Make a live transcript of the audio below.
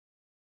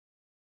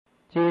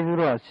ကျေးဇူး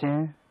တော်ရှင်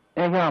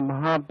ဧကမ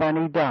ဟာပ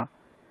ဏိတ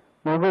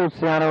မောဂုတ်ဆ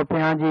ရာတော်ဘု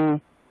ရားကြီး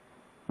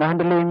မန္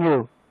တလေး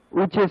မြို့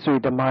ဦးချစ်ဆွေ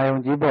ဓမ္မယုံ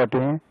ကြီးပေါ်တွ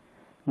င်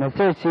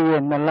28ရ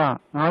က်2လ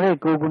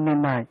59ခုနှစ်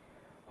၌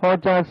ဟော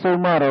ကြားဆုံး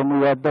မတော်မူ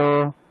အပ်သော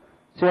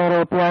ဆရာ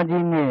တော်ဘုရား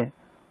ကြီးနှင့်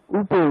ဥ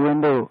ပေဝ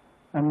င်းတို့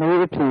အမေး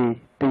အဖြေ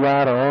တ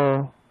ရားတော်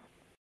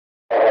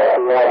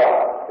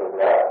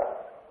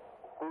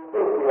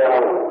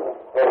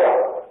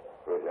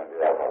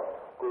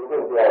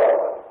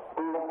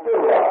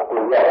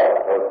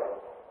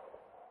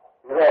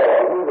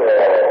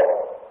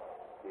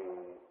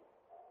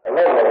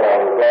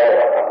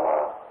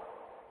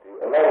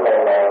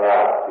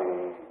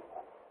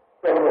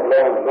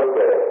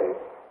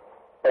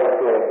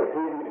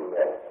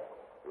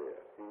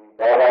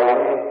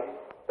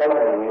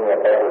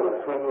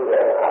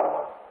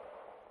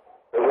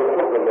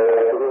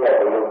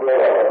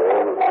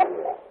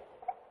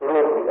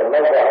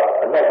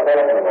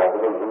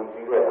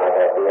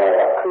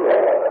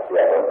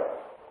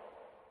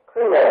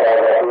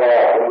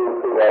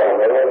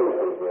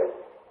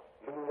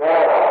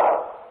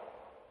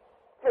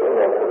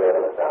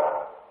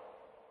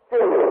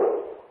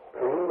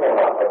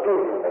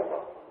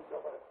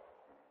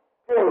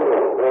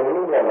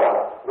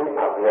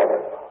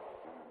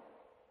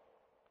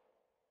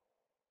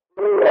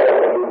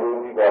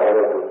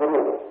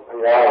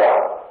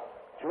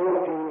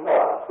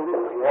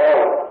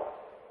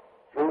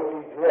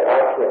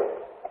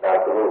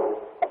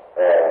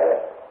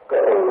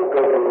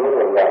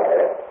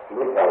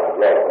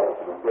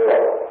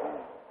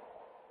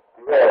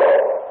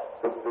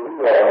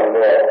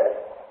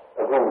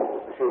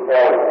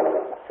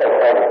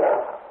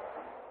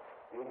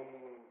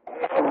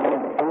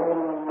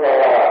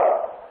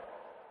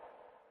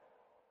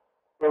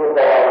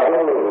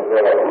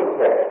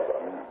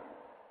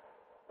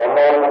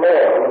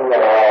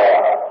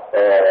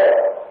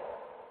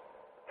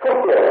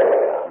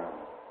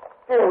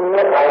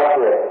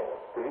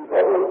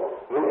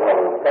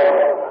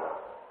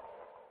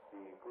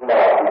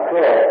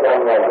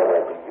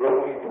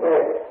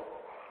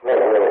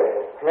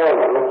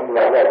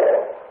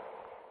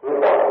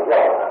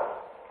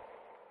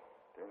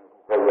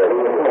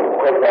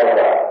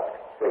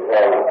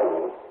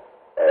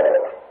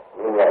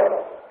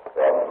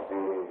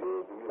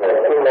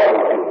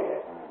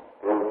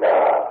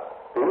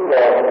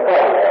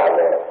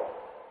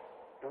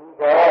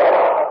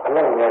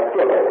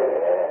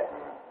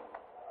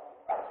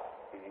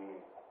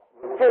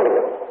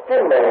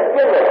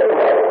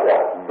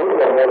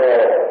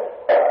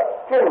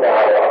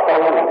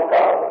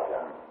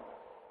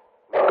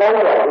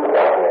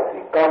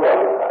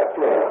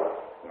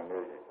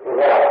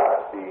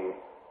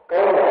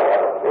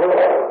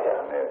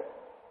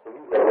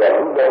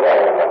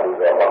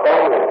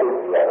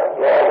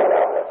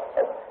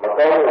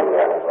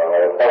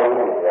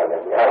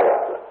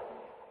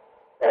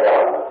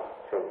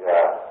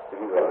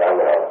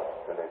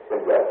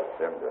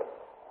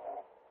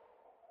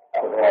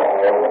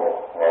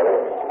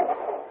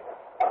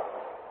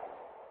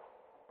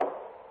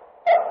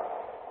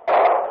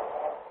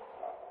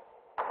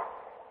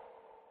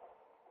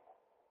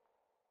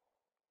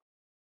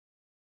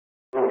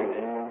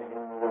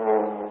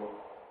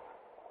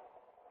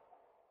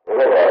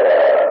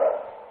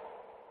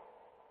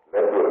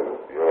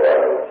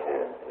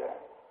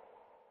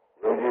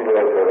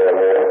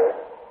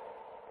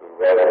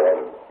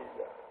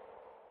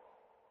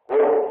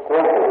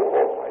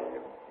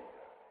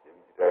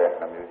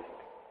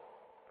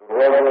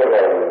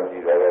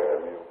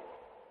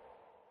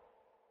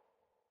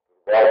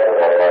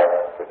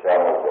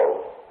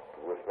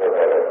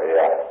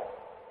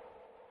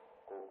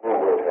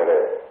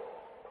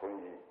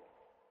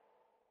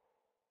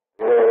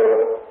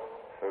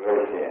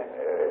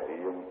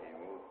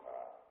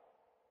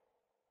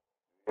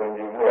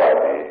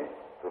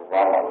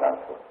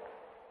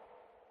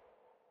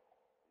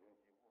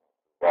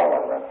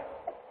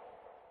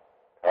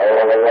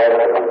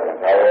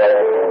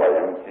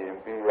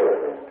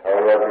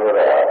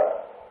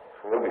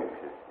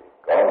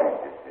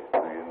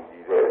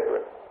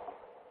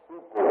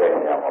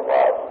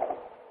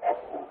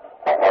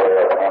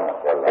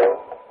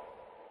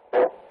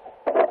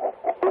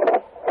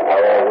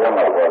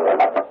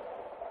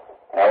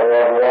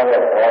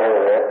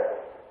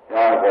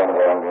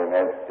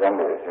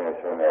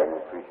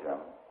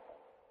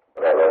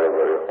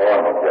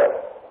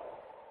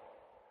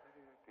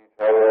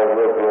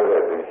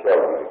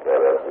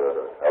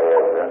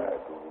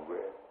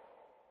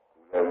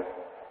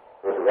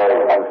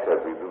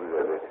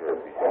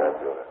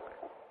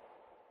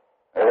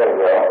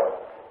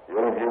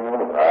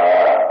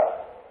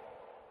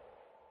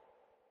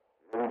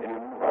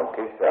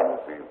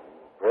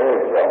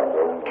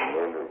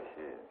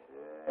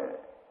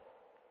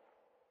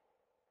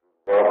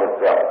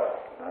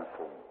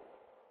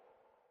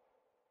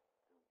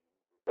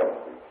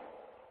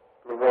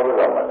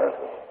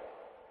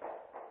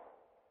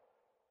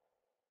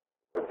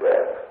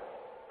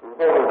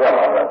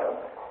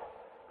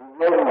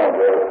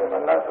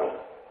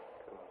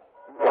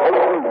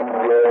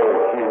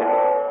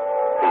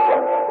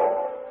Thank you.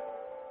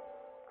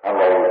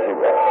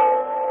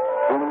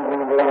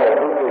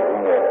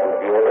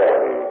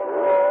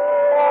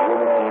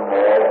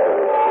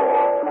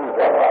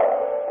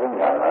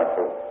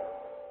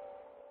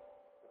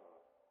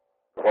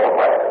 ပေါ်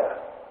ပါတယ်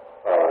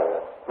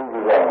သူက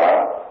မှ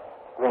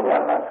ကိုညာ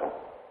နာဆုံး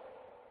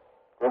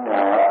ကို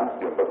ညာ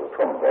သူ့ဘက်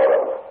ဆုံးသွား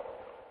တော့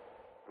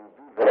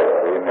သူကတော့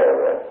ရင်းနေ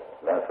တယ်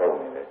လမ်းဆုံး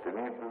နေတယ်ဒီန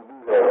ည်းသူ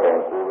ကတော့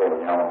ကိုယ်က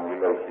ညောင်းပြီး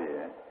လို့ရှိရ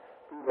င်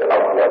သူ့လော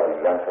က်ပြပြီး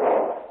လမ်းဆုံး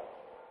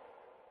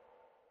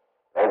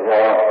ဒါကြော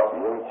င့်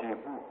ယုံကြည်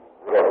မှု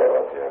ဘုရား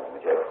တော်ဆရာမ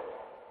ကျက်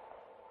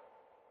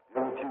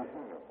ယုံကြည်မှု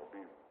နဲ့မ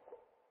ပြီးဘူး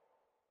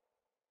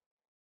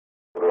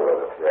ဘုရား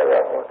တော်ဆရာက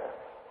ဟောတယ်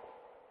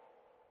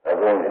အဲ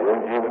ဒါယုံ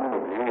ကြည်မှု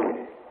ဒီ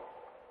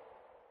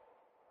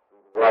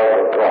ဘာ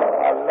လို့ကလ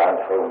မ်း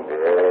ဆုံးတယ်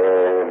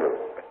လို့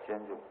အချ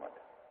င်းချင်းမှတ်တ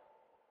ယ်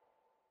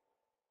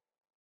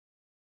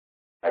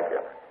အဲ့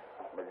ဒါ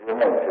မကြည့်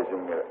နိုင်စေချ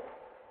င်တယ်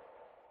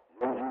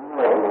ယုံကြည်မှု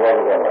နဲ့ဘာ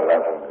လို့ကလ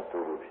မ်းဆုံးတယ်သူ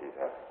တို့ဖြေ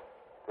တာ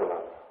ဟုတ်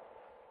လား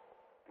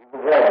ဒီဘု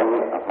ရား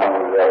ကြီးအမှန်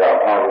တရားအ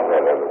မှန်တ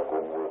ရားလို့ကို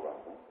ယ်ကိုယ်ပါ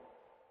ဘူး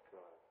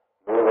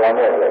ဘုရား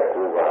နဲ့လည်း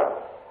ကိုယ်က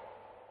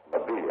မ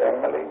သိရ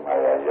မလိမ္မာ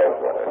ရရောက်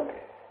သွားတယ်ယုံ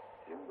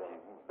ကြည်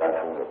မှုလမ်း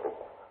ဆုံးတဲ့ပုဂ္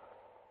ဂိုလ်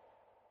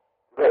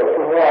ဒါက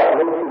လုံးဝ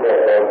သူ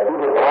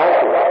တို့ဘာ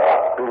ဆိုတာက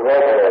သူ့ရဲ့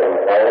ဆ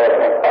ရာရဲ့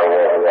ပါရ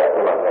ရဆိုတာက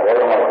ဘောရ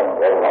မ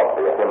ဘောရမ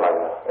ပြေတယ်မှာ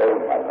အဲ့ဒီ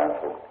မှာလမ်း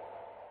ဆုံး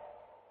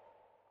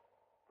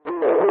ဒီ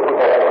လိုဘု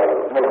ရားက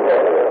နှုတ်ရ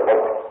တယ်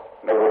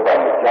နှုတ်ပါ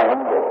နဲ့ကျန်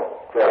လို့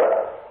ကျ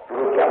သူ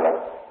တို့ကျန်တယ်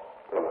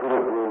သူ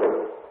တို့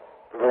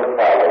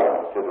ပါလို့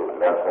သူတို့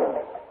လမ်းဆုံးတ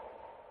ယ်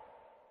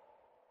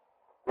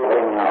ကို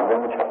ယ်ညာဘုံ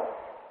ချ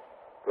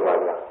သူက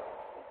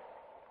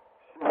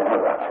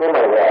ဆို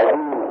လိုက်ရအခု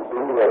ဒီ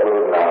လိုလို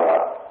လာ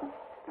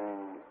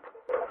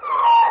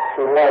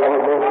ဆိုရရင်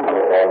ဘုရားကလ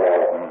ည်းဒီ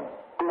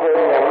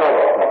လိုမျိုး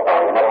မပါ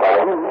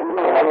ဘူးဘု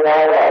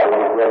ရားကလ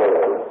ည်းပြောတယ်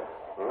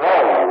ငါ့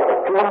ကိုအ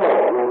ကျိုးမဲ့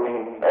ယူပြီး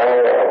အ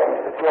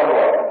ကျိုး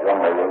မဲ့ကြောင့်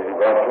လည်းဒီ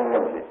ကောင်ချင်းမ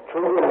ရှိ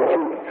ချိုးလို့မရှိ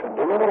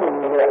ဒီလိုမျိုး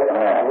နဲ့ဒီ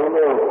လို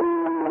မျိုး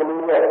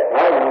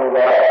ဘာလို့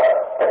လဲ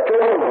အကျိုး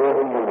မဲ့ယူ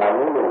ပြီးမှ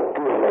လို့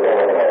တွေ့နေတယ်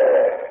အဲ့ဒါ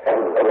ဟုတ်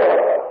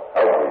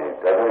ပြီ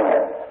ဒါပေမဲ့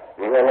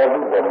ဒီကနေ့ဒီ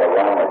ပေါ်မှာ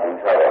ဘာမှသိ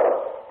စားရဘူး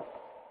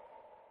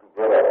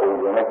ဒါကကို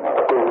ယ်နဲ့မှာ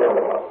ကိုယ်နဲ့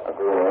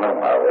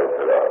မှာပဲ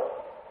ဆိုတော့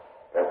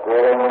ကို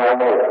ယ်နဲ့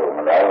နဲ့ဆိုမ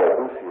လား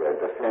သူစီရ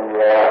တစင်ရ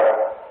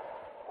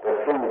တ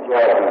စင်ကြ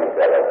ပြီးကြ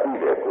တာပြီး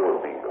တယ်ကိုယ်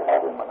ပြီးတော့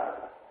ဘုမလား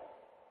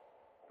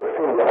တစ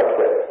င်ရဖြ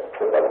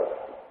စ်တယ်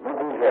မ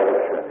ဘူးရလို့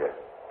ရှိရင်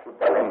ဖြစ်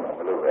တယ်မ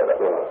လို့ပဲလား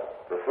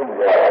တစင်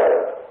ရ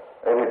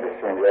အဲ့ဒီတ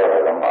စင်ရလ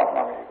ည်းမမှ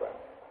န်ဘူးပါ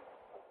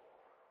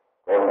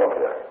ဘောမ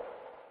ပြတ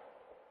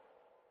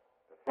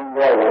စင်ရ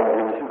ရင်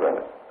ဒီရှိပါ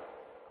လား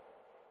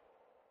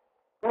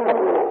သူ့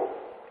ကို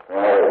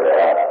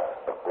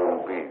အကုန်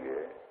ပြီးတ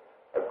ယ်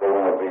အကုန်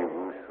မပြီး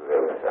ဘူးဆို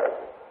တဲ့ဥစ္စာ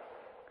ကို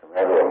ခင်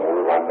ဗျားတို့မူ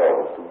လတော့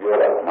သူပြော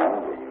တာအမှန်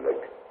ကိုယူလိုက်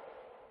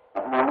အ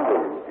မှန်ကို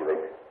ယူလို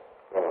က်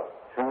ဟုတ်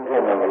ရှင်က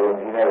မယုံ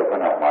ကြည်တဲ့ခဏ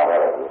မှာလာ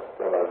တယ်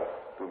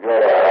သူပြော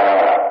တာ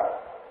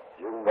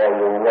ယုံတယ်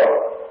ယုံတော့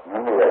မ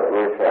င်းတို့ရဲ့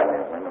ဝိသနာ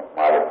နဲ့မင်းတို့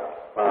မှားတယ်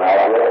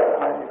မှားတယ်အ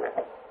မှန်ကြီးပဲ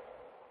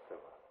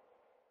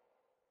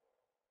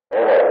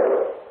အဲ့ဒါ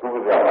သူ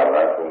ကမှ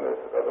လာဆုံးတယ်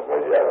ဆိုတော့ဘော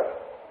ကြရတယ်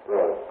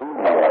သူ့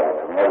မှာလည်း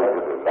ခင်ဗျား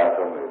တို့လမ်း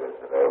ဆုံးနေတယ်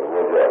ဆိုတော့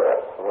ဘောကြရတယ်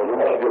ဘောလုံး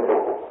ရှိတဲ့ပု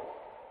ဂ္ဂိုလ်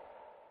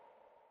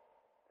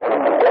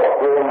အဲ့ဒါ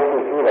ကိုယ်ကို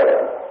ယ်ရှိရတယ်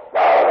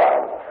ပါလာ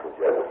ဆို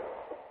ကြတယ်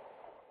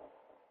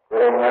ကို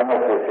ယ်မှမ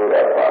သိသေး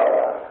တာပါ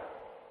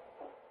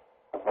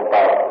မ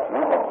ပါ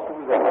နော်သူ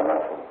ကမှလာ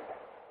ဆုံး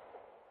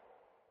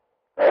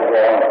အဲ့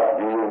ဒါ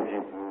ဒီလိုကြ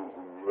ည့်ဘူး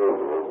ဘု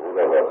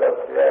ရားဘာသာ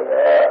ဆရာက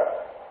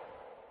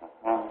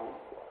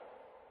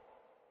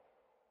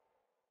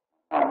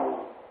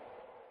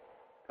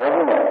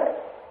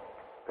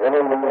ဘယ်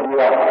လိုမျိုး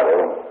ရမှာလဲ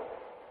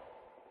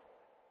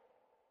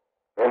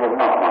ဘယ်လို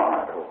မှမှာ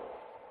တော့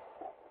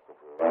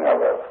ဘယ်လို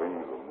ပဲဆွေး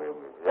နွေးလို့မရ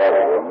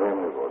ဘူးမင်း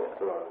မျိုးပေါ်တယ်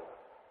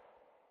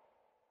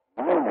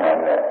မင်းညာ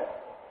နဲ့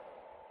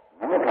မ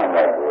င်းခန္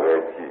ဓာကိုယ်ရဲ့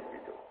ကြည့်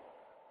ပြီးတော့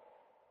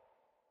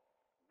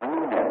မ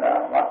င်းညာ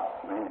မှာ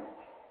မင်း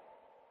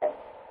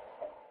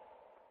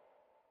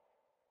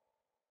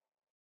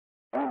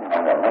ခ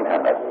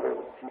န္ဓာကိုယ်ရဲ့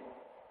ကြည့်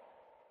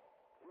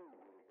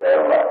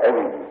အဲ့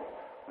ဒီ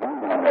မင်း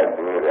ညာနဲ့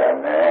တွေ့ရ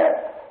မယ်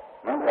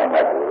မင်းကမှ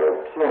ကိုယ်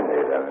ဖြစ်နေ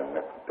တယ်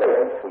နဲ့တဲ့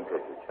ဆုံးဖြ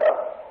တ်ချက်ချ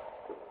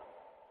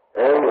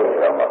အဲဒီ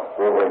ကမှ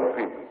ကိုယ်ဝင်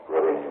ပြီးကို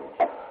ယ်ရင်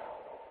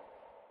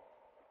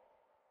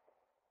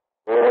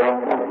ကိုယ်ရင်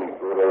ပြီး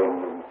ကိုယ်ရ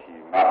င်ချီ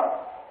မှာ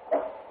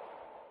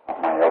အ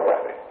မှန်ရောက်ပါ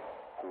တယ်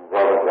သူဘာ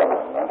လို့လဲမ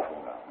သိဘူး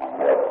မှန်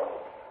ရောက်တယ်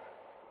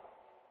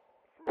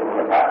ဒီ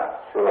မှာ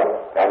ဆိုတော့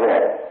ဒါနဲ့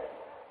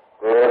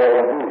ကိုယ်ရ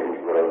င်ပြီး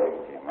ကိုယ်ရင်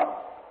ချီမှာ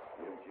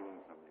ယုံကြည်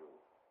မှု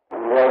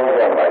မျိုးဘု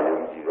ရားကမှယုံ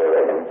ကြည်တယ်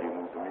ယုံကြည်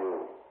မှုမျိုး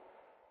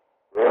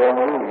ကိုယ်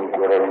မှု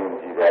ကိုယ်ရင်း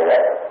ကြည့်ရတာ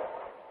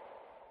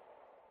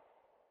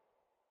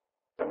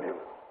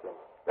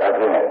ဒါ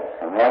ဖြင့်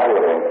အများကို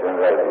ယ်ရင်စဉ်း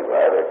စားကြည့်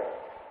ပါလေ။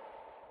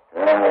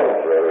ဒါနဲ့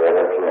ဆိုရ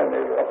တဲ့ဖြစ်နေ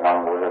တော့အမှန်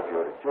ကိုလည်း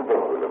ပြောတယ်ကျွတ်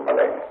တော့ကိုလည်းမ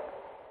လိုက်နဲ့။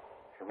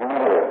ဒီမှာ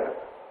လည်း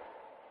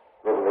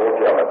ကိုယ်ကို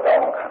ကြောက်တော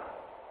င်းခံ။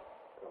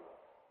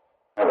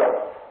အဲ့တော့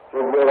သူ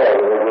ပြောတာလ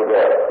ည်းဘု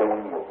ရားသိ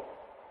မှု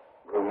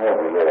ဘုရား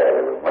ပြလဲတယ်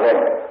မလိုက်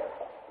နဲ့။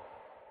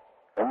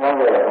အမှန်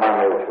ကိုအမှန်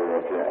ကိုဆိုရ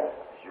င်ဖြင့်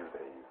ယူတ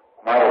ယ်ယူ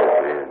။မှားလို့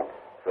ဆိုရင်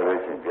ဆိုလို့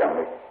ရှိရင်ပြန်မ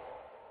လိုက်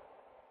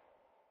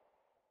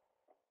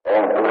အဲ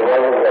ဒီလို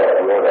လည်း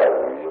ပြောတာ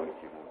ကိုယုံ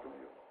ကြည်မှုတူ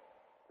မျိုး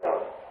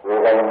ကိုယ်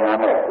ကညာ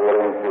နဲ့ကိုယ်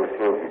ရင်းစစ်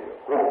ဆေးပြီး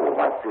ကိုယ်ကိုယ်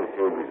မှစစ်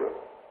ဆေးပြီးတော့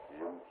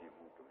ယုံကြည်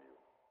မှုတူမျိုး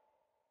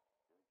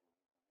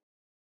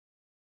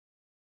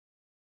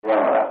ဘာ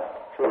လဲ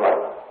ဆိုတော့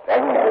ဒါက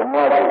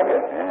ဘုရား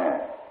ရဲ့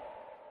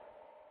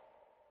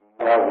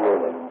ညာကို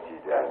ယုံကြည်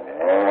တယ်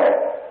နဲ့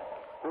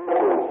ကို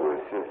ယ်ကို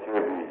စစ်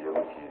ဆေးပြီးယုံ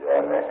ကြည်တယ်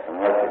နဲ့ခမ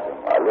ည်းတော်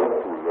မှာလို့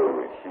သူ့လို့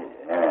ရှိ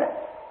ရင်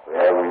ဘ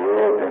ယ်လို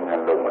ရိုးတဲ့နဲ့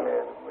လုံးမလဲ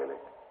လို့ပြောလို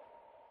က်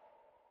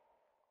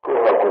ကိုယ်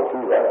ကကြ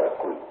ည့်ရတာ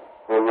ကိုယ်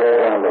ရဲ့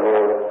လ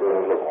ည်းဆို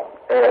လို့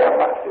အဲ့ဒါ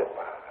မှဖြစ်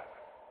ပါ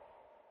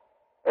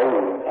အဲ့ဒီ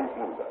ကြည့်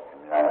မှုကခင်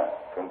ဗျာ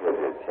သုံးပြ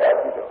ည့်ချ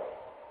ပြီးတော့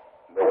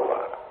လုပ်ပါ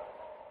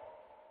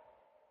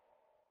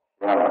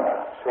ညမှာ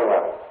ဆို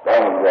တော့တော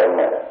င်းကြတ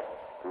ယ်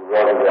သူ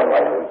တော်ကြမှာ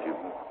ယုံကြည်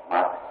မှု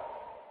မှာ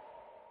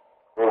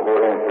ကိုယ်ကိုယ်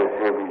ရင်သိ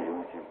ပြီးယုံ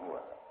ကြည်မှု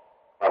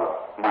ဟာ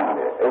မှန်တ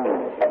ယ်အဲ့ဒီ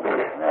ကြည့်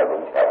ပြီးငါ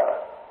တို့ချတာ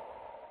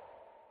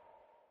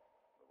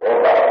ဘော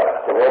ပါ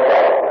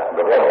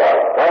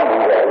တောင်းကြ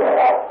ရတယ်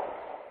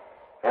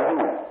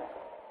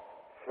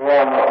ဆရာ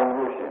မ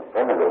လို့ရှိရင်ဘ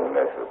ယ်လိုလုပ်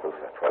လဲဆိုတော့ဆ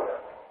က်ထွက်လာ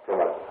ဆို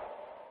တော့ဆ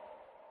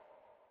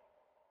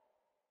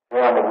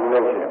ရာမ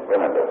လို့ရှိရင်ဘယ်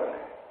လိုလုပ်လဲဒီ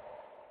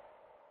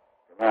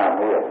မှာ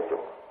မေးရတဲ့ဆို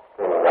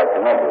တော့ဒါက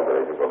မှပြောတယ်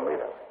ဒီကမေး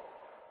တာ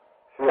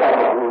ဆရာမ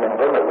လို့ရင်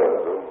ဘယ်လိုလုပ်လဲ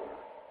ဟုတ်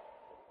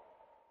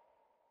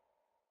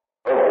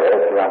တယ်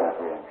ဆရာမ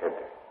လို့ရင်ဖြစ်တ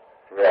ယ်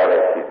ဆရာလ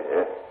ည်းရှိတ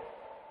ယ်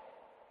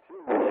ရှိ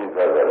မရှိကြ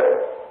တယ်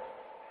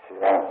ဆ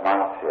ရာမ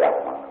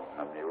နှ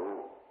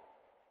မျိုး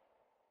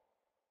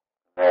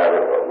အဲ့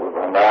ဒါကို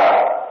ဘုရား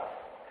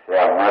ဆ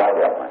ရာ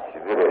မရှိ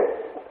သေးတယ်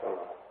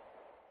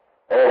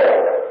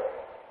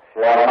ဆ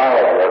ရာမ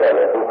ရဲ့ပြောတ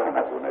ယ်ဒုက္ခ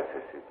နဲ့ကိုယ်နဲ့ဆ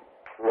က်စစ်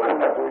ဒုက္ခ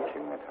နဲ့ကိုယ်ချ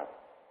င်းနဲ့ထားမ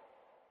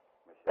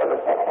ရှိလို့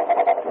ချင်း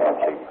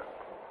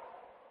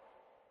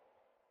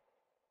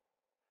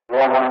ဆ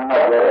ရာမရဲ့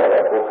ပြောတ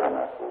ယ်ဒုက္ခ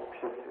နဲ့ကိုယ်ဖြ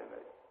စ်နေတ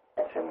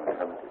ယ်ချင်းနဲ့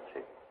ထားလို့ချ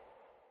င်း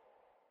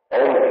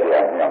အဲ့ဒီဆရာ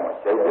ညမှာ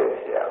စိတ်တဲ့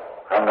ဆရာ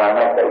ခန္ဓာ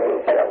နဲ့စိတ်တဲ့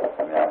ဆရာကိုခ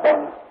င်ဗျာပေါ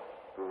င်း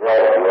သူရော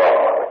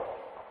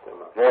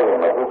ပြော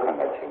မဒုက္ခ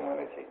နဲ့ချင်း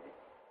နဲ့ချင်း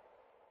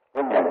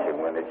ဘုရားချင်း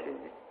နဲ့ချင်း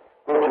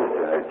ကိုယ်ဖြ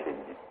စ်တဲ့ချင်း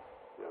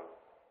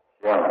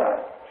ရမှာ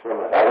ဆို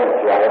တော့ဒါကို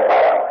ဆရာလည်းပါ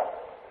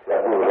ဆရာ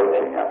တို့လည်းချ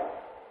င်းရ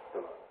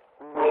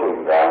ကိုယ်ချ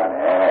င်းတာ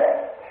နဲ့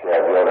ဆရာ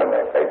ပြောရမ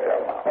ယ်စိတ်ဓာတ်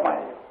မှာမှန်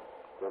ယူ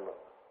ဘော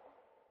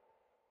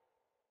ပါ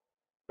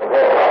လား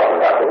ဘော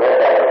ပါပြော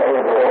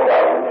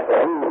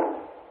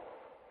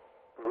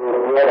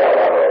ရ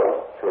တာတော့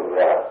ဆိုရ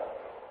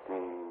ဒီ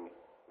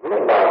ဘု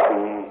ရား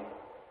ကြီး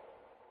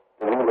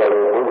ဒီလို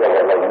လိုဘုရား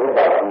လည်းဘု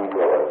ရားကြီး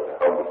ပြောတယ်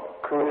ဟုတ်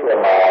ခုဆက်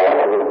မှာ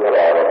လို့ပြော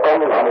တာတော့ကောင်း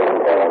တယ်လို့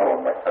ပြောတာမဟုတ်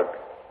ဘူး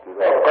ဒီ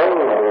တော့ကောင်းတ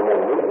ယ်လို့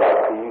ဘုရား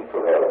ကြီးဆို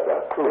တော့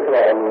ခုဆ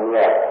က်အနေ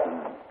နဲ့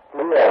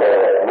ဒီလို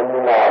နမူ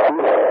နာပြီး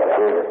တယ်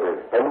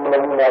ဘယ်န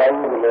မူနာ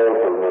ပြီးလဲ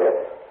ဆိုရင်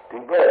ဒီ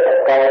ဘက်အ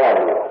ကောင်းရတ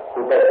ယ်ခု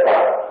ဘက်က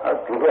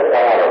ဒီဘက်က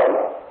တော့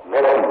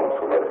လောကီ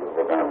ဆိုလို့ဘ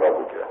ယ်ကတော့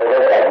ဘူးကြည့်တယ်ဘ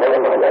ယ်ကလော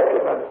ကီရဖြ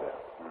စ်မှာလဲ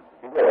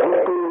ဒီကဒီ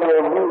ကူလို့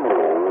ဘူးဒီ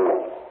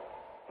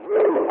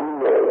ကူ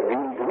လို့ဒီ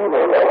လိုတော့ကူလို့ရ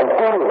တယ်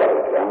ကူလို့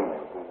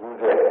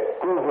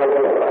ကူလို့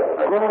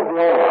ကူ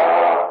လို့ပါ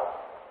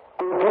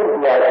ကူလို့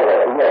ပြရတယ်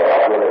ဒီလိုပါ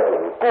ပြောလို့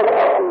ကိုယ့်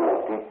ဟာကို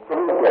ဒီကူ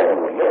လို့ပြရတယ်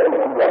လက်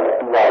ကူရတယ်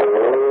တူပါလေ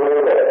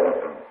တဲ့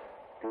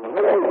ဒီလ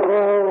က်ကူ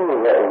လို့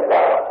လည်း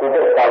ပါဒီ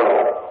တဲ့ကောင်းတ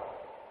ယ်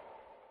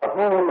အ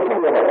ခုဒီ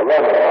လိုမရ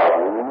ပါ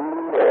ဘူး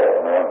တဲ့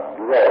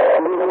ဒီတော့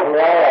ဒီလိုမရ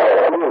ရတယ်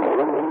ဒီလိုရှိ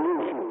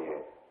နေ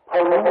ဟော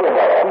င်းလို့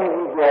ပါ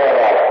ပြီးပြောရ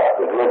တာ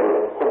ဒီလို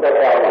ခုတ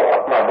ကားကိုအ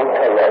မှန်ထုတ်ရ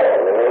ရတယ်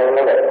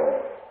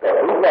တဲ့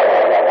ဘုရား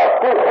က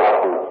ကိုယ့်ဟာ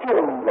ကိုကျ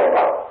င့်နေ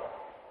တာ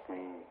ဒီ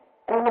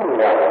ကုသ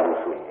ရလို့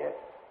ဆိုရင်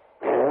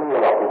ဘယ်လို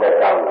လဲဘုရားက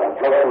ကြောက်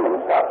ဆို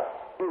တာ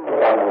ဒီ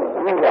ကံကို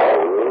ဘုရား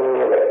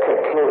ရဲ့ခက်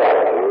ခဲတာ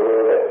လေ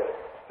တဲ့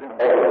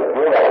အဲ့ဒီ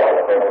ပြောတာတော့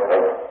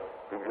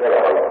ဒီပြောတာ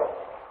ဟုတ်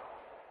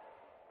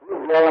ဒီ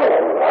ပြောတာ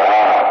က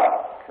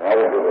နား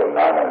ရလို့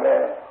နားနဲ့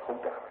ဟုတ်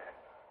တာပဲ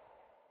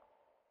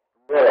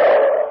ပြောတာ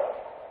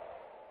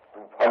သူ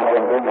ဖောင်း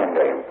တဲ့ဘုံ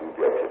နဲ့သူ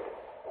ပြောဖြစ်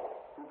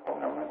သူဖောင်း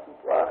နေမှသူ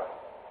သွား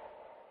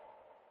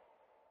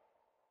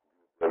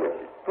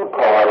သူ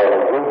ခေါ်ရတယ်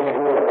ဘုန်းကြီးက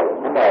ဘုရား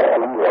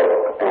သူ့ရဲ့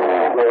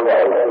ပြောရတ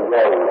ယ်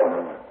ပြောရတ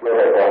ယ်ပြောရ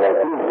တယ်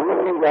ဒီလို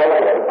ကြီးရတ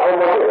ယ်အောင်း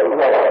လို့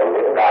ပြောရတ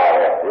ယ်ဒါ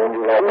ဘုန်း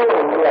ကြီးက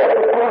ဘုရား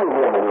ကိုကိုယ်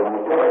ကိုယ်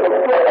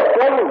ကိုအကျ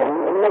ဉ်းကြီး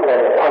နဲ့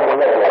အောင်းလို့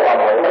ပြောရတယ်အ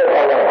မှန်တ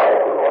ရားပါ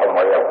အမှ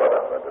န်တရားပါတာ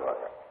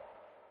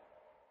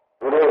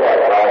ဘုရား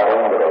ကဘာဘု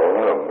န်းတော်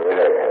လို့မေး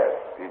လိုက်တယ်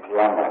ဒီကျ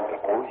မ်းမှာတ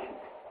ကူရှိ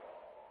တယ်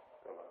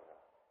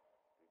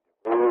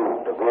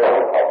တကူရအော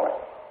င်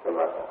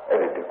ပါအဲ့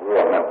ဒီတကူရ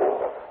မှာပို့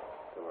တာ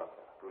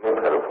သူလည်း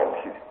ခါတော့ဖုန်း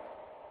ရှိတယ်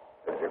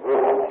အဲ့ဒီကို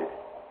ဖုန်းရှိတယ်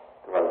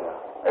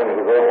အဲ့ဒီ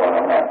ကိုဘာမှ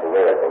မပြော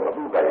ရတော့မ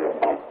ပြတ်ရ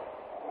ဘူး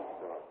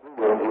ဒီ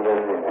လိုမျိုး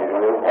လေးဒီ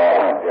လို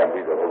အားပြန်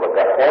ပြီးတော့ဘက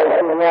အဲရှင်က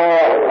ဒီလို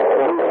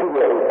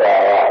ဥစ္စာ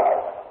က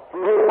ဒီ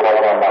လိုဘာ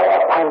သာမှာ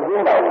အန်ကျ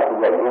င်းတာကိုသူ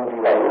လည်းယုံကြည်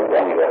လာလို့ပြ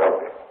န်ရတယ်ဟုတ်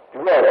တယ်ဒီ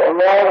တော့ဘု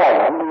ရားက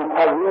ဒီအရ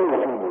င်းရှိ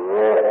နေ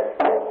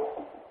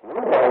ဘု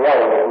ရားရောက်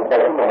ရင်တ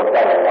တိမမတ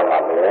တ်နိုင်ပါ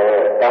လေ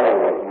တန်း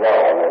နေရောက်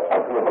အောင်အ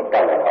ခုမတ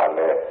တ်နိုင်ပါ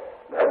လေ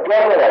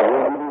ကြားရတာယုံ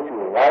ကြည်လို့ရှိ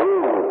ရင်ငါတို့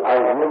ကိုအာ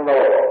ရုံ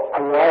နဲ့အ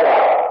များက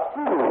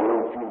သူ့ကိုယုံ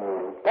ကြည်နေ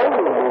တောင်း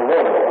လို့လ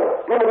ည်း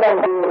ဒီလိုမှ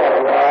ဒီမှာ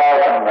ငါ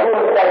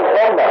တို့တောင်းတာကြာ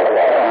တောင်းတာ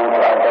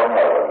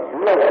ဒီ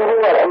လိုသူက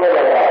ပြောရ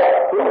တာ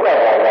ဒုက္ခပါ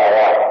လာ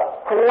တာ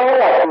ခရော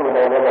လာပြုနေတ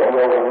ယ်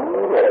ပြော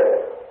ဘူးတဲ့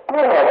ကို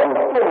ယ်က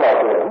သူ့မှာ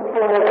ဆိုဒီ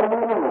လိုမျိုး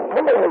ဘ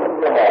ယ်လိုလုပ်လို့ဒီ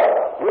မှာ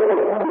ဒီလို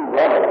ကြည့်ရတ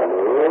ယ်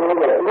လို့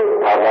ဒီ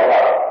အားလာတာ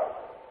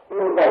ဒီ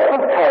ကဆ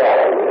က်ထားရတ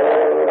ယ်ဒီ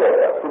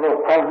လို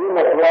ခံပြီးမှ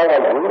ပြောရရင်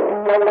ဒီ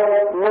လို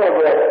နဲ့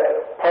ပဲ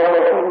ဆောင်း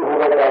လို့ရှိနေ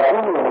တာကဒီ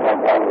လိုမှမ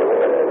ပါဘူးအဲ့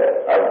ဒါလေ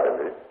ဒါကြော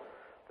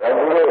င့်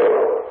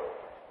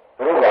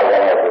တို့ဘာလဲ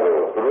ဆို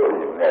တော့သူတို့အ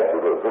ရင်ကသူ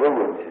တို့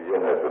ယုံကြည်ခြ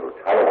င်းနဲ့သူတို့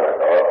ထားလိုက်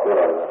တာတော့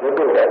သူ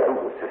တို့ကသူ့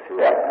ကိုစစ်ဆေး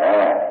ရမ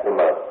ယ်ဒီ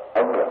မှာ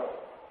ဟုတ်လား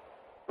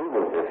သူ့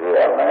ကိုစစ်ဆေးရ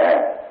မယ်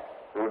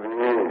သူဒီ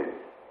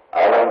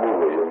အာရုံကို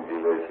ယုံကြည်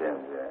လို့ရှိရင်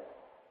ဘယ်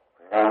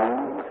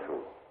မဆို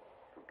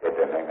သူက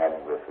တဲ့နိုင်ငံ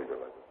ကိုပဲဆိုကြ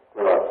ပါစို့သူ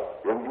က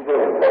ယုံကြည်တဲ့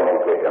ဘုရားကို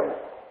ကြည့်ရမယ်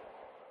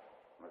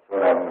မဆို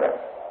ရဘူးလား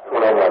ဆို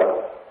ရပါ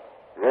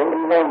ယုံကြ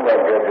ည်တဲ့ဘုရား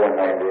ကြတဲ့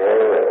နိုင်ငံ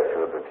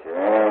ဆိုတဲ့ဖြ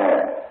င့်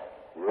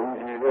ယုံ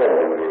ကြည်တဲ့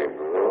လူတွေ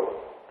ကို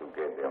သူက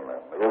တဲ့မှာ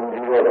မယုံကြ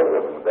ည်တဲ့လူတွေ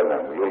ကတဏှာ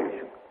မရွေး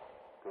ရှိ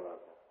ဟုတ်လား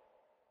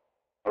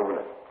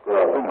ကို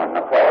ယ်ကမှနှ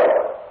စ်ဖက်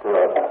ကို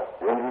ယ်က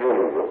ယုံကြည်တဲ့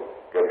လူ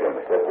ကိုကတဲ့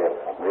မှာဆက်တယ်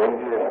မယုံ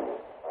ကြည်တဲ့လူ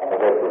မက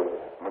တဲ့ဘူး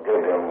ဒါ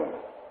ကြောင့်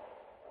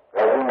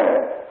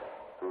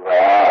သူက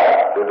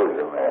တို့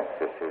တို့လည်းဆ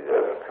က်ဆက်ကြတ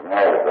ယ်ခဏရ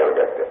တော့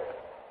ကြတယ်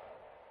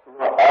သူ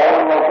ကအာရုံ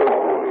ပုဂ္ဂိုလ်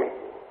တွေ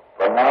ဗ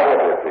နာရ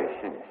တဲ့သိ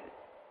ရှိရှိ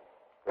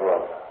ဟုတ်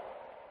ပါ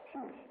ရှိ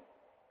ရှိ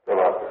ဟုတ်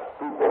ပါ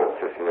သူ့ကိုဆ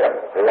က်ဆက်ရ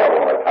တယ်ဒါကြော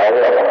င့်မထားရ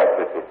တော့ဆ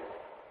က်ဆက်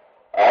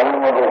အာရုံ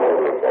ပုဂ္ဂိုလ်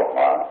တွေပေါ်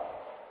မှာ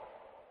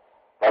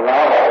ဗနာ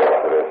ရတဲ့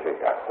ဆိုတဲ့စိတ်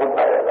ကဟုတ်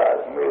ပါရဲ့လား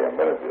မေးရင်ဘ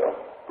ယ်လိုပြော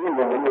သူ့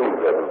ကိုမလို့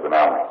ပြောသူဗ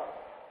နာမယ်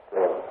ဟု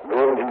တ်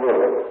လို့ဒီလို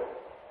လေဘယ်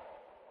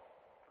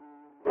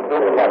လို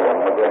လဲ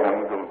မတဲ့န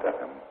ည်းတူတယ်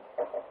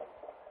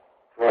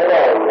အဲ့ဒါ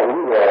ကိုလည်းသူ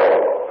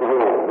တို့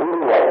လူ့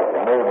ဘဝကို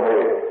မမေ့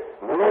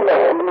လူ့ဘဝ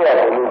ကိုပြော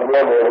တ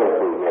ယ်လို့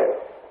ဆိုရင်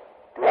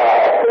ဒါ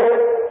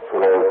ဆို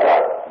တော့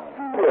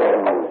ဒီ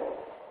လို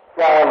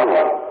စားလို့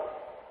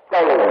ကြော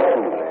က်လို့ရှိ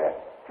တယ်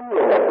ဒီ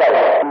လိုကြောက်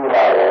လို့ပြီး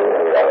လာတယ်မ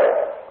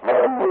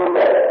ပြီးလို့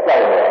ကြော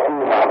က်လို့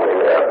ပြီးလာတ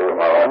ယ်ဒီ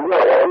မှာ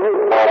တော့ဒီ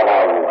ဘာသာ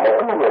ကိုမ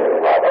ပြီးရဘူး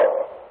တော့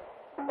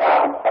ဒါ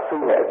အဆင်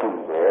အတူ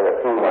ပဲ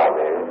ပြီးလာတ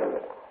ယ်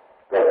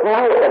ဒါကို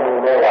ယ်အနေ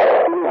နဲ့ကတော့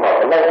ဒီမှာ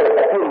အလိုက်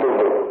အဖြစ်လို့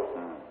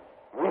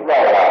ဝိပါ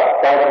က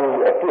တာဝန်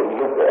အဖြစ်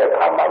လုပ်တဲ့အ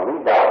ခါမှာဝိ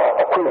ပါ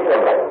အခွင့်အရေး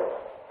တယ်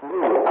သူ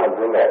တို့အ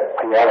ကျဉ်းနဲ့ခ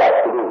ရယာ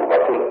သူတို့ကမ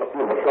ဖြစ်အဖြ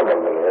စ်မဆက်နိုင်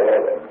ဘူး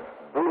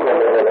လေဒီလို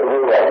လေသူ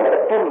တို့ကအ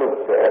ဖြစ်လုပ်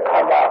တဲ့အခါ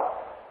မှာ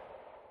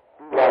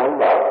ဒီလိုမှ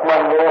မှ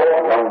န်လို့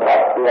လောကတ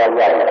ရား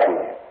ရတယ်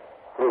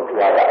သူတို့က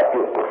အဖြ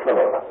စ်ကိုဆက်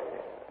နိုင်တယ်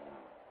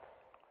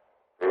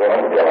ဒီလို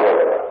မျိုးပြောရတ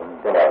ယ်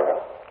ဟုတ်လားဒါ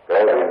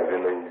လည်းဒီ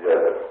လိုကြီးရ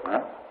တယ်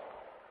နော်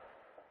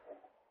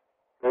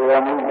ဒီလို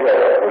မျိုးပြော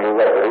တယ်ဘယ်လိုက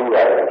တ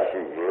ရားရရှိ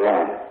ရ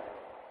င်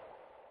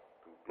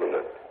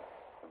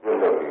ပြ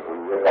လို့ဒီကို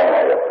ရကောင်းရ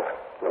တယ်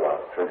ဆိုတာ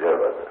ဆိုကြ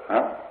ပါစို့ဟ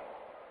မ်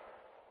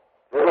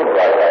ဒီလို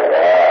ပါရ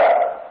တာ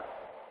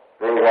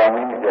ဒီကမ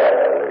င်းကြရ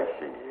လို့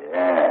ရှိရ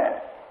င်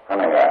ခ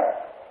ဏက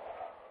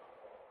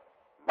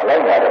မလို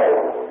က်ရတဲ့ပု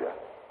ဂ္ဂိုလ်ကြာ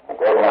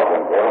ကောရမကို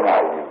ကောရမ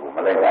ကြီးကိုမ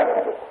လိုက်ရတဲ့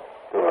ပုဂ္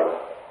ဂိုလ်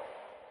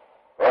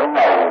ကောရမ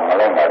ကိုမ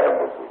လိုက်ရတဲ့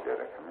ပုဂ္ဂိုလ်ကြာ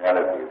တယ်ခင်ဗျားလ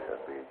ည်းဒီစ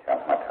သေချ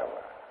မှတ်ထား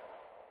ပါ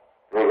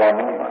ဒီကမ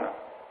င်းမှာ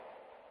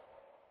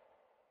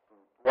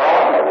ဘာ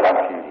မှလမ်း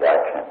ကြည့်ရ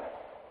ခြင်း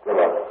ဆို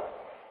တော့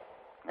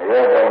နေရာ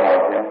ပေါ်မှာ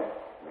ချင်း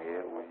နေ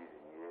ရာဦးကြီး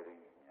နေရာရင်း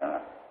ညာ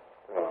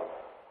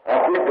အ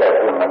ခုကတည်းက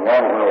မင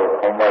န်းလို့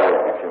ခေါင်းပါရ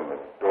ဖြစ်မယ်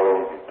တော်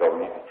ကြီးချုပ်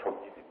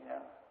ကြီးညာ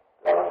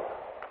ဘ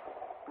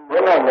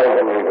ယ်လိုလဲ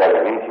ဒီက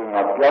လေးချင်းမ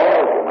ပြော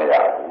င်းလို့မရ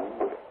ဘူးဘ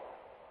ယ်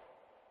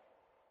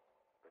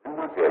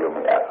မှာကြလို့မ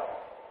ရ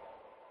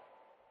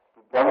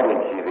ဘူးဘာလို့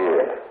ရှိသေး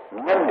လဲ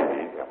မနေ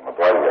ဘူးမ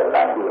တော်ရလ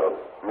မ်းပြီးတော့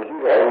မရှိ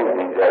တဲ့အဲ့ဒီသ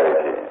င်ကြားရ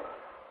ခြင်း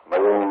မ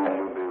ယုံမ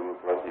လူတွေကို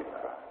ပြောကြည့်ပါ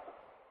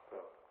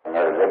ငါ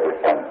လည်းလက်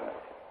ဆက်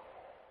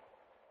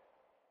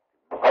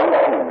ဘာ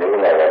လို့နေ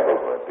လာတဲ့ပုဂ္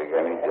ဂိုလ်ဒီက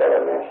နေ့ကြားရ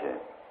လို့ရှိ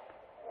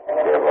ရင်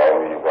ဒီဘောင်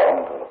ကြီးဘောင်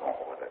တော့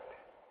ဟောတယ်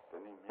ဒီ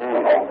နေ့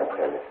မြေနဲ့ဖ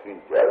ယ်စီ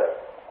ကြတယ်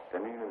ဒီ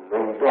နေ့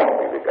လုံတော့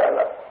ဒီက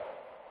လာ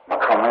မ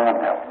ခံနိုင်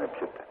ဘူး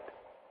ဖြစ်တယ်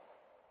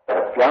အဲ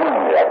ပြောင်း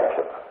နေရဖြ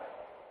စ်တယ်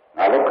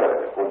ငါလည်းက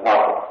ကိုမ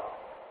ဟုတ်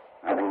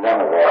ငါဒီလမ်း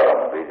ကိုတော့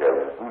ပြေးကြတ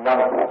ယ်ဒီလမ်း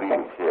ကို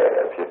ပြီးဖြစ်ရ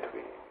တဲ့ဖြစ်တ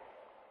ယ်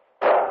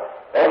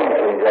အဲ့ဒီ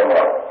ချိန်ကျ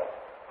တော့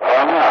ဘာ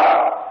မှ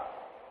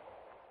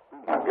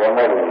ပြောမ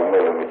ယ်လို့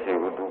မရှိ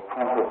ဘူးသူဖ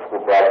န်ဖို့ကို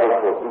ပါ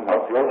ဖို့သူမ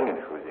ပြောချင်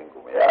ဆိုခြင်း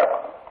ကိုမရ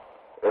ဘူး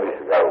အဲ့ဒီစ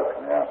ကားကိုခ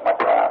င်ဗျာမှတ်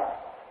ထား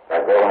ဒါ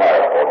ကြောင့်မှ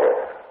ဟောတယ်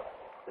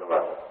ဒီမှာ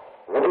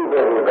ဝိသု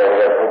ဒ္ဓ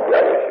ရဲ့ထုတ်ပြ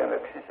လို့ရှင်လ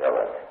ည်းဖြစ်ရှား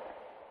ပါတယ်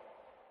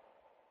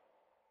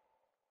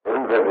ဝိ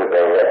သုဒ္ဓ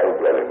ရဲ့ထုတ်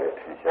ပြလို့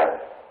ဖြစ်ရှား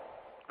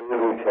ဒီ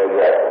လိုချက်ရ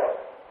တယ်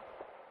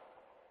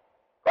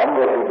ကောင်း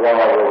တဲ့ဒီကြောင့်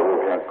လို့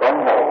ပြန်ကော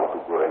င်းတာကိုသူ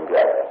ကိုယ်ရင်ပြတ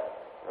ယ်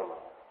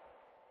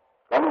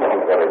ကောင်းတဲ့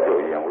ကြရကြ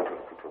ရင်ဝိသု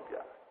ဒ္ဓထုတ်ပြ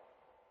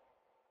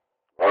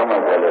ဘာမှ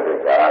ကြလည်းက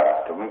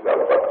ဓမ္မက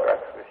ပတ်က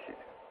ရှိ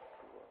တယ်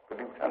ပ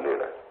ဋိဌာန်လေး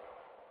လား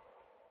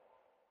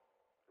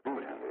ပဋိ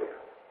ဌာန်လေး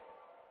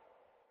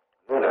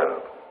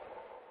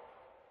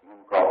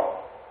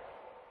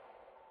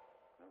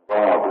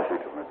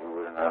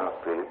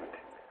တွေ့လိမ့်မယ်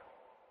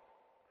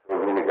ဆို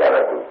ပြီးကြ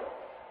တာသူ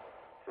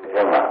စိတ်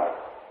ထဲမှာ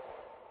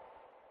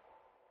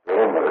ဘ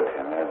ယ်မှာလဲထ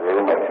င်တယ်ဘယ်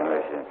မှာထင်လဲ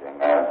ရှင်ပြန်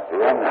ငါတ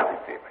ရားနာ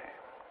ပြီးပြီပဲ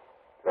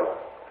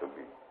ဆို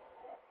ပြီး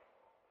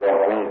တော့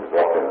ဘုန်းကြီး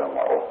တော့ပြန်လာ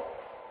မှာ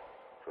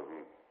ဆို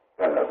ပြီး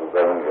အဲ့ဒါသူကလ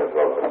ည်း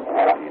တော့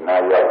ဒီနာ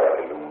ရောက်တ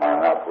ယ်လူမာ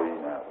နာဘုန်း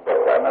ကြီးနာဘက်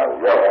ကနာ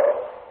ရောက်တယ်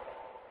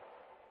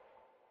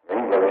ဒီ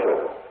လိုဆို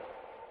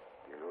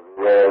ဒီလို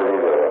လို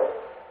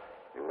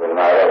ဒီဝ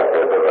နာရ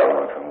တဲ့တော့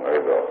မှထုံးရ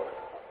တော့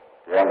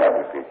တရားနာ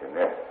ပြီးသိခြင်း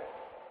နဲ့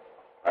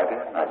အတ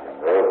င်းနာခြင်း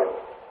လို့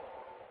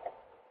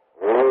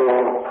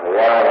ဘု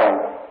ရား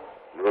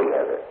လို့ရ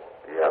တယ်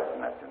တရား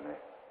နာခြင်းနဲ့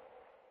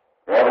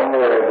ဘာလို့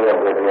လဲတရား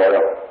ပဲတရား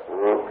တော့ဘု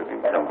ရားဒီ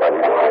မှာပါဠိ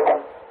တော်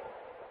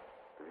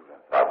ဒီက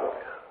သာပေါ်တ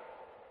ယ်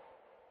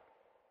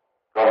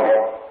ကောင်း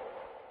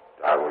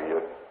ဒါကိုရ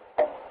ဒီ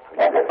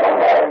ကောင်း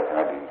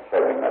တာဒီဆ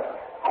က်နေတာ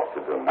သူ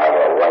တို့နာ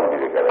တော့ဝမ်း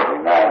ပြီးကြတယ်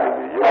နာ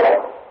ပြီးရော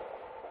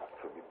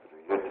ဆိုပြီးသူ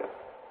ရွတ်တယ်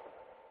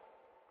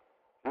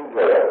ဒီက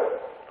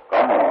ကော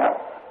င်းမှာ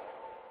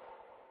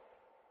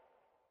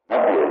မ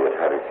ပြေရ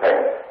ထားတဲ့ဆိုင်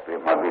ဒီ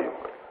မှာပြီး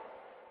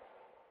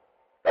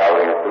ဒါလ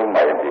ည်းသူ့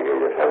မှာတည်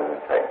ရထား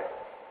တဲ့ဆိုင်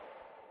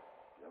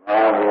မာ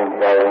ဘု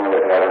ရား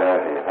ရဲ့ထားတဲ့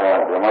ဒီဟာ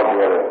ဓမ္မ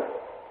ပြောတဲ့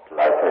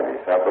လာတဲ့ဒီ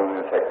စာပုံ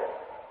နဲ့ဆိုင်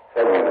ဆ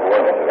က်ဝင်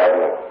တော့တဲ့တရား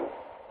တွေသူ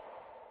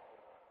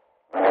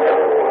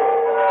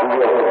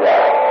တို့က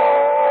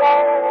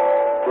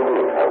သူ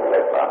တို့ထား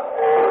လိုက်ပါ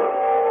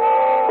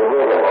သူ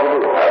တို့ကသူ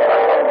တို့ထားတာ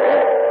ကောင်းတယ်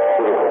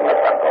သူတို့က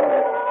တာကောင်းတ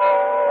ယ်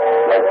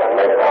လိုက်ပါ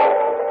ဒီ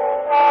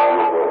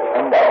လိုဆ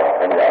န်းပါဆ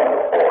န်းကြ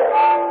လို့ဟော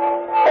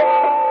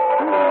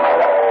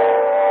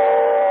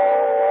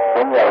ဆ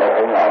န်းကြလို့ဆ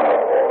န်းကြ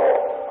လို့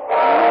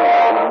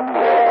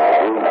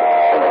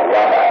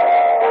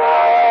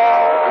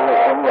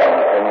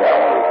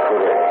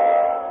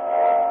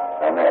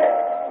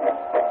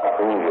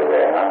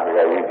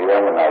တ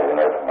ရားမနာရင်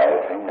လည်းမ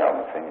ဆင်းရအော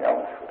င်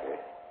ဆိုတယ်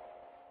။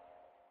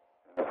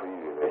ဘုန်း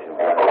ကြီးတွေရှင်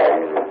ဘာသာ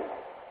ရေး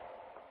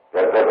သ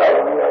က်သက်တာလ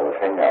ည်းမရဘူး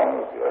ဆင်းရအောင်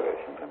လို့ပြောတယ်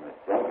ရှင်သမီး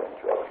ကျောင်းပြန်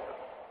ကြွားတယ်။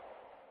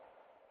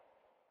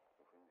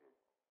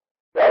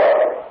ဒါ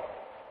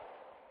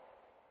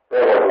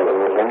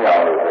တော့ဆင်းရအော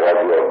င်လို့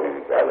ပြော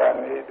ပြီးကြလာ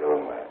နေတော့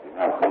မှဒီ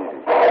မှာဘုန်း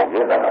ကြီးရေ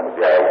တနာမ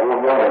ကြားဘူး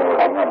ပြောနေလို့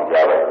မ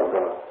ကြားပါဘူး။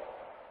တော့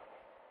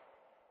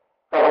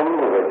ဘုန်း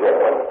ကြီးတွေကြောက်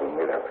တယ်သူ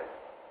မေးတာပဲ။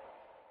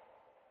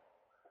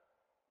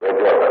ဘယ်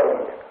ကြောက်တာလဲ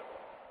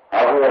အ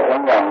ခုဆ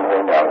န်းကြံနေ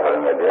တာဆို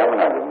ရင်တရားမ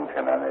နာလို့ထ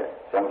င်တယ်နဲ့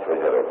စမ်းဆွဲ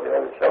ကြတော့ကြား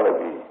လို့ရှောက်လို့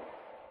ပြီး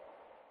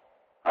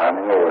အာ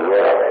မျိုးလွဲ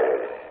ရတယ်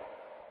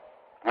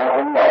။နောက်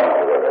ဆုံးတော့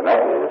ဆိုတော့နော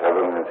က်ပြီးသ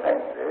ဘုံနဲ့ဆိုင်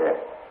တယ်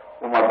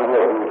။ဥမာသူ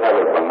တို့ဒီထား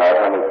တဲ့ဘာ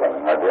သာနဲ့ဆိုင်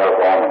ငါတရား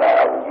ကောင်းတာ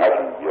အခုငါ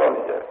ရှင်ပြော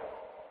နေတယ်။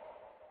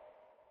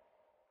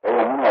ဘယ်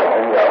မှာဆ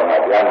န်းကြံမှာ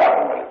တရားနာ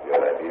အောင်လို့ပြော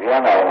တယ်။ဒီတ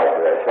ရားနာအောင်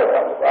ဆိုရဆက်တာ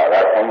ပါ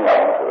လားဆန်းကြံ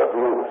ဆိုတော့သူ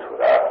တို့ဆို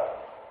တာ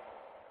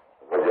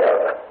ဘုရား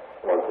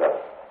ဟုတ်ကဲ့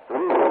သူ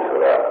တို့ဆို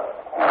တာ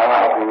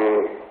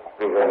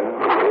ဒီက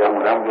နေ့ရောင်း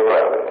ရမ်းပြောရ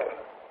တယ်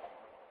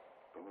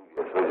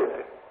ဒီဆိုကြတ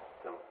ယ်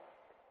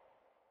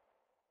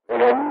ဘယ်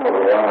လို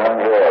မျိုးရောင်းရမ်း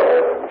ပြောရလဲ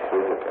ဆို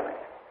ကြတယ်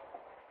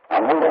အ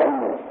မှု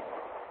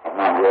အ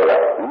မှန်ပြောတာ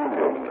ဒီ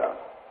လိုလား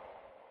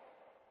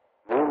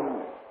ဘ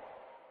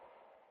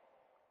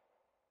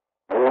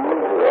ယ်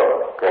လိုလဲ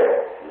ကဲ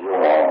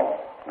ရော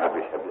ငါပြ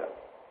ချက်ပြ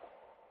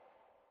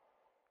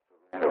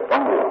တော့ဘာ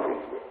လို့ဖြစ်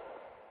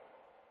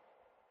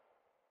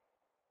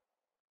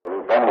လဲ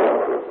ဘာလို့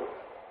ဖြစ်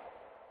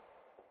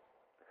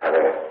အဲ့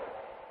ဒါ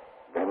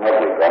ဘယ်မှာ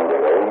ကြောင်းတယ်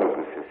လို့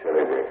သူစစ်ဆေး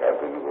လိုက်တဲ့အခါ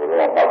သူက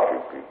ရောမဖြ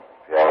စ်ပြီး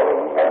ပြောတော့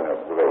ငါနဲ့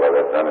ဘုရားကလ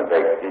ည်းတန်း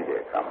တဲ့ကြည့်တဲ့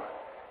အခါမှာ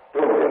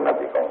သူ့ရဲ့မ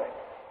တိကောင်းတယ်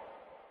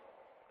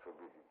ဆို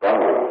ပြီးတောင်း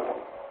လို့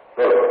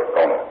တော့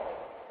ကောင်းတယ်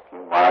ဒီ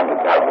မှာနေ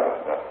တာက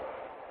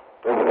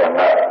သူကလည်း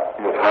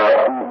ဒီဟာ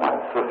အမှန်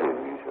စစ်စစ်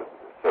ပြီးဆို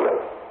လိုက်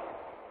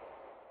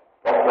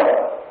တော့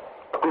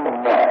အခုမှ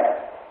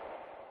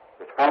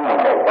ဒီကောင်း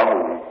တဲ့ဘာ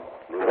လို့လူ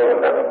တွေလ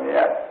ည်းမြင်ရ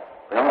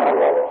ဘယ်မှာ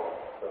လဲ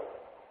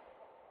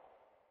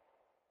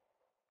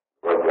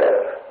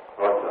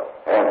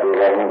အဲဒီ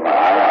ကနေ့မှာ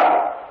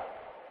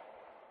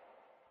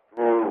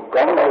သူ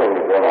ကောင်းတယ်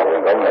လို့ပြောတာ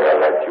ကောင်းတယ်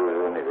လားကျိုး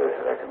နေတယ်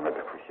ဆိုတာကမှတ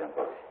ခုရှင်း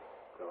သွားပြီ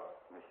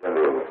။မရှင်း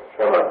လို့ဆ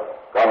က်မ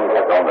ကောင်း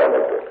တယ်လ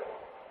ည်းတယ်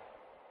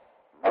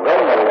။မကော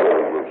င်းတယ်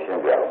လို့ရှ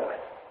င်းပြအောင်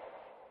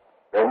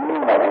။ဘယ်န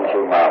ည်းမှဒီချိ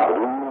န်မှာဘယ်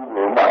လို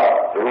မှ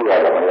ဒုရ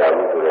ရမရ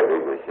ဘူးဆိုတဲ့ဒီ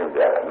ကိုရှင်းပြ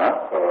တယ်နော်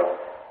။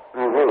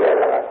ဒီလိုရ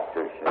တာကျ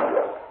ရှင်းပြတ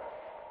ယ်။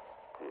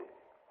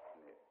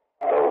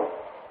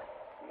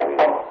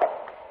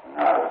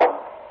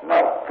နော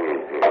က်ပြည်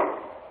စီ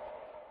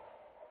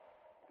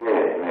ဒီ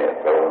နေ့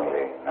တော့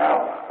လေနာ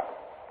မ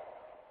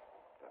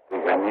ဒီ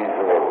ကနေ့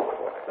ဆိုတော့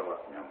ဆက်မ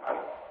မြန်မာ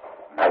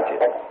နာကျ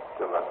တယ်ဆ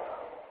က်မ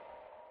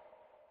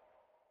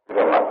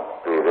ဒီမှာ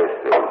ပြည်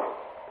စီ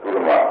ဒီ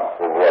မှာဘ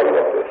ဝရ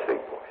တဲ့စိ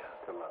တ်ပေါ်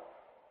ဆက်မ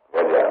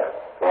ဘာကြ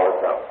တော့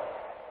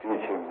ဒီ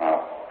ချိန်မှာ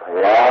ဘု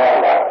ရား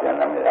လာပြန်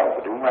လာမရဘူးဘ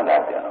ယ်သူမှလာ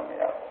ပြန်လာမ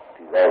ရဘူး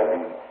ဒီလိုဒီ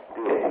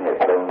နေ့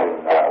တော့နေ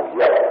နာ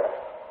ရတယ်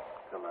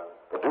ဆက်မ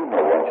ဘယ်သူမှ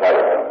ဝန်ချရ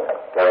တယ်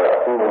ဒါက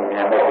သူ့မြ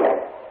င်လို့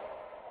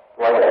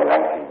ဘာလဲလ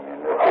မ်းကြည့်နေ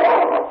လို့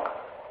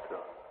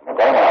မ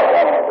ကောင်းတာက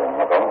တော့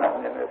မကောင်းတာ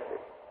မြင်နေစေ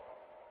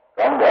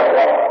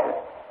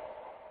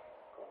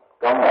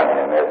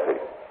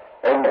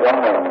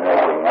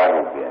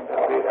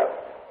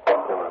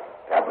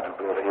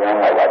Durian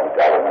ala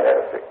bicara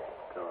mereka.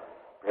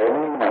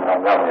 Ini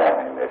menanamnya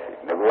ini sih.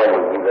 Negara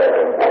juga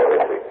yang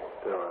boleh sih.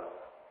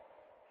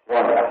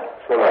 Mana?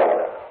 Sudah.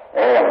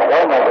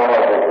 Mana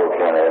itu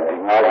kerana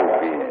tinggal di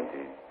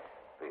sini.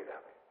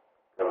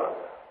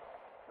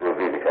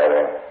 Lebih dekat.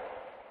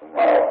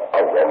 Mau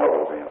awal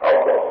ni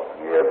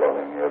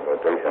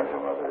tulisan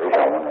semua.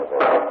 Tulisan mana tu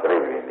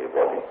terima ni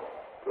boleh.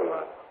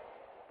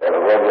 Kalau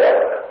dia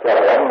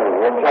sekarang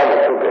belum cari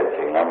sudah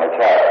sih, nama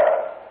cari.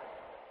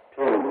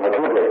 Tu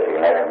macam sih,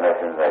 nama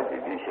sendiri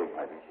di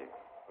sini.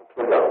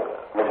 Sudah,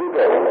 macam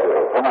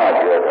tu. Kena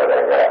dia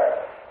ada.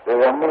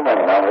 Dengan mana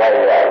nama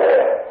dia?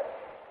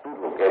 Tu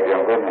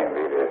kerjaan ni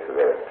dia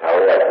sudah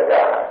saya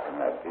sudah.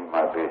 Nanti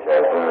masih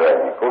saya sudah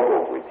ni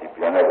kau kuci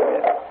piana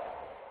dia.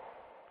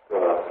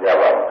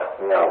 Siapa?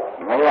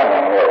 Mana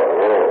nama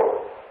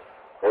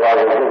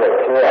kalau kita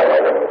cakap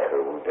dalam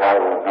sebuah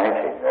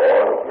nanti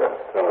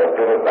orang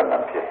terus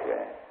tanam ciri,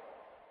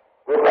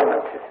 bukan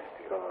ciri.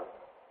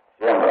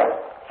 Siapa?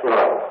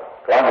 Surat.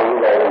 Kamu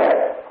ini,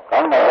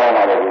 kamu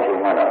ada di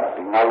mana?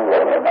 Tinggal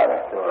di mana?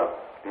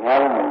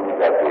 Tinggal di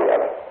mana?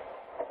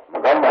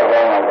 Maka ada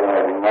di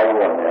tinggal di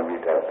mana?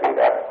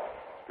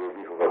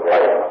 Jadi sudah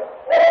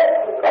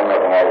kamu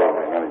ada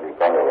dengan di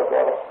kamu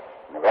ada.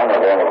 Maka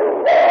ada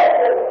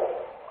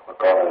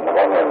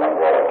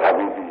maka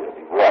tapi dia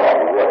buat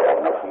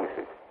nak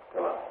fungsi.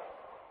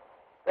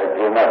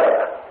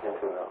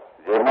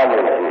 Jemaah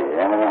ini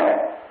yang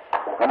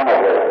mana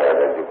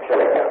ada di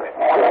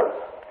Malaysia.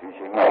 Di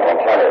sini orang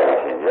Malaysia di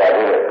sini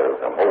ada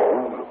semua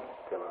guru.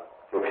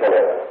 Di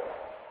Malaysia.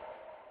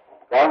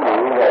 Kamu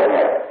ini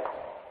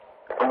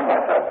kamu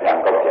masa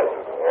dianggap jadi.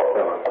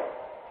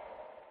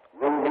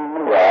 Yang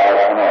dua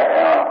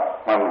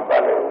mana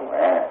balik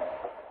rumah.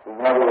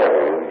 Rumah dia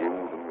yang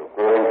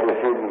orang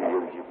sesini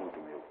yang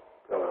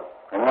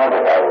Kenapa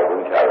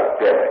orang cakap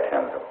biar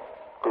macam tu?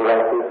 Kurang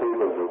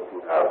sesuatu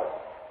yang tahu.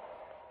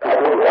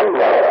 Kalau orang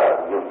yang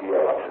dia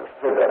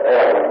sudah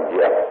orang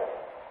dia,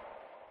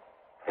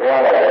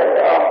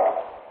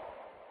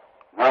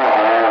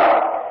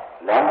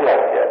 lambat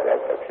dia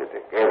tak cerita.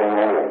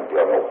 Kerana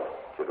dia mau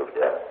cerita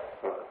dia.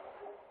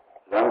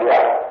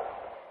 Lambat,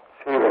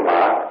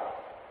 firman,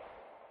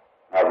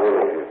 apa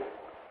itu?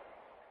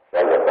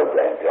 Saya tak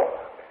jalan dia.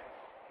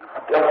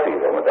 Apa sih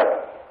dia macam?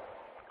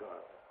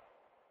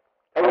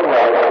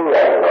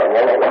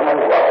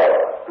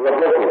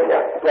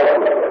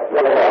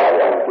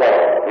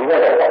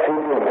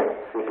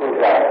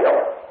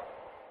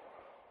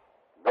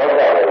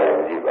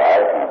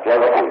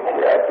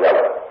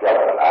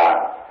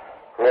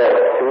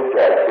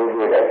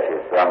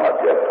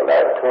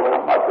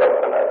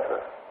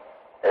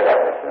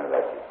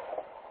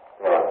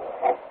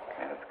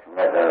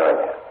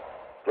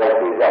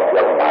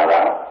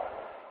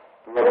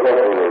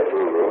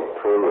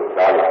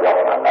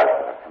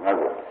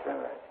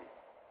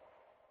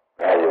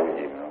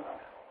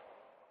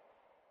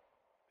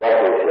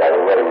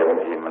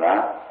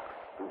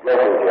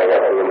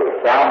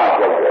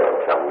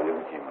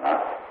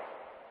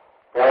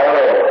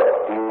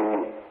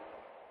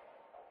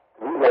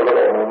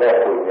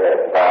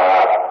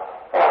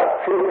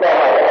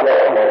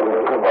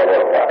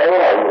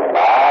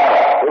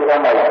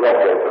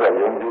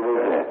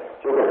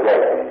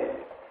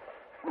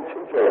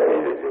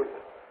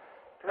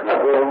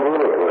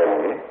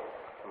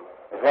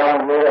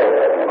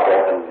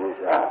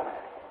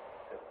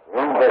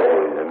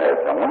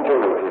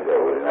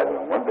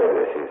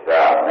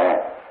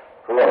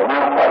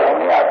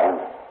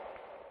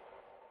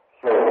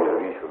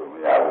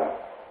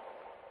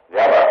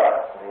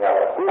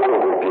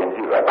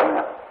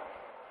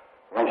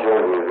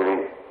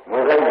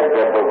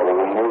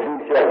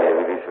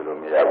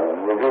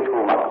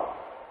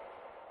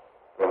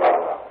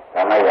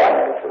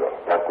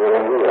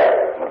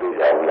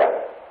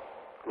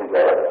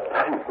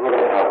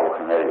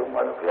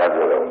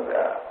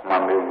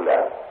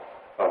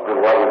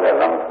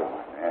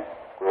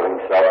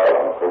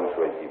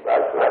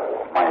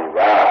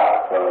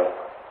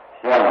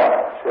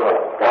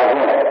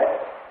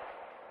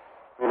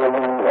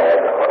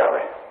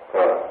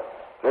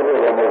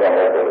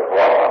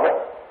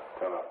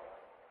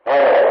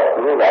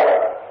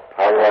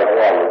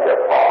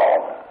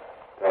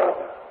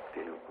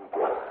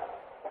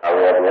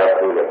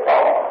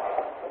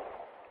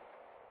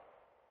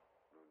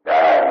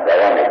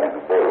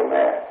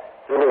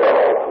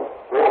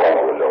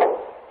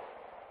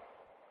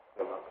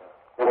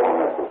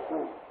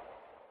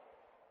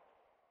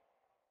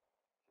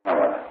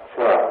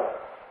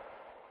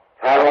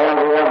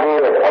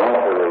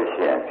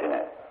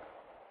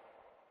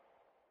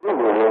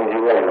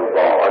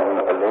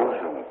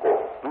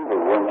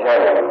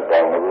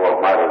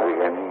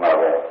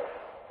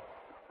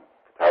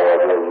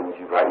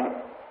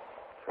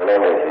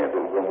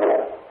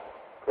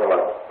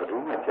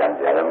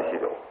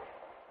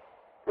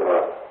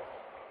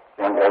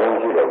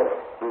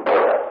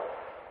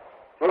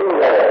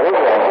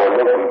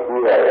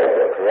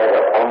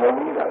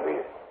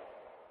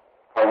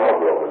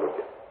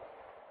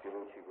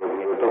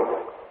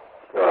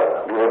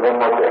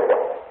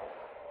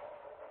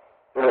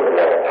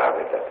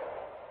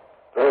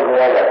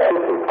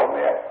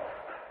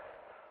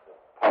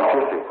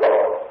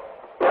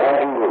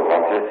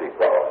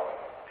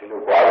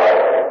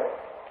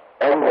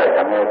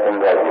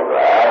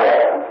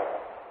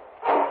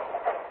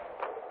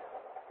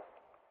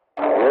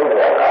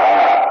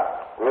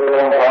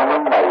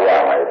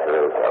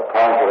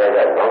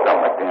 တဲ့လောက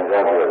မှာသင်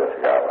ကြားပြတဲ့စ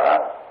ကားပါ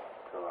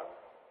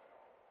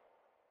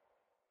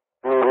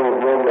သူ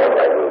တို့ပြောကြတ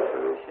ယ်လို့ဆို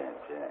လို့ရှိရင်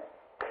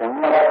ခင်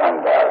ဗျားခန္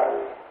ဓာကို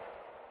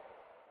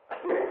အ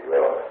စ်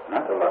ပြော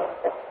နော်ခင်ဗျား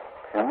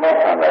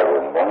ခန္ဓာကို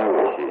မုန်း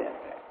လို့ရှိရင်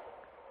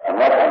အမ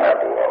ခန္ဓာ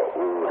ကို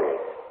ဦးတယ်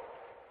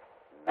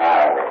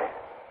နားတယ်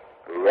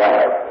ပြရတ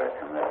ယ်ဆိုခ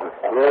င်ဗျားတို့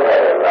ပြောရ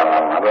တယ်လား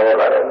မပြောရ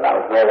တယ်လား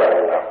ပြောရတ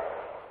ယ်လား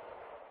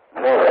မ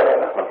ပြောရတယ်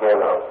မပြော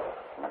တော့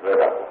မပြော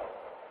တော့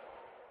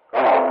ကော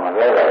င်းမ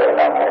ပြောရတယ်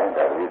လားမဟုတ်တ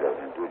ယ်ပြီးတော့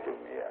တွေ့ကြုံ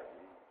နေရ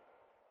ပြီ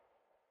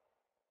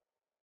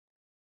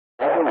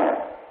အဲ့ဒါ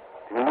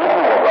ဒီမှာ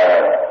ဘာ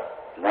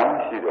လမ်း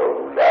ရှိတော့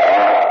ဘူး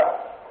လား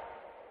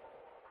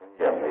ခွင့်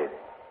ရမေး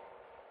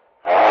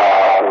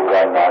ဥရ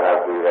နာရ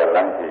ပြေရလ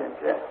မ်းရှိ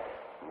ရင်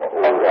မဥ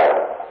ရ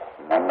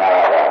မနာ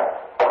ရ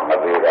မ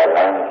ပြေရလ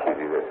မ်းရှိ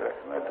သေးတယ်ဆို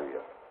တော့မတွေ့ရ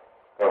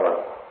ဟုတ်ပါ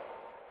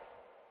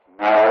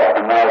နာအ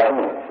နာ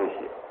ရှိရှိ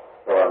ရှိ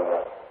ဟုတ်ပါ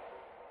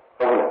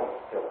ဟုတ်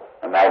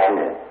အနာ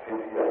ရှိရှိ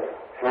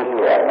ရှိ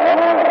ရနော်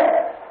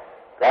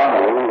ကောင်း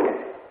ပြီ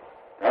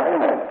ဒါ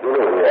နဲ့တွေ့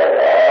ရ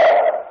တာ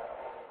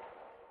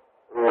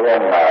ဥရ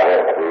နာရ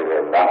ပြေရ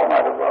လမ်းမှာ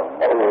တော့မ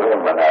ဥရ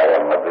မနာရ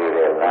မပြေရ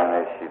လမ်း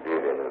နဲ့ရှိသေး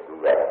တယ်လို့သူ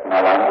က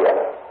နားလမ်းပြ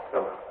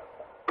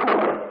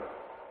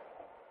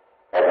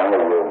အဲ့ဒါကို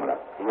ယုံမလား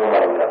ယုံပါ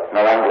လားန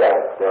လန်းပြတယ်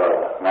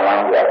နလ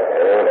န်းပြတယ်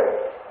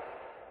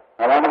န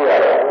လန်းပြတ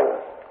ယ်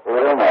ဘု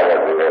ရားမှာလ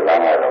ည်းဒီလ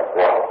မ်းကတော့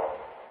ကွာ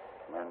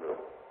မင်းတို့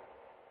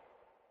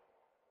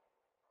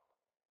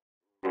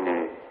ဒီ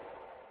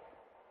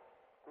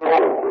ကိုယ်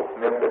ကို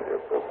နှစ်သက်တဲ့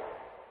ပုဂ္ဂိုလ်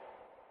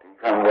ဒီ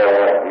ခံရ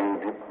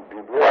ဒီ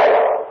ဘဝ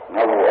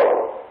နောက်ဘဝ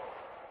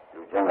လူ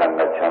ချမ်းသာ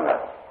နဲ့ချမ်းသာ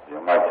ဒီ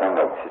မှာချမ်း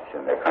သာဖြစ်ခြ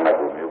င်းနဲ့ခန္ဓာ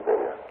ကိုယ်မျိုးပေါ်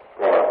ရ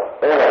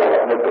အဲ့ဒါကို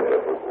နှစ်သက်တဲ့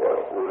ပုဂ္ဂိုလ်က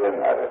ကိုယ်ရ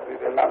နာတဲ့ဒီ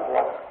လမ်း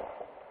ကွာ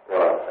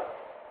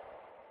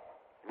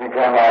ဒီခ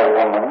န္ဓာ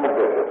ကိုမမြတ်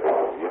တဲ့ပုဂ္ဂို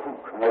လ်ယခု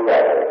ခဏရ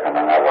တဲ့ခန္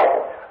ဓာ၅ပါး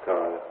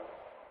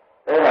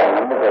အဲ့ဒါမ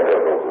မြတ်တဲ့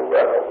ပုဂ္ဂိုလ်က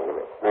တော့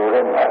ကိုယ်ရ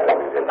နာတဲ့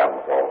ဒီလမ်း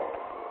ပေါ်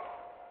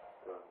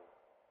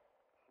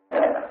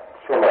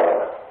ဆိုတော့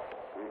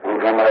ဒီ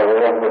ခန္ဓာကို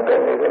မြတ်တဲ့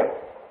နေတယ်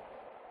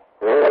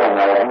ကိုယ်ခန္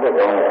ဓာကိုမြတ်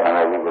တဲ့ခန္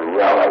ဓာကြီးကို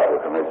ရပါဆို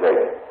ခဏကြိုက်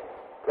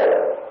တယ်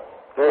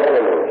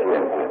လို့ရှိရ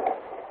င်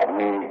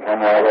ဒီခန္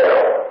ဓာရဲ့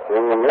ကို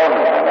ယ်ရမှာ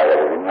ခန္ဓာရဲ့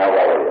ဒီ၅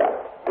ပါးရတော့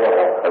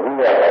အဘိဓမ္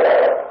မာ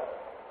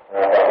ဘာ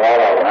သာ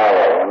နာရ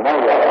နာ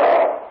ရ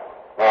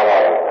ဘာသာ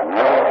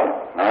နာ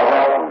နာရ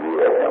ဒီ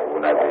ရဲ့ဥ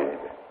နာတိ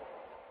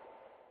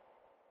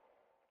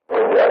ဟု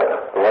တ်ကြ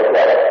တော့ကြတ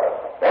ယ်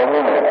ဘာ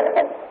လို့လဲ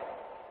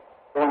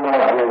ဘု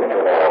ရားရဲ့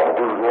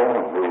ဒီလို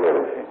မျိုးပြောရ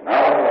စီနာ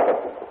ရတဲ့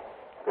ပုဂ္ဂို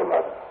လ်ဒီမှာ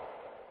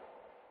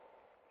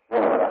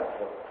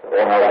ဘ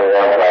ယ်မှာလဲခ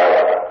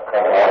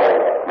န္ဓာရဲ့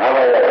နာရ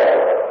ရဲ့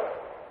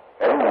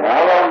အဲ့ဒီနာ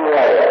ရ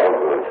ရဲ့ပုဂ္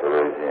ဂိုလ်ဆို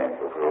လို့ရှိရင်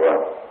ပုဂ္ဂိုလ်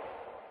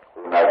က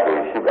ဥနာတိ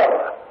ရှိပါ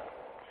လား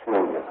ရှိ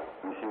တယ်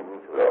မရှိ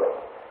ဘူးဆိုတော့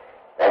ဒါ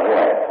ကြော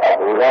င့်အ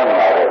ဘုရား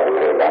နာတဲ့ဒီ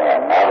က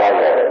နာပါ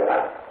ရဲ့နာ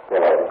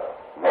တော့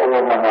မဝ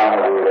မနာ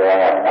လို့လည်း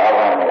နာ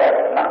ပါရဲ့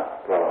နာ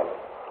တော့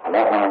အ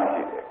လားမှ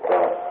ရှိတယ်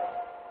တော့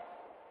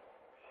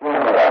ရှ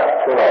င်းတာ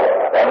ဆိုတော့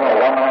ဒါမှ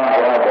ဝမ်းမှန်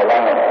တော့ဘယ်လို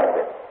လဲမ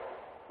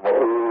ဟု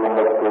တ်မ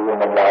ကူ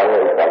မလာ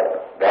ရဲ့ဒါ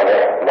လ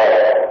ည်း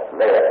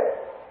လဲ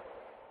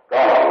ကော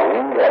င်းရ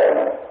င်လည်း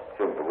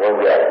သူ့ဘော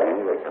ရည်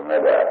ရဲ့ကမဲ့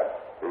တာ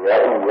တရား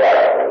ဥရ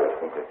လို့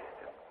ဆိုတယ်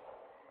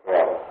ဟု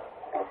တ်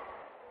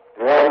တ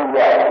ရားဥရ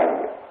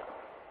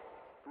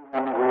သူမ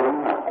န်ကိုရ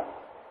နာ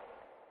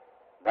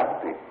ဓာတ်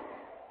တိ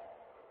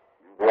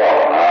ဘော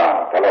မှာ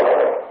တလို့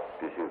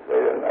ဒီရှိဆို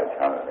ရနာချ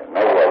မ်းတယ်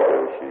နောက်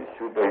တော့ရှိ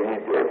ရှုတည်ရ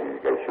တဲ့ဒီ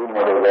ကရှုမ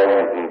လို့လည်း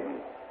ဒီ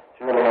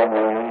ရှုလို့မရ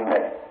င်း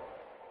နဲ့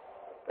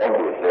အဲ့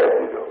ဒီဆက်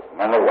ပြီးတော့မ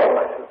နောဝါ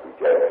မှာရှု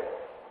ကြတယ်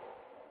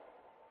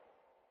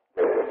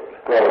တော့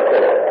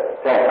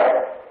ဆက်တာ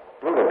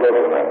ဘုရားပြောတ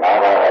ယ်မှာနား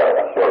ပါး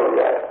ရှောက်ရတ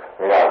ယ်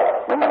ဟိုက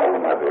မနာ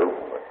ဘူးနာတယ်ဟု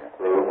တ်ပါ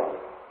ဘူး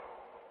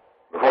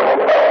ဘာလို့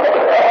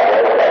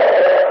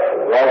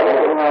လဲ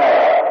ဒီမှာ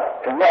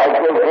ကျွန်တော်အ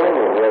ကျိုးဆုံး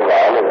ကိုပြောပါ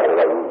လို့ဆို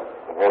တော့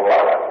ဘောပါ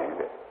လာပြီ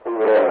တဲ့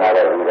ဥရနာ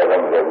တဲ့ဒီကလ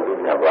ည်းမပြောဘူး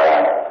ညပါ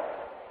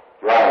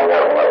ကျွမ်းရ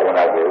တော့မ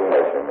နာဘူး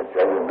နဲ့ဆိုမှ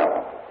ကျောင်းနာ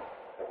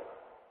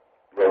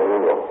ပြော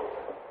လို့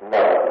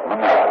မ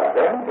နာတ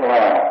ယ်ဒီ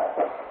မှာ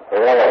ဘော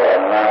ရ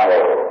နာ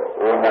တော့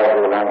ဥနာ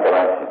ကိုလမ်းတ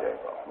န်းရှိတယ်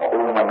မဥ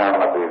မနာ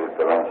မပြေတ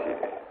န်းရှိ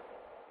တယ်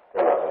ဟု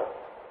တ်ပါဘူး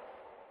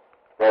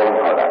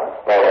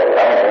တော့လည်း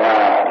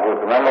ဒီက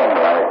နေ့မှ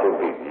လည်းသူ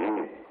ပြီးပြီ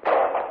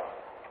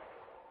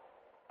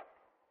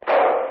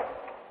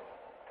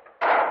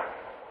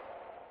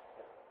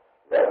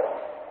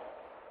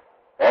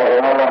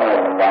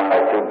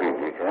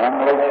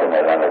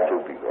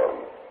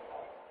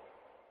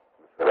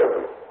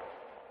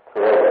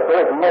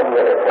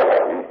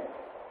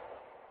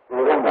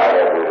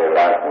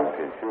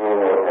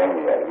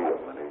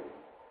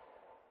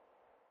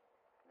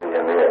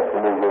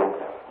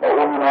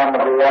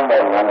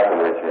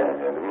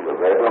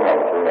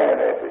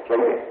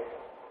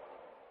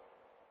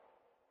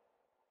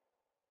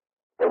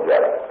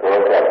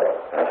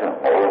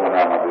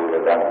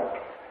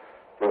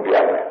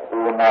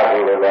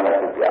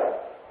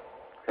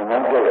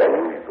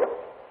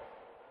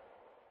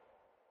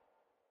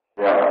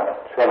Yeah.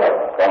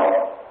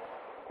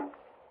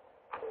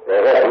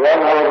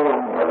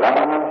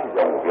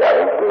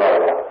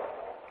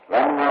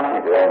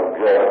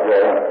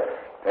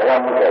 ဒါက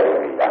မြတ်တယ်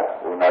ဒီက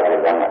ဘုနာတွေ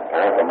ကဒါက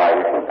သမာ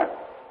ဓိဖြစ်တာ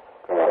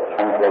ဒါကဆ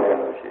န်းကျင်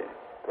လို့ရှိတ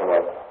ယ်ဒါ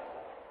က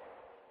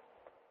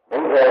ဘု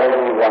ရားရဲ့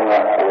ဒီကမှာ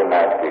ဘုနာ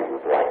တိကို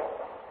သွား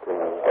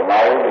သမာ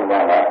ဓိက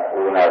မှာ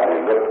ဘုနာတိ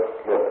လွတ်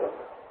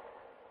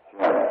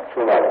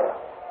ဆိုလိုက်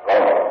ကော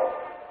င်းတ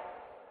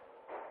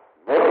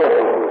ယ်ဘုရား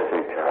ကိုစိ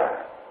တ်ထား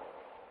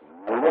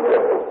ဘု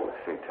ရားကို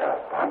စိတ်ထား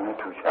ဘာနဲ့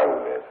ထူရှား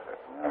လို့လဲဆို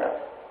တော့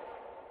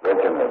လက်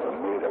ကျန်တဲ့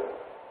မီးတယ်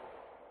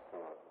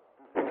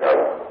စိတ်ထား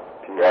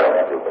ပြရတ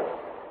ယ်ဆိုတော့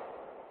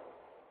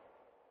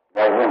ဒါ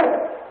ကြောင့်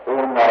ဘု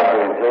ရား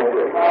ရဲ့စိတ်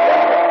တွေ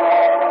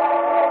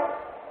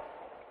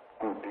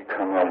ဒီခ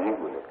န္ဓာကြီး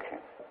ကိုလည်းခင်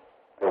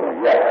ဘု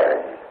ရားရတယ်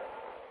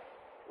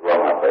ဘာ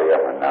မှပဲရ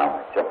မနာ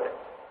ချက်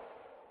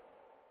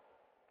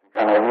ခ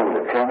န္ဓာကြီး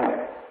ကိုခင်တယ်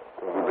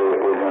ဒီလို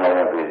ဦးဇင်းလ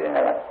ည်းပြည်ခြင်း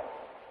လား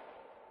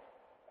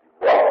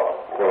ဝါ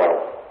ဆို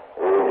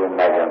ဦးဇင်းလ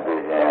ည်းပြည်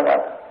ခြင်းလား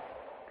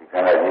ဒီခ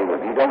န္ဓာကြီးကို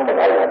ဒီတော့မ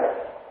ထားရ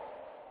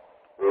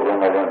ဘူးဦးဇင်း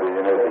လည်းပြည်ခြ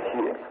င်းလည်းရှိ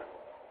တယ်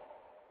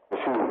မ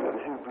ရှိ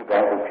ဘူးတို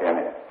င်းကိုခင်တ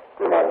ယ်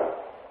ဒီမှာ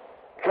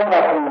ခင်တာ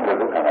ကိုလ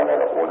ည်းခန္ဓာလည်း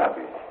ပေါ်လာ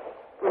ပြီ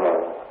ဒီမှာ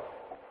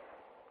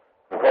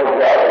ဘယ်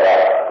ကြောင့်လဲ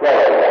ကြောက်ရ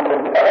တယ်ဒါ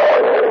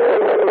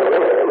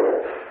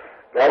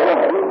ကြောင့်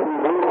ဒီလို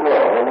မျိုးကလ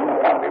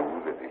ည်း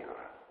ဘူးတည်းလို့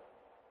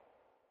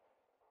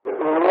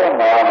ဘယ်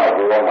မှာမှ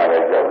ဒီမှာလ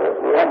ည်းကြောက်တယ်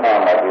ဘယ်မှာ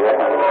မှဒီ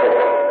မှာလည်းဆက်တ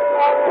ယ်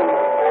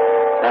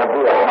ဒါ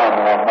ပြီးတော့မှ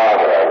မှား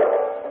တယ်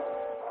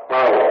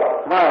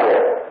မှားတ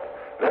ယ်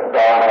လက်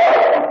တော်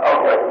အောက်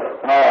ပဲ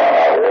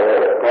မှားတယ်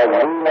ဒါ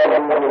လူမျိုး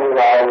တွေ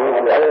ပါလို့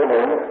ပြောတ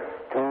ယ်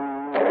ခ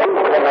န္ဓာ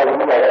ကြီးကခန္ဓာကြီးက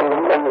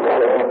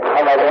ခ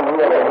န္ဓာကြီးက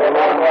ဘယ်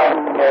မှာမှမဟုတ်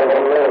ဘူး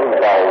လို့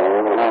ပြောတ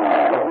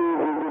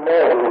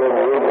ယ်။ဒီလို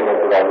မျိုးတွေ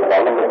ဆိုတာက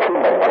လည်းဖြစ်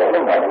မှာမဟုတ်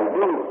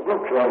ဘူး။ဒီ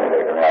ပြောနေတ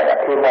ယ်ခင်ဗျာ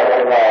။ဖြစ်မှာဖြ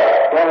စ်မှာ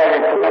ဘာလဲ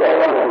ဖြစ်မှာမ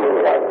ဟုတ်ဘူး။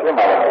ဖြစ်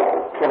မှာလည်း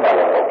ဖြစ်မှာလ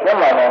ည်းဖြစ်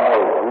မှာလည်းမဟု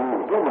တ်ဘူး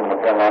။ဒီလိုမ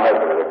ကံနဲ့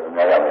ဆိုတော့ခင်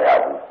ဗျာမရ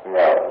ဘူး။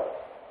ဒါ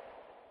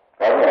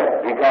ကြောင့်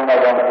ဒီကံမှာ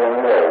တော့ပြင်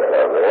လို့ဆို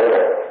တော့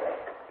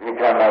ဒီ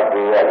ကံမှာပြ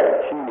ရတယ်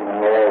ရှိနေ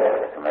တယ်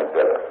ဆို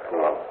တော့ဟု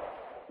တ်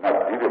။နောက်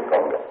ဒီလိုကော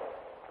င်းတယ်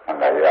ခန္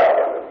ဓာရတ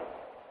ယ်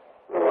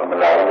မ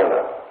လာဘူး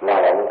လားလာ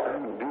ပါဘူး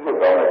ဒီလို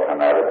ကောင်းတဲ့ခန္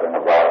ဓာတွေမ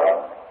ပါဘူး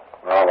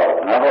ငါပါ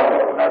ငါပါ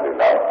နဲ့နားတွေ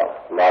လာပါ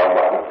ငါ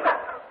ပါ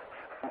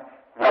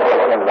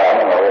နဲ့လာ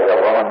တော့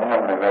ဘာမှမ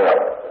နေရဒါ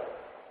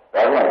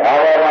ကြောင့်ငါ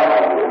ပါမှ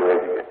လို့လို့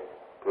ဒီ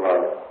လို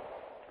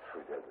ဆို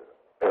ကြတယ်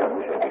အဲ့ဒါမ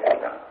ရှိဘူးလား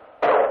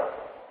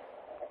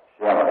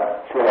ရှင်းမလား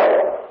ရှင်းပါ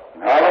လား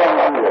ငါ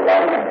ပါမှလို့လာ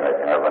နေတယ်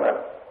ကျွန်တော်ကလည်း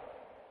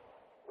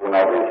ဘု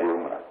ရားပြည့်စုံ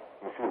မှာ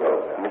မရှိတော့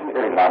ဘူးမရှိ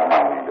တဲ့နာမှ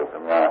န်လို့ခ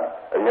င်ဗျာ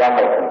အရာ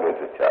မဲ့ဆုံးဖြတ်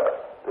ချက်ချတယ်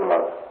ဒီမှာ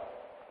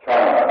ချ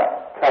မ်းသာတာ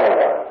ချမ်းသာ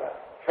တာ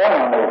ချမ်းသာ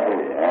နေပြီ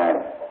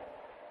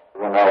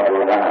ဘုရားဒု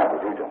က္ခနာဘု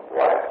ရားကြောင့်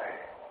ပွားရတယ်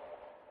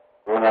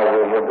ဘုရား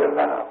ရဲ့ရုပ်တဏ္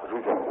ဍာဘု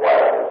ရားကြောင့်ပွား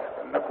ရတယ်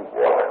နှစ်ခု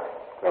ပွားတယ်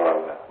ဟုတ်လား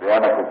ဘယ်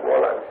နှစ်ခုပွား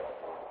လဲ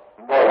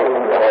ဘော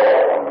လုံးရော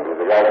ဒီက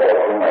နေ့တော့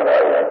ဆုံးလာတယ်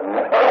ဘုရား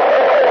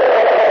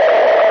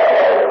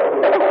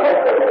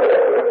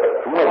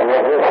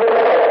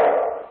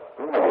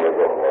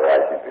ဘောရာ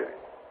ရှိတယ်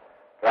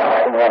ဒါမှ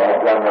မဟုတ်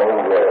ပြန်မ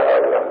လို့ရတာ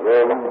လေ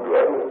လို့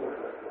ပြောတယ်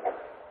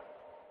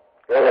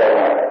အဲ့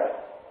ဒါ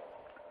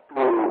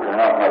သူ့ခန္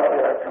ဓာမှာ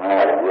ခန္ဓာ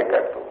ရဲ့ရက်က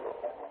တူ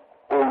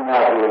ဘု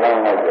ရားဒီလမ်း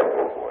လိုက်တဲ့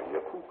ပုဂ္ဂိုလ်ယ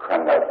ခုခ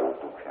န္ဓာတူ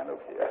သူခံလို့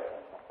ဖြစ်ရတယ်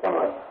။ဟုတ်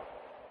လား။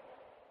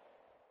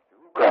ဒီ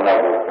ခန္ဓာ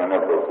ကိုခံ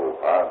တဲ့ပုဂ္ဂိုလ်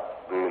ဟာ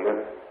ဒီလို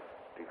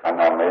ဒီခန္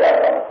ဓာမရ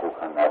တော့ဘု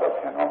ခန္ဓာတော့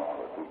ဖြစ်တော့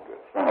သူ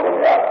ဆွမ်းလို့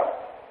ရပါ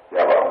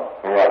ဘူး။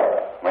ဟုတ်လား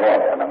။မရ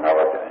တဲ့ခန္ဓာ၅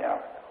ပါးပြန်ရမယ်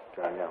။ပြ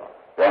န်ရပါဘူး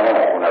။ပြန်ရ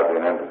တဲ့ခန္ဓာတွေ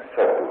နဲ့ဆ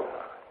က်တူ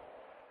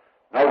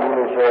။နောက်ဒီ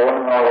လိုဆိုရင်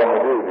တော့မ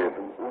တွေ့သေး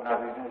ဘူး။ဘုရား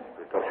ဒီနေ့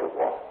တော့ဆက်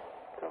သွား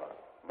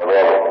။မ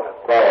တော်ဘူး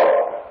။ကော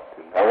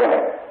ဒါဝ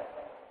င်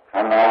ခ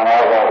န္ဓာ၅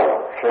ပါးကို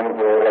ရှင်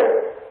တော်တဲ့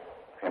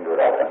ရှင်တော်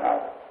ရခဏ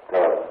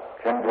တော့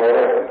ရှင်တော်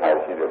တဲ့ခါ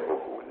ရှိတဲ့ပု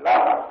ဂ္ဂိုလ်လာ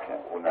ဖြင့်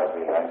ဥနာ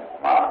ပိလိုက်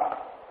မှာ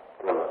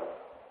တော့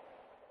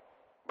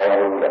ဘယ်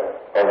လိုလဲ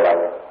ဟုတ်လား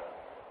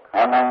ခ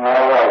န္ဓာ၅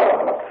ပါးကို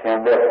မခင်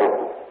တဲ့ပုဂ္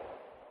ဂိုလ်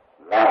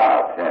လာ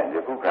ဖြင့်ယ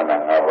ခုခန္ဓာ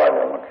၅ပါးလ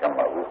ည်းမခင်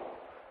ပါဘူး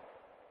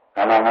ခ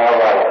န္ဓာ၅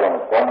ပါးကို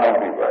ကောင်းမှန်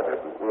ပြီပါတယ်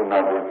သူဥနာ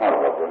ပိမှာ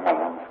တော့ဘယ်မှမ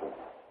ဟုတ်ဘူး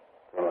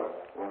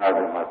ဥနာ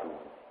ပိမှာသူ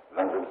လ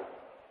မ်းဟုတ်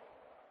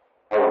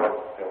လားဒါ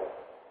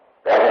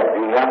ကြောင့်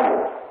ဒီလမ်း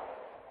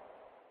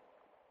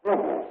ကို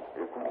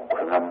ဒီခုခ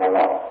ဏမော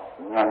င်း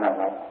ညာနာ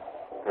မောင်း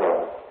တော့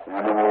ညာ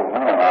နာမောင်း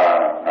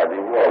ငါဒီ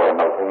ဘောတော့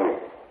နောက်ဆုံး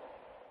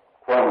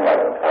ခွန်းရ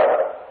တယ်ထား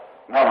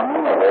နောက်မ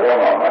င်းလည်းတော့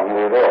မ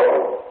နေတော့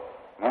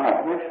ငါ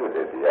နှိမ့်ဆွ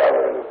တဲ့တရား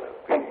ပဲလို့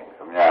ပြင်ခ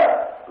င်ဗျာ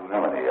သူနဲ့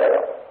မနေရ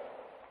တော့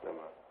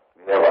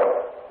နေရပါ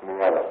မနေ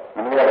ရ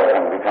တော့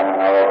ဒီခန္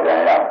ဓာတော့ပြန်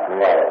ရမ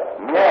ရတော့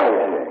မရလို့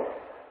ရှိရင်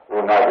ဟို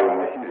နာတွေ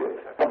မရှိတဲ့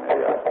ဆက်နေ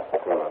ရဟု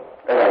တ်လား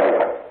အဲ့ဒါလေး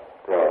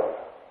တော့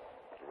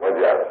ဝ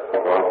ကြတော့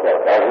ဒါ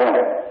ကြောင့်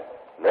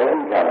လက်ရှိ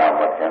ခန္ဓာ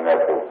မှာသင်တဲ့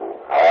ပုဂ္ဂိုလ်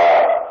ဟာ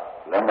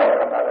လက်မဲ့ခ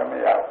န္ဓာလည်းမ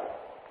ရ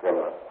ဘူးဘယ်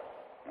လို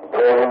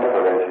ဆို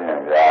လို့ရှိရင်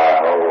ဗျာ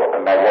ဟိုအ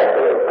နာဂတ်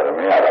ဆိုတော့မ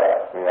ရတော့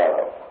ဟုတ်လား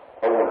ဒီ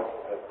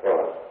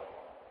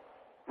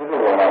လို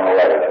ကမှမရ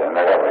တဲ့အ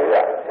နာဂတ်မရ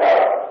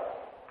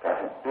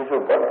ဒီလို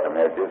ပတ်တယ်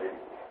မဲ့ဒီ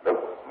လို့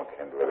မခ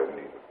င်တွေ့ရ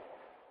နေ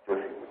ကျိုး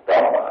စီတော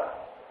င်းပါ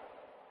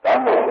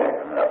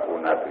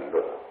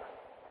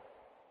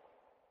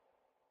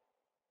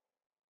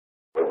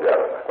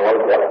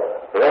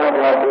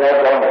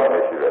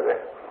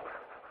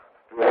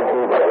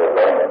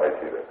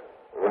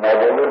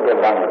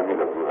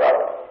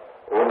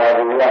Una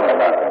vediamo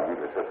la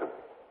capire se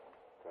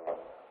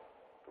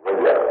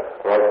vediamo,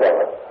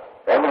 guardiamo.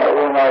 E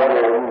una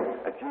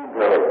di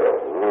cinque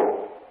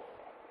dopo,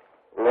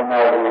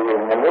 una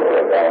di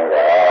molto grande,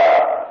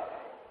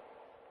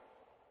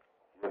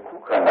 il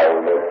cucana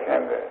vuole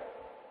scendere,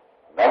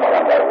 non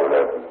cana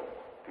vuole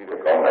dire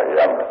come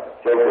andiamo,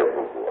 c'è il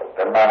cucco,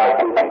 tornare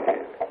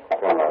tutti,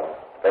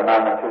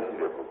 tornare tutti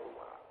il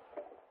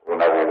cucco,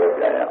 una di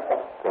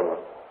pianiamo.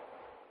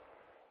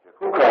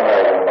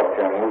 Cucana non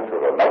c'è molto,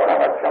 non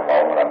c'è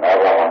una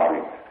nuova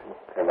qui,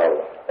 è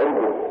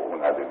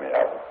una di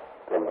mia.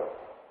 Una di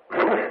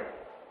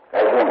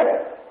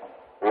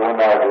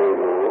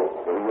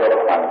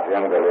io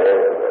canzone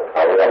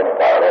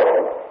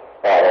fare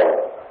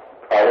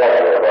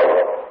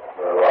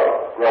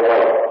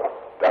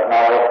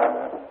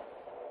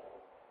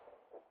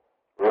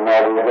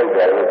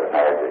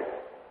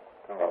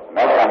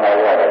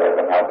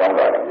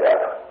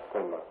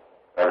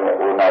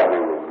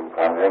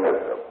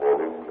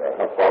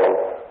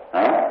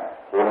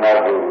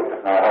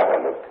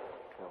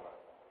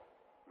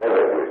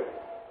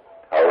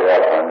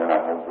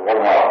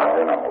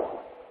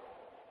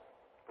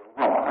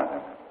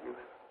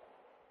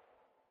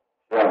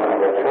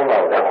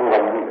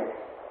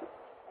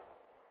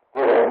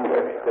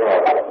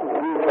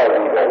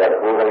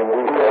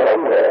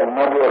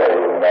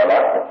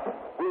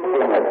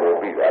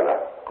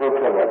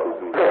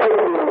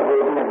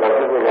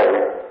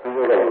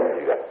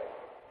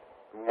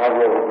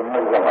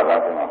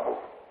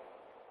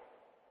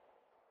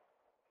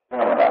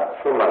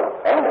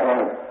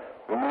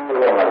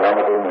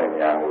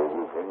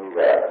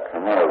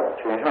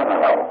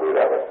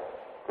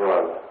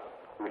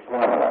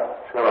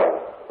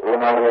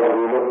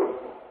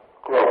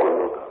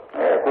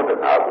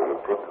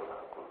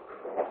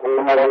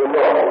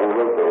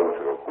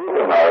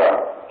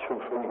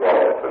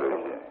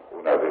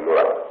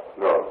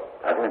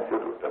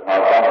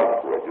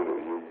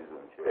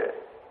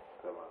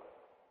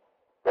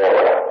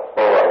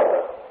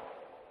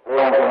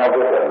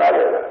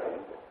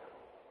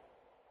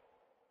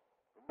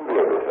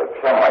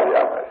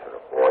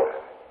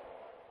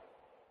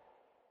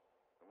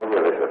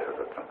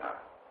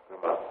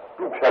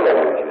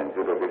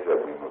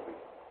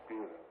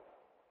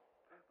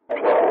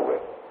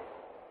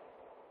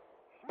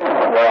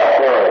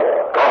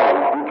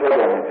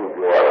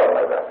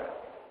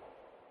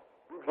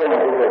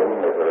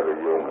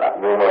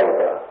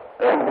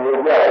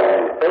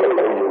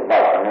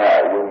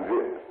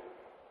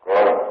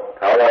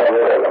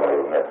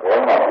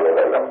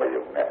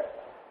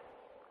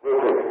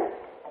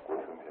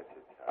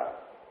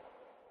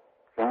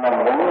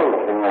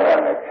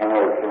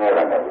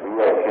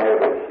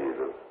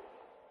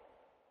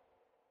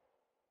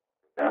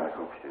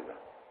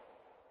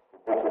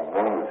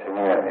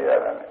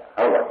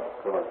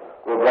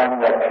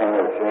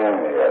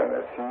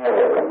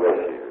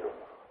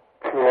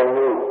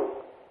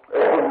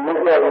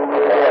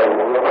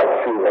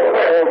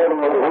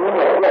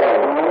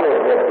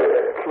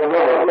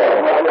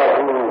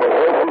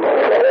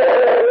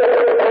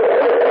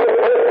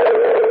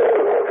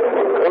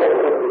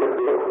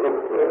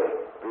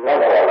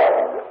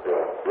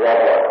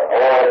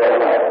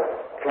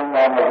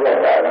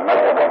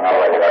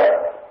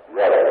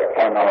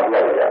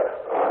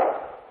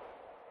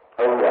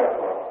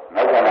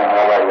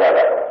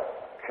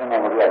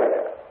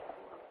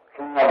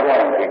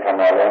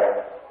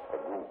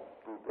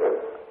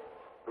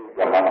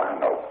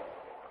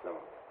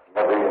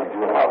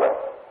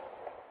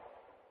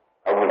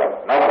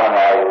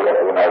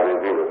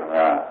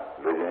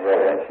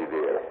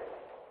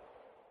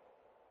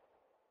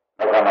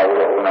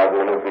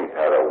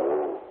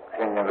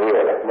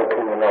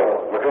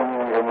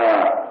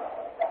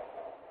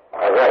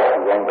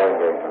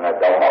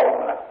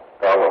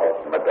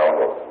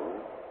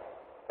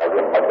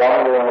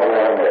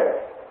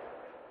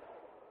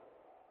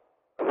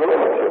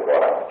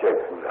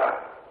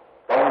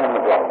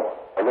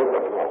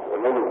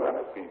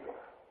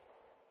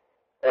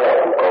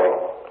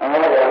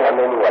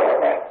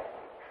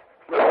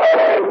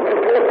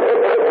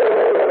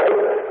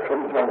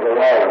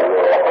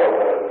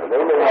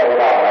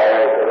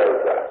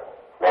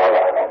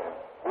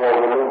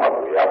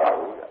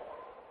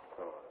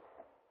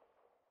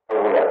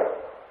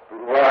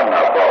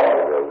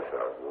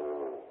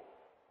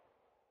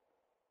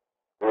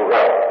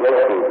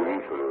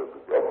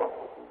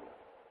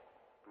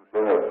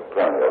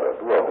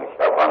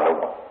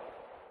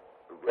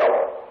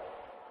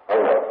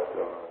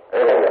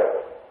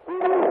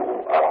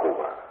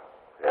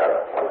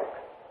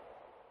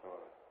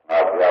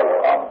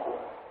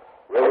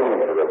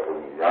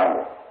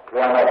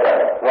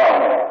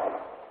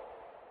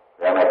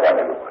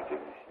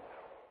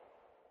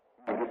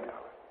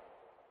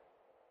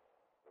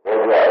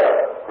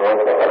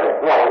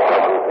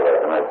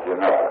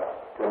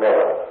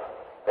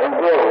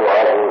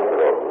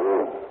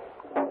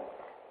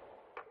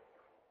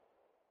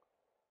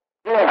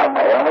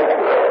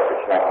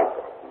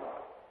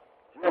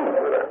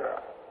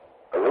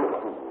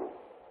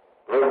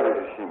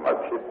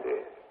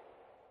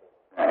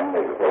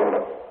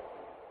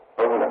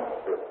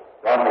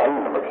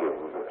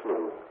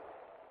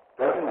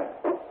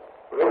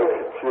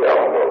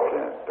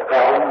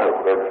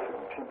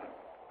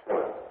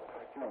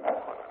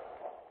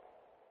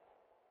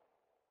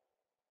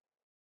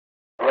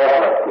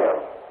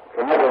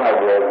么都还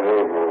是我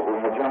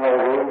们将来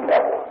人家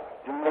伙，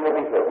今天的比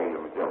赛比我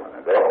们讲的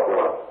多，是吧？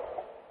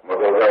我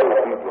都在有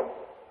水准，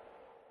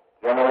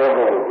将来我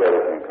都在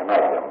看那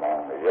些忙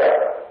的呀，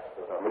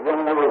我将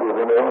来我都在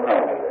弄那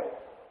个，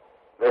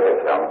那个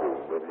强度，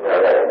我现在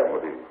怎么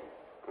的，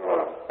是吧？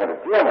那个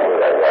这样子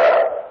来呀，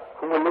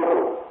可能那个，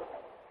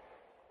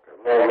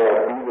那个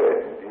比赛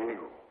第一个，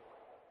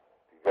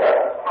这个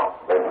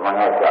在马来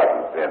西亚这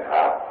边他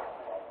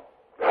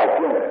进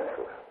来出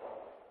来。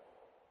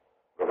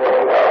我说是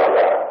啊，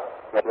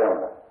那这样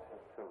的，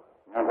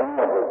那什么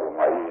都是我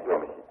一东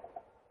西，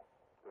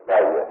那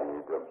也是一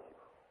东西，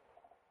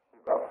是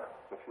吧？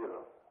是了。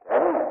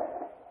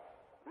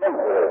任何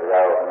的家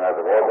伙那是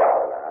我把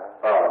的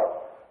啊，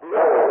你看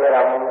我这样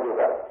弄这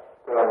个，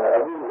对吧？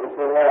你现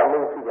在弄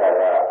这个呀，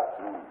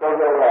到时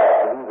候啊，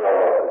这个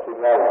现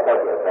在我再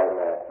解释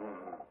呢，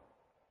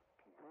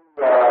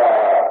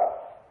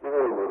因为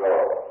这个，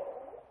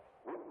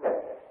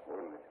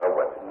好吧，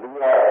你看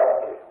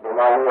我妈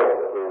那个。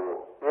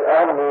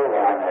按没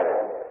完的，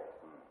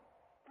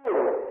这个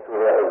说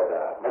的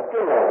那这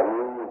个你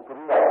不知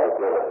道这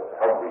个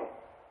好比，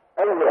而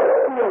且这个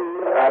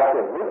还是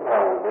没法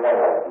不来的，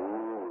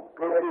跟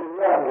这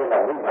样的那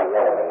没法要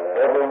的，这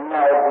个那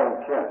一种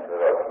骗子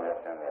了，可能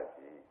现在是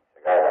这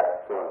个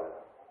是吧？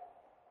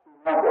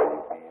那我一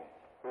比，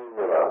对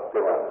吧？对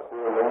吧？我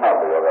那不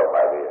要到白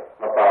的，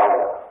那把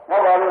呢，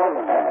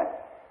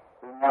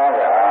那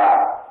呀，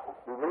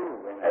你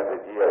那个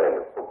几个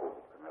人不够，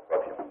那保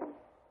平。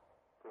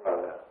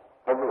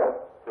ဟုတ်ပြီလား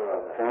ဆ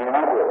င်ရ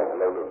မ်းကိုလည်း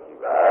လုပ်လို့ရှိ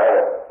ပါ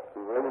သူ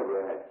ဘယ်လိုလဲ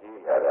နဲ့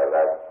ကြီးလာတာ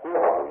လားကိုယ့်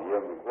ဟာကိုရေး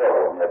ပြီးကိုယ့်ဟာ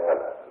ကိုမြတ်ဆက်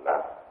လာလား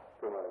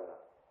ဆိုပါလား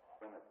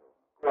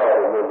ကိုယ့်ဟာ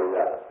ကိုလုပ်လို့ရတ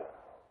ယ်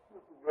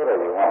ပြောရရင်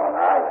မ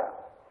လားဒီ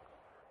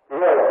ကဒီ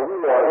လိုရ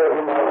တဲ့ဒီ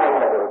မှာလည်း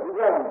ဒီက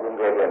ဘုံ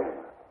ခဲ့တယ်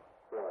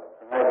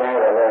ငါက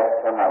လည်း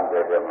ဆန္ဒ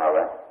ခဲ့တယ်မှာ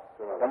ပဲ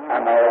ဆန္ဒ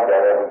နာရ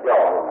တဲ့ကြော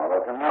က်လို့မှာပဲ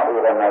ဆန္ဒဥ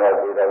ရနာရ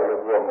တဲ့ဒါလ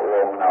ည်းပြောမ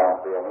လို့မနာအောင်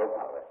ပြောလို့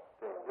ပါပဲ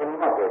ဒီ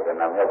မှာကတည်းက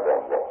နာမြောက်တော့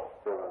ပေါ့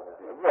ဆိုပါ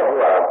ဘူးဘု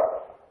ရား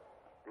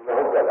ဒီလို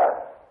ဟုတ်ကြလား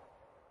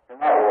ဆန္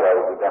ဒဥရ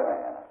ကိုတတ်နိုင်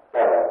ရလား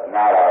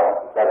နားတော့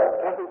တတ်တ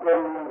ယ်သူကလည်း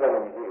မရှိ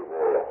ဘူး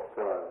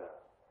ဆိုပါဘူး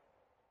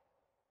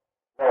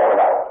ဟုတ်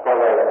လားပေါ်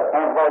လာတယ်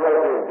ပေါ်လာတယ်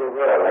ဒီ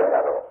လိုလိုက်တာ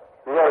တော့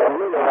ဒီက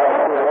ဒီလိုဟာ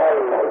ကိုဟော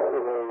လို့ဒီ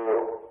လိုလု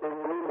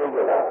ပ်ကြ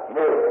လား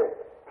မေး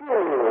ကြ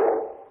ည့်လို့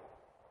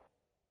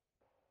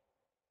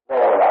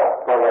ပေါ်လာတယ်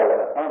ပေါ်လာတယ်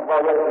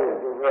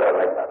ဒီလို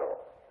လိုက်တာတော့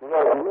ဒီက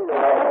ဒီလို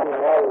ဟာကို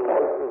ဟော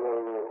လို့ဒီလို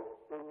လုပ်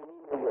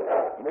ကြ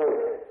လားမေး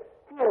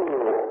ကြည့်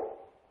လို့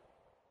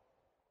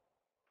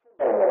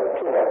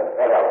ဖြစ်တယ်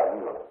အဲ့ဒါကိုဒီ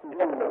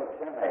လို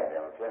ဖြစ်နိုင်တ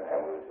ယ်ဖြစ်နို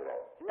င်ဘူးဆိုတော့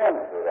ကျန်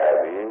ဆိုတာ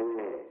ဒီ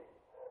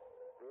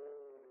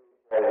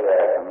အဲ့ဒါ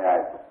အများ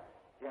ကြီး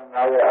ကျန်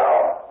လာရအော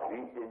င်ဒီ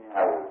ပ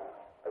ညာကို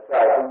အစ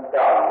ဆုံး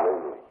တောင်းလို့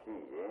ရှိ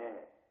ရင်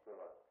ဆို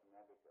တော့ဒီ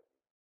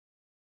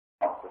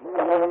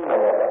လိုမျိုးဟမ်ဒီ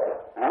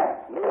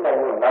လို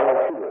မျိုးလာလို့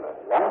ရှိတယ်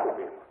လမ်းကို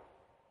ပေး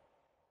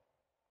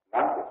လ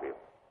မ်းကိုပေး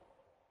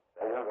ဒါ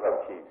ကြောင့်တော့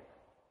ရှိတယ်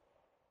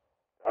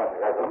အဲ့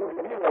ဒါဒီလို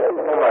မျိုးတော့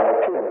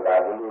ဖြစ်နေတာ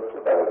ဒီလိုဖြ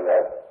စ်တယ်လေ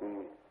ဒီ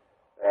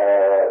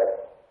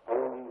ဘု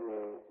န်းကြီး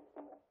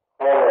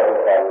ဟောတဲ့အ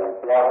ခါကို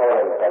ကြားဟော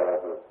တဲ့အခါ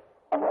ကို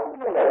အမှန်ပြ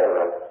ည့်တယ်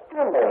ပြ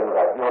ည့်တယ်လို့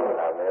ပြောနေ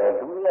တာပဲ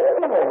သူရဲ့ပြ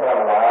ည့်နေမှာ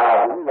လား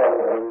ဒီလို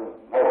မျိုး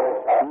မဟုတ်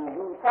ဘူး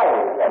ဒီဆောက်ရ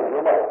တယ်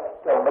လို့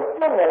တော့မပြ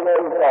ည့်နိုင်တဲ့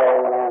ဥစ္စာကို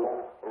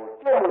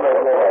ပြည့်နေတယ်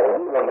ပြောတယ်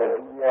ဒီလိုနဲ့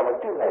ဒီနေရာမ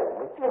ပြည့်နိုင်ဘူး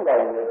မပြည့်နို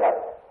င်တဲ့က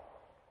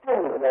ပြည့်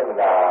နေတယ်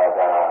ဒါ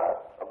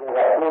အခုကဒီ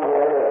လို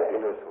ဒီ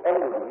လိုဆိုအဲ့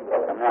လိုပြီး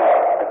တော့အ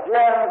ကျ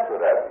ဉ်းဆို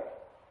တာ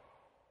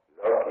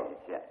လောကီ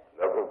ကျင့်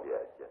လောကုတ္တရာ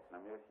ကျင့်နှ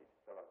မျိုးရှိ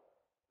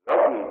လော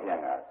ကီကျင့်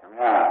ကခင်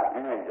ဗျာအ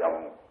င်းကြောင့်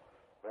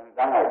ဘယ်တ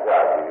န်းကကြာ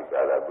ပြီးကြ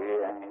တာဘေး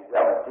အင်း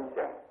ကြောင့်သိချ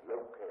င်လု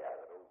ပ်ခဲ့ရတ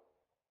ယ်လို့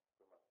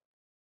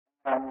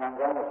ဆံဉာဏ်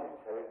ကောင်းလို့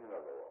ဆယ်ရင်း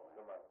တော့တော့အဲ့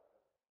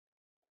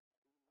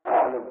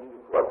လိုပြီး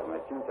တော့မှ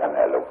ရှင်းချင်တ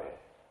ယ်လုပ်ခဲ့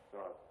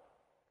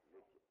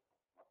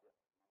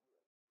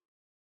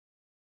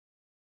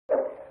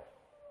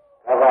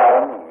ဒါပါရ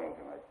င်ဒီ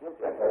မှာရှင်း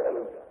ချင်တယ်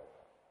လုပ်တာ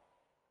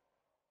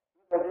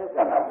ဒီရှင်းချ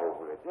င်တာမဟုတ်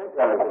ဘူးလေရှင်းချ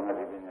င်လို့ဒီမှာ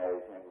ဒီပညာ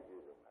ရေးရှင်းပြီးပြ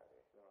ည့်စုံတာလေ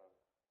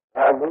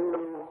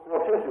ကို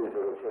ဖြစ်ဆို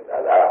ဖြစ်တာ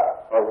လား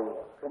ဟုတ်ဘူး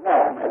ခဏ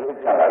မှလေး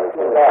ချတာလို့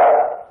ဆိုတာ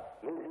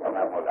လေးချတာမ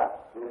ဟုတ်လား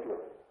လေးချ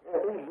အဲ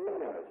ဒီလေး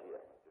ချလို့ရှိရတ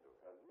ယ်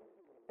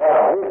ဟာ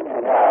လေးချ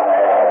တာလ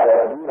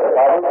ည်းဒီလို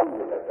ဘာလို့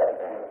ဒီလိုလဲ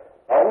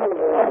ဘာလို့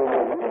လဲဒီ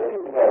လိုလေးချ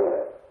တယ်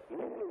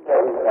လေးချတယ်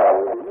ဆိုတာ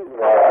ကိုဒီက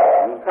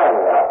ခန့်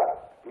လာ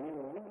ဒီ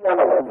မိလာ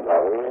တော့ဒီပါ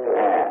ပဲဒီ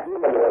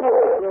လို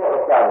ပြောအ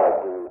စားလို့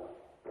ဒီ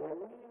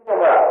က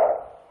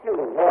ကျု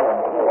ပ်ကဘာမှ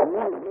မလုပ်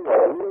ဘူးဒီလို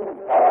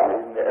အားနေ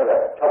တယ်အဲ့ဒါ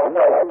တော့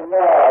တော့ဒီကဒီ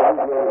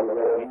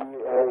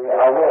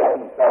အောင်လို့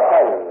ဒီစာဖို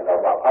င်တော့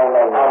အောင်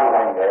နို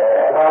င်တယ်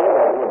ဒါလည်း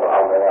တော့အော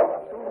င်နိုင်ရမှာ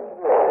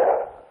ဟုတ်ရ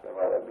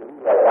ဒီ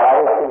မှာဒါ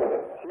လည်းရှိတ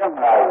ယ်ရှင်း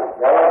ပါဘူး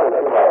ဒါလည်း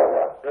ရှိပါဘူး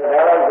ဒါလည်းရှ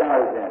င်း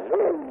လို့ရှင်း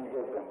လေး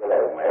ကိုသင်ပြလို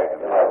က်မယ်ခင်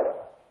ဗျာ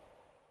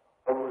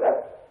ဟုတ်လား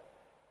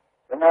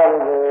ဒီမှာလ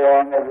ည်း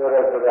ငါပြောရ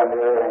ဆိုတာ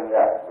မျိုးရင်က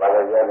ဘာ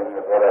လို့ရတယ်မ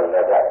ပြောရလ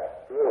က်က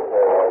သူ့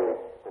ဟောရေး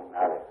ပုံ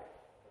နာတယ်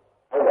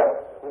ဟုတ်လား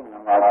ခုနက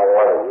ပြော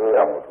ရရေးရ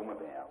မှုသူမ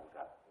တင်ရဘူး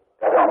ဒါ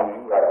ကြောင့်မြ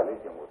င်ရတာလေး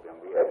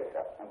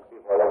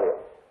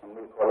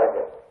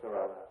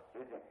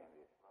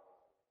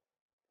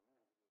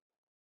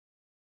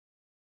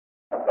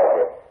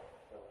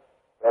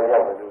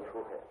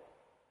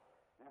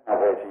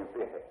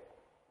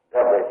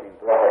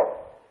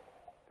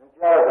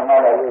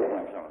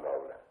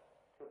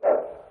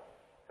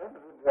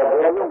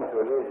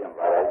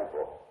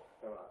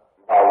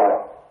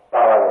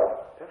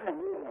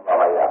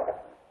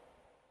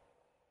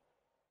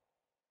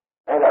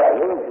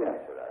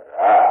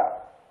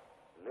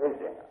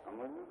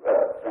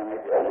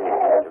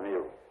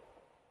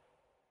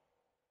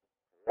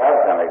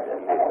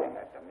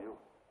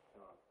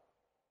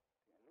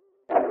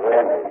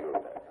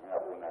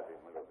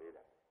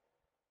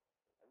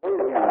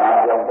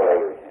ပြောင်းပြလိုက်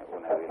လို့ရှင်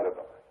ဦးနာပြီးလွတ်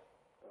တော့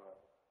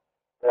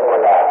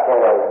တော်လားတော်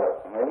ပါ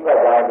ဘူးမင်းက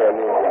ကြောင်းတယ်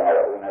လို့ပြန်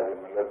တော့ဦးနာပြီး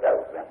မလွတ်တော့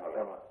ဘူးပြန်ဟုတ်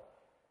လားဘု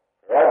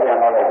ရားပြန်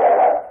တော့လိုက်တာ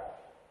လား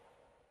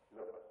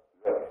လွတ်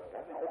ဒါ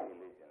နဲ့အဲ့ဒီ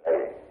လေးကျင်လို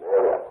က်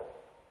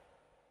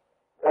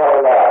ဘော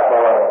လား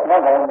တော်လားတော်နော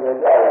က်တော့ကြည့်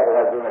ကြရတယ်ဆို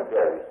တော့သူနဲ့ပြ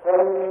ည့်ပြီဘု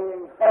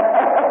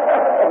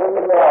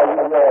ရား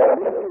ကြီးရဲ့ရ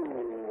နို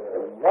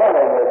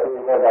င်တဲ့သူ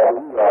ကဒါ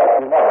ကြီးက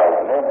ဒီမှာပါ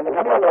လေဒီ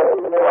မှာတော့ဒီ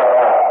မှာက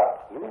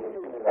လူ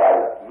ကြီးနေ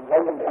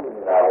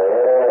တာပဲ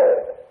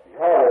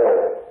ရတယ်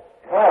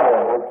ရတ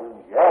ယ်ဘု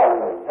ရားရတ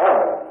ယ်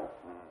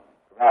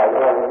ရ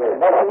တယ်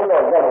နောက်ဆုံး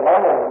တော့လ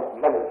မ်းနဲ့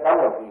လက်ဆမ်း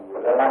လို့ပြီး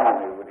ဘူးလမ်း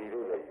နဲ့ဝတီ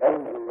တို့လည်းအဲ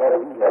ဒီလိုပဲ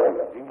ဒီလို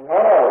ဒီမှာ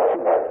တော့ရှိ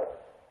ပါတယ်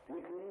ဒီ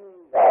က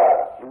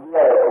လူ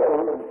ရဲ့အကု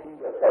န်လုံးရှိ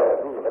တဲ့ဆက်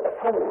သူ့လည်းအ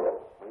ထုံးလို့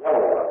မရ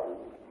ဘူး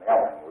မရ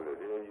ဘူးလို့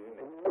ဒီလိုယူ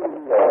နေဒီ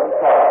လို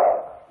ဆက်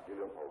ဒီ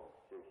လိုမဟုတ်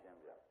ရှင်းရှင်း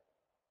ပြ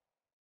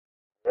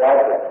ဘုရား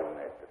ရဲ့သူ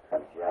နဲ့ဆ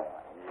က်ကြမှာ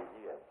ညီ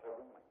ကြီးက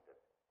သုံးမှန်တယ်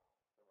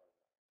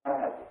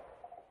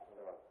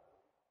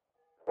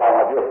ဘာ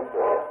မှပြော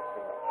တော့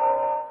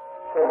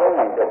သုံး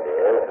မှန်တယ်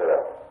ဆို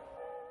တော့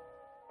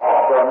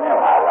တော်မြတ်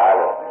ပါလား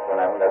လို့ကျွန်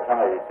တော်လည်းဆမ်း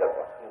ရည်တက်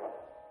ပါ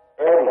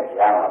အဲ့ဒီ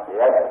ကြားမှာဘု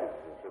ရားရှိ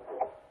ခိုးဖြစ်ဖို့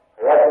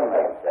ဘုရားရှိ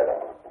ခိုးတက်တာ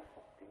ဒီ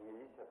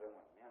ကြီးချက်တော့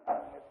မြန်လာ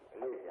တယ်အ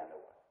လေးရံ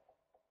တော့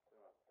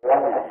ဘုရား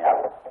မြန်ရ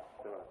ပါ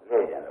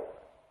လေးရံတော့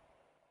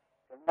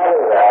ကျွန်တော်က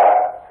ဘုရား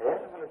ရှိ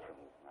ခိုးချင်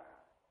ဘူးမှာ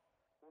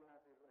ဘုရား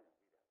ရှိခိုးရင်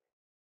ပြီး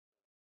တာ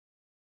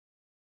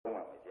ဘု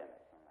ရားမကျန်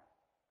ဘူး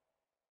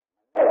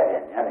အဲ့ဒီ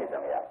ညနေ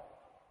တော့ရ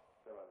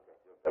ကျွန်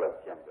တော်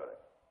ပြန်ပြောတယ်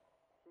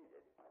ရှိတ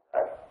ယ်ဒီမှာဘု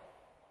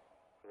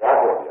ရား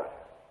ကိုပြော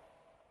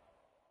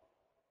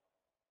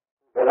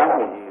ဘယ်လောက်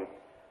ကြီး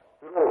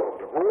သူတို့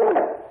ဒီဘုရား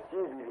နဲ့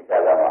ကြီးကြီးက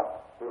လာမှာ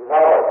သူက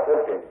တော့သက်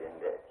တင်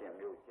တဲ့အကျင့်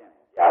မျိုးကျင့်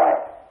ရမယ်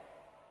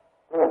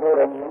သူတို့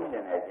ရင်းနေ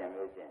တဲ့အကျင့်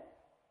မျိုးကျင့်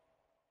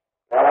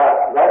ဒါလိုက်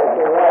တော့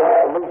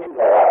အမှုရှိ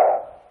တာက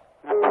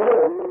သူတို့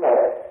ရင်းနေ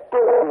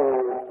ကိုယ်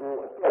ကို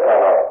တက်တာ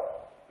တော့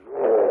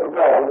လူက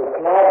ဒီလိုခ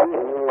နာ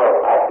ပြီးတော့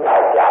အားကြတ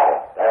ယ်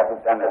ဒါကသူ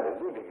တန်းတဲ့လူ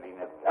ဒီဂရီ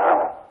နဲ့နား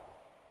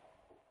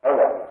ဟုတ်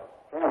လား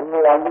ဘယ်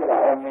လိုလဲဒီက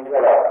အမြင်ကြ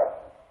တော့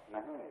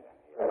နားနေတာ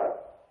ဟုတ်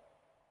လား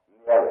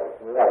ရတယ်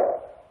ဒါ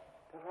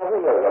ကလ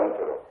ည်းလောင်း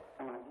ဆိုတော့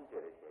အမှန်ကြီးတ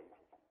ယ်ရှိတယ်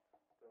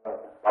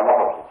ဘာမှ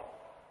မဖြစ်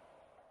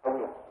ဘူး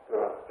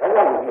ဟုတ်လား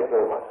ဒါကလည်းဖြစ်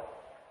တော့ပါ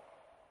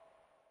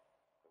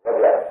ဟုတ်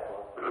ရဲ့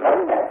ဒါ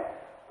နဲ့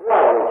ဘု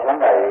ရားကိုချမ်း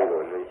သာရေးကို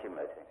လို့ရှိ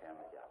မှဆင်ခံမ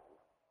ကြ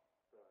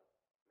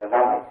ဘူးဒါ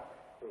မှမ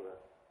ဟုတ်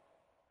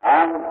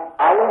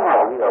အားလုံးက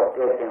ပြီးတော့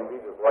ကဲတင်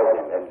ပြီးတော့သွားခြ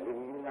င်းလည်းလူ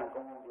ကြီးများကော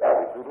င်းကောင်းပြ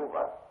ပြီးသူတို့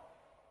ပါ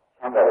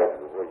ချမ်းသာတဲ့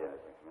သူကိုကျင်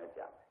ဆင်ခံကြ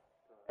မယ်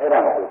အဲ့ဒါ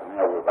ကိုသူ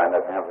များဝေဖန်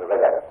တဲ့ဆင်ခံပြလို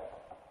က်ရတယ်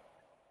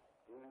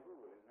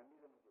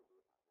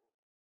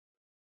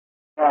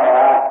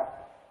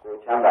ကို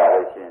ချမ်းသာ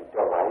လို့ရှိရင်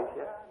တော့ပါလိမ့်ဆ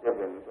ရာဒီ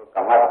ပြင်ဆိုက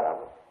မ္မတာပေါ့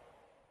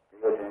ဒီ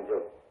လိုရှင်ကျု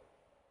ပ်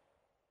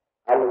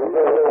အဲ့လို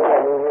လို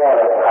လိုရ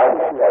တယ်အား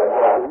ရှိရတယ်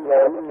ဒီလို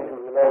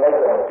လိုလိုက်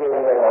တော့ကျင်းနေ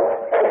တာဒါ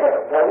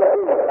လ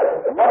ည်း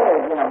မနဲ့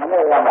ကျင်းမ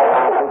နဲ့ရမှာ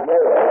လားဒီလို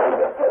ရတ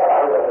ယ်ဟုတ်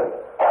လား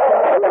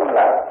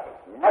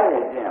မ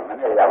နဲ့ကျင်းမ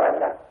နဲ့ရမှာ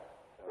လား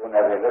ဘု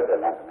ရားပြေလို့တယ်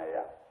လားခဏရ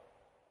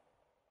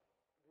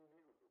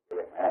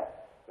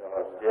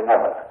ကျင်းမှာ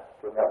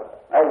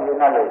အဲ့ဒီ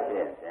နားလို့ရှိ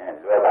ရင်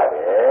လွယ်ပါတ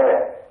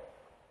ယ်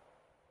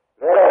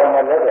လွယ်တော့မ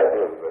လက်တဲ့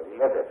သူကဒီ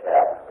လက်တဲ့ဆ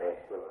ရာပဲ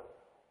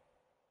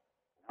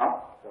နော်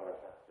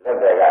လက်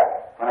တဲ့က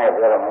ခဏ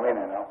ပြောတော့မမင်း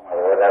နဲ့နော်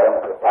ဝေဒါတော့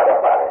ပါတော့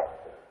ပါတယ်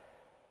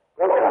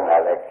ကိုယ်ခန္ဓာ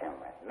လည်းခင်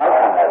မယ်နောက်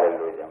ခန္ဓာလည်း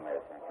လိုချင်မယ်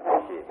ဆိုရင်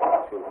ရှိတယ်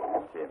သူ့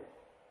ကိုရှင်း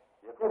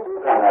ယခုဒီ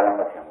ခန္ဓာလည်း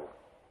မခင်ဘူး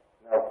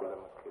နောက်ကိုလ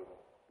ည်းမခင်ဘူး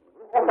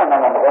ဘုရားနာ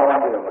မကောင်းမှ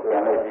န်းပြီးမပြ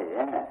န်လို့ရှိရ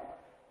င်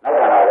နောက်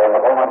ခန္ဓာလည်းမ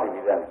ကောင်းမှန်း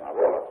ပြီးတယ်မှာ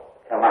ပေါ့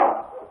ခင်မ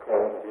ခင်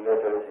ဒီလို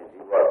ဆိုလို့ရှိရင်ဒီ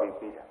ဘဝ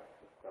ပြီးတာ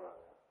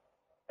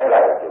အဲ့ဒါ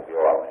ကို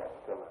ပြောရမယ်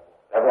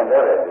ဒါပြန်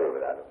တော့တယ်ပြောကြ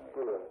တာလို့ရှ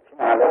င်း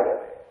လာတယ်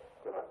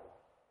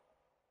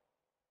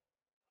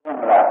ရှင်း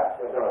လား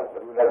ရှင်းတော့ဘ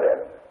ယ်လိုလဲ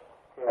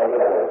ရှင်းရတ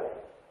ယ်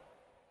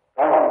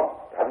ဘာမှ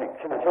ဒါနဲ့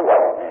ရှင်းချုပ်ပါ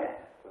မယ်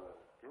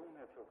ကျုံး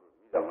နဲ့ချုပ်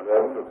ပြီးတော့မလွယ်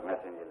ဘူးလို့မ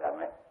ဆင်ကြလာမ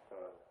ယ်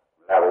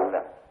လာဘူး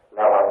လား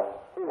လာပါ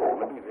ဘူးဟို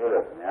မပြီးသေး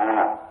လို့ညာ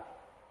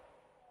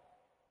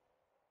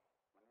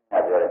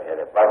ပြောရ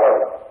တယ်ပါပါ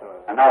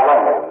အနာဘော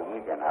င်းလို့မိ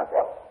ကနာ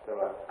ကွာ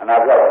အနာ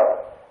ဘောင်း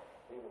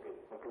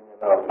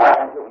ဘာ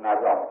ကျုပ်နာ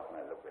ဘောင်းမ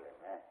ယ်လို့ပြောတယ်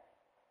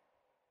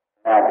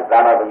အဲဒီသာ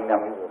နာတိနဲ့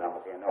မျိုးဆိုတာမ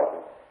กินတော့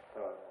ဘူး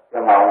ကျ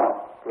မအောင်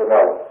ပြော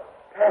တော့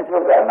အဲကျု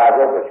ပ်ကအနာ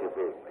ဘောင်းကိုဖြစ်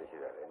ပြီးမရှိ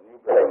တယ်နိ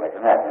ပြလိုက်မယ်ခ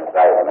ဏချင်း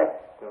စားရမယ်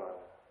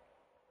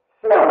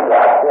ရှင်း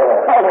လားပြော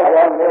တော့ဆောက်ရ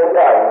အောင်နေကြ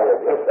ရတယ်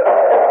ပြောတာ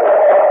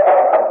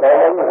ဒါ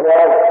လည်းမ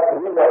ပြော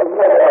ဘူးဒီလို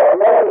ပြောတော့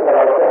ဘယ်လို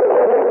လဲ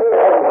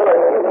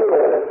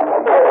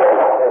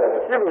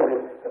ရှင်းပြီ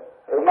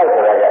အမှန်တ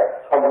ရားက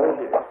ဆောင်းလို့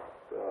ရှိတယ်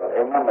အ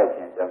မှန်မှချ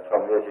င်းကြောင့်ဆော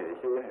င်းလို့ရှိတယ်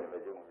ရှင်းနေတ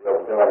ယ်ပြော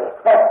တယ်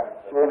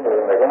ရှင်းနေ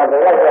တယ်ကျွန်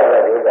တော်တရားကြတ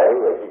ယ်ဒီလို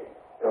ပဲရှိ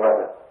တယ်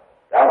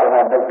ဒါကမှ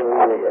မတူ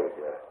ဘူးလေပြောတ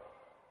ယ်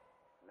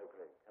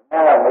အမှ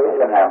န်ကမေး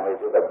ချင်တာမေး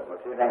ဆိုတော့မ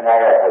သိနိုင်တာ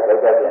ရဲ့အကြက်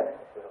ပြင်း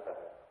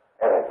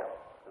အဲ့ဒါ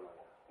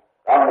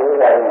ကောင်းလို့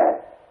ရတယ်နဲ့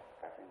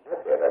ဆက်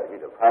တယ်ဒီ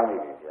လိုဖမ်းမိ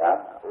ပြီဗျာ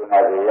ဦးနာ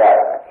ရီရ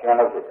ရှင်း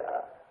လို့ဖြစ်တာ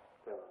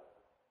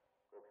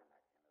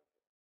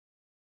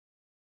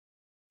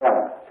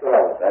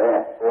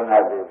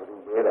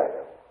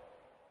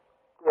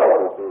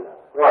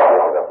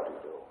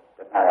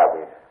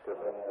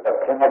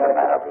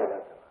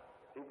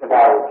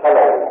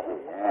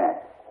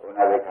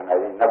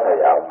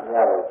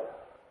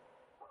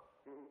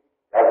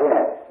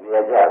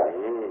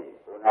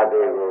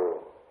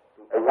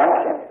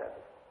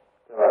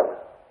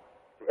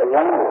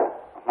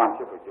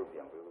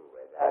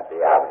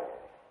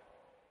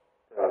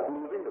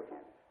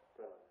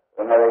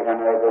နာရီခန္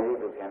ဓာကိုယ်ကြီး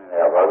သူခင်နေ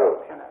တာဘာလို့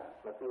ခင်တာ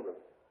မသိလို့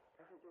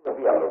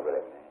ပြအောင်လုပ်ကြတ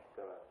ယ်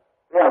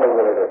ပြအောင်လုပ်ကြ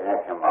တယ်ခင်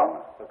ခင်ပါအောင်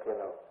ဟုတ်ကဲ့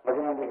တော့မခ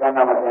င်ဒီခန္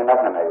ဓာမခင်တဲ့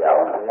ခန္ဓာရ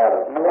အောင်လားရ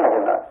တော့မရ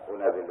ဘူးလားဘု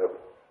ရားပြလို့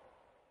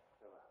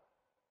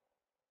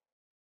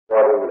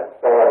တော်တယ်လား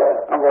တော်တယ်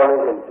အပေါ်လေး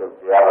ရှင်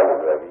ကြားလို့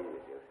ပြောပြီး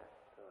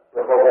ဒီ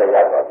ပုဂ္ဂိုလ်ရ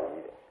ပါပြီ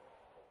တဲ့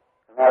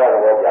ခဏ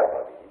တော့ရပါ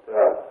ပြီဆို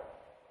တော့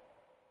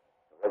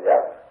ဘု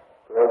ရား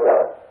ဘု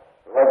ရား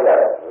ဘု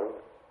ရား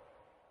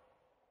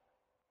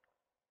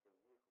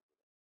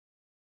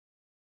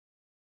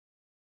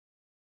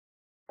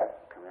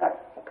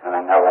ခန္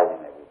ဓာငါးပါး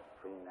နဲ့ပြီး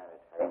ဘုရားနဲ့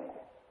ထိုင်နေတ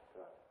ယ်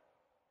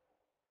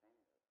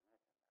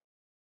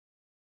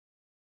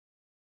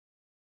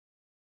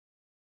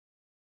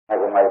အ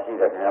ခုမှရှိ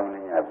တဲ့ခန္ဓာမ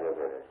င်းညာပြော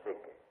ခဲ့တဲ့စိတ်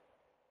က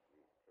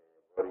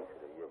ဘောရိဆို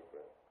တဲ့ရုပ်က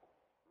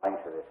မိုင်း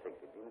ဆိုတဲ့စိတ်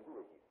ကဒီလိုကို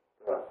ကြည့်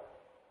တော့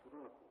သူ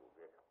တို့ကို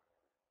ပဲ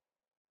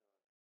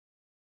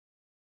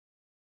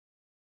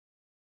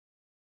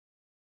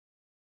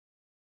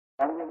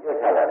အမှန်ပြ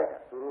ထားတယ်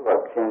သူတို့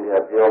ကခင်ဗျာ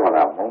ပြောမ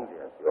လားမုန်း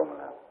ဗျာပြောမ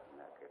လား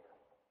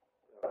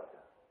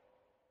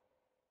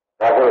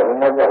ဒါဆိုရင်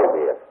မပြောဘူး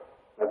လေ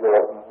မ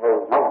ပြောဘူးမဟု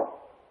တ်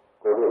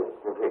ကိုယ်တွေ့အ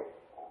ကို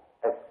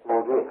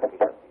ယ်တွေ့ခတိ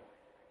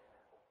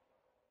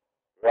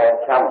ရဲ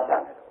ချမ်းချ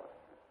မ်းတယ်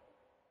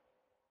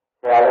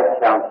ဆရာလည်း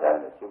ချမ်းချမ်း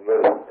တယ်သူပြော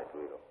တယ်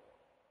တွေ့တော့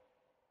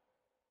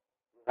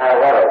ဒါ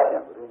ကတော့ရှ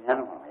င်ဘုရားဉာဏ်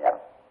မှမရ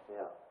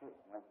ဘူး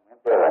မ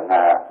ပြောတာငါ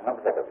မ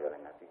ပြတ်တော့ပြောတ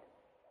ယ်ငါသိ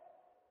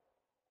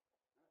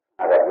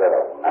အဲ့ဒါပြော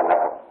တော့ငါနာ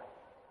ဟုတ်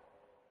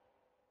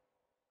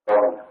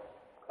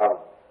ဒါ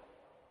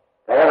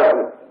က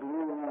တော့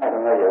ဒီ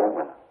မှာရုံး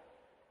မှာ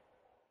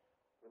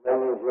ဒါ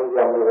မျိုးပြောကြ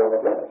လို့တော့ကို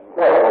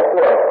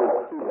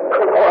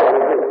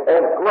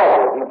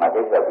ဒီမှာ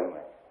တိတ်ဆက်ပြီးမ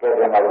ယ်ကဲ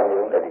တယ်မှာ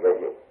ရုံးတဲ့ဒီက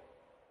ကြီး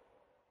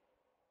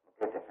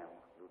ကဲတယ်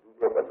လူလူ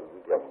ပြောပါလူလူ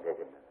ပြောမကဲတ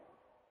ယ်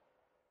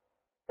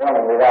ဘာမှ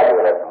မရ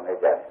ဘူးလေဆောင်နေ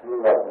ကြလူ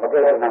ကမကဲ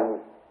တယ်နိုင်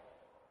ဘူး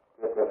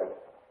ကဲတ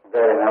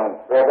ယ်နိုင်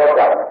ဘောတော့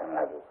ကြောက်နေ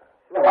တယ်လို့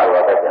သူ့မှာ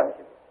တော့တက်ကြမ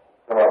ရှိဘူး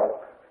ဆိုတော့ဟ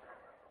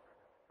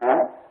မ်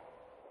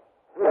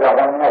ဒီကဘာ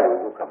မှမလုပ်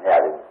ဘူးခမရ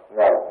ဘူးမ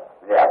ရ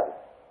ဘူး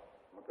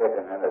မကဲတ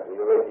ယ်နိုင်တယ်ဒီ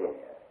လိုပဲကြည့်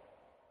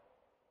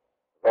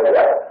နေတ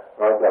ယ်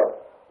ဟုတ်ကြဟုတ်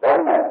ကြဒါ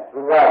နဲ့သူ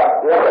ကပြော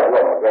တယ်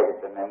လို့မကဲတ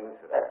ယ်နိုင်ဘူး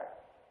ဆိုတာ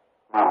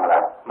မှန်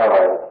လားမှန်ပါ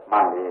ဘူးမှ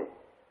န်ပြီ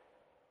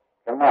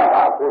ဓမ္မက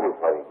ကိုယ်ကို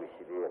ခေါ်ပြီး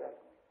ရှိသေးတယ်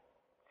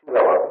ရှိ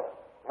တော့ဟုတ်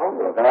တ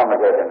ယ်ဓမ္မမ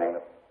ကဲတယ်နိုင်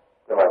လို့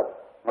ဒါ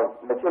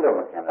မချစ်လို့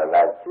မခင်လား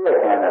လားချစ်ရ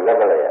ခင်လည်းလက်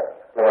ကြရ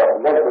ဆိုတော့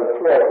လက်ကိုချစ်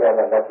ရခင်လ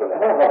ည်းလက်ကြရ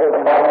မဟုတ်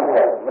ဘူးမဟုတ်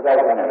ဘူးမတိုက်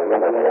ခင်လည်းလက်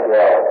ကြ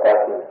ရတာ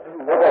ရှိ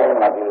လက်ကြရ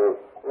မှာဒီလို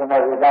ဥမာ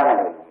ဇာတ်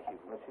နဲ့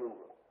မရှိဘူး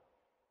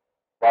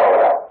ပေါ့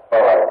လား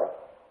ပေါ့ပါ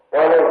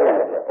ပေါ်လို့ရှိရင်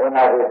ဥ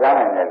နာဇာတ်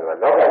နဲ့လည်း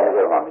လောကကြီး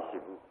တွေမှာမရှိ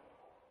ဘူး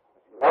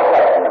လောက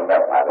ကြီးမှာ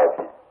ပါတော့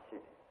ရှိ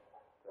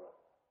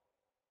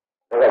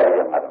လောက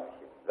ကြီးမှာတော့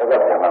ရှိလောက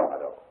ကြီးမှာ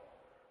တော့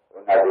ဥ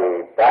နာ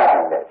ဇာ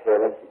တ်နဲ့ဆယ်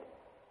လို့ရှိ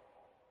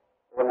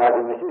ဘုရားဒီ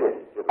မရှိတဲ့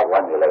ဒီဘဝ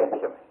နေလိုက်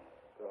ဖြစ်မယ်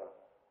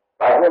။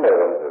ဘာဖြစ်လဲ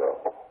ဆိုတော့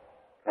ခ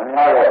ဏ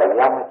ရဲ့အ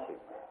ရာမရှိ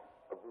ဘူး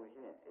။အပူရှိ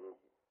ရင်အေး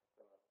ရှိ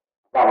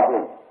။ပေါင်းရှိ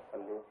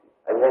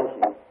အရင်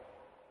ရှိ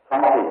။ဆ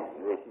န်းရှိ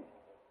ရွေးရှိ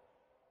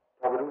။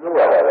ဒါဘယ်လိုလုပ်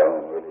ရလဲ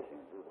ရွေးလို့ရှိ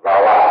ရင်ဘာ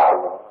ဝ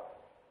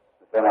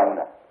သနာမ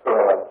နာ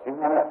ဒီ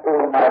မှာအို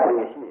နာတိ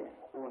ရှိရင်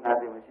အိုနာ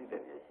တိမရှိတဲ့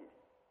ပြရှိ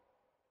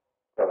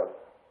။ဆိုတော့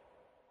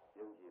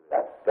ယုံကြည်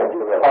လား။ဒါကြ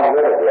ည့်ရအောင်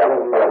လို့တရား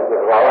လို့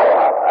ဘာဝ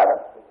ပါလား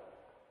။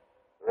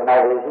ဝိနာ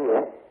တိရှိရ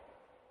င်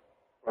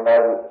ဝိနာ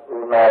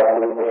တိ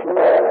မရှိတဲ့ရှိတ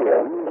ယ်ရှိ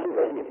တ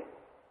ယ်ရှိတယ်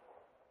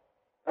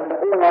အဲ့ဒါ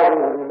ဝိနာတိ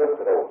လို့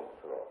ဆိုတော့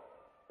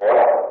ဟော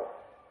လား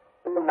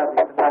ဝိနာ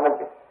တိသနာလို့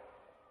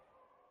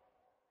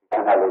သ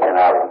နာလို့ကျ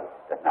နာဘူး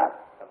သနာ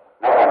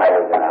နောက်ကနာ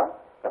လို့ကျနာ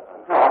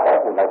ဟာတော့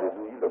ဝိနာတိ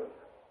သူကြီးလို့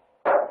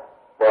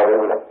ပေါ်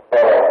လို့လား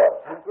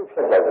ပေါ်သူဖြ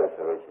စ်တယ်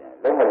ဆိုလို့ရှိရင်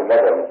လုံးဝလက်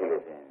တော်မရှိ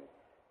လို့ရှိရင်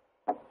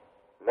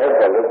လက်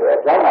တော်လို့အ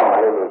ကြောင်းမှမ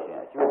လို့ရှိရ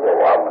င်အကျိုးပေါ်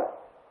သွားမှာ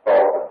ဟော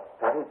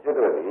ဒါဖြစ်ကျွတ်တ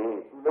ယ်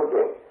သူလုပ်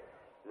တဲ့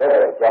လက်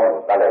အကြောင်း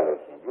ကိုတတ်လိုက်လို့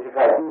ရှိရင်ဒီတစ်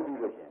ခါကြည့်ပြီး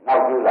လို့ရှိရင်နော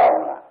က်ကျလာအော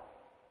င်လား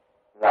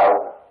လာအောင်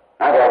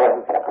အဲ့ဒါပဲ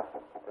သူကရှ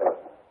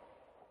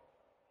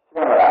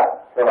င်းမလား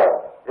ဆိုတော့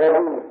ဒီ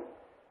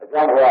အ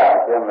ကြောင်းက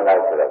ရှင်းမလား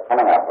ဆိုတော့ခ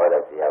ဏကဟော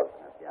တဲ့တရား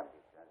ကိုပြန်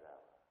ပြီးစဉ်းစား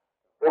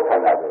ဒုက္ခ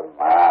နာတွေ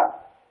မှာ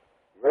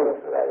ရုပ်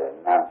ဆိုတာရ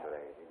နာမ်ဆိုတာ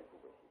ဒီတစ်ခု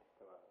ပဲရှိတ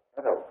ယ်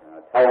အဲ့တော့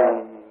ထိုင်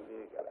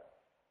ပြီးကြ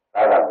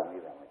လားဒါကမ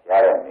ပြီးတာမ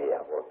ကြားတဲ့နေရာ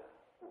ပေါ့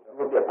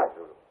ဘုရားမှာ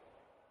ဆိုလို့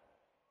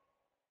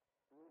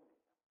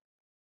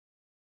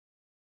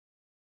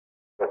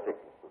စိတ်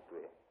ကို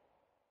တွေ့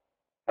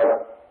အဲ့ဒါ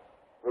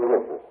ဘု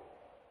ရားကို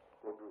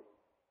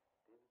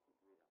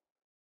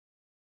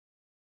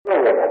တွေ့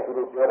တယ်သူ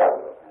တို့ပြောတာ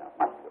ကို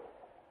မှတ်လို့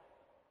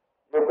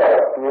ဒီက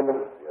တော့ပြင်းလို့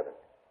ပြောတယ်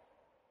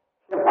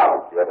ရှင်းပါ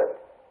လို့ပြောတယ်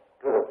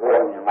သူတို့ပြောရ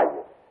င်မှတ်ရ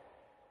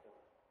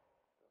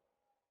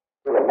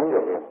သူကမင်း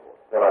တို့ပြော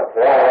တော့ဆ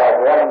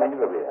ရာမင်း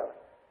တို့ပြောတာ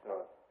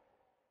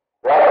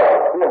ဘာ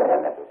လို့သူ့အနေ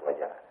နဲ့သူပြော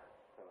ကြတာ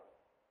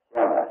ရှ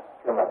င်းလား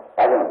ရှင်းလားဒါ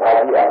ကြောင့်ဘာ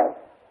ကြည့်ရလဲ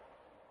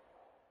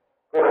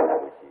ကိုယ်က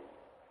လည်းရှိ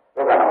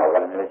ဒုက္ခနာက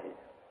လည်းရှိ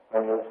မ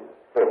မျိုးရှိ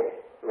စိတ်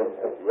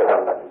ရဟ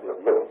န္တာဒီလို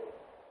ရုပ်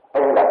ဟု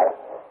တ်လား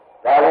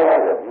ဒါလည်း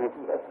ဒီ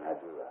ကုသနာ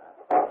juga.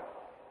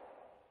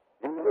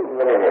 Ini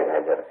dua lagi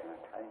saja.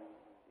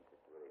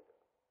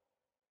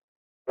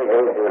 Tiga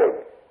dua.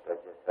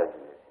 Raja saja,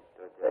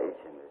 raja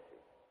isin nasi,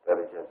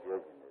 raja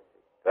biasa nasi,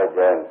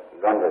 raja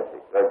London nasi,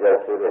 raja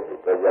Surat nasi,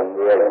 raja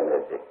Mulia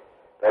nasi,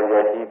 raja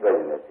Sipa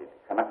nasi.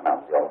 Kanak nam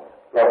jom.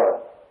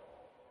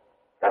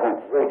 Tapi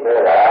dia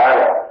kira,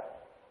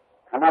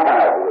 kanak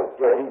mana tu?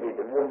 Jadi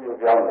itu mungkin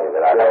jom ni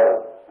berada.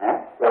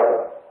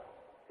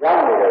 Jom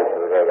ni dah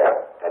sudah ya.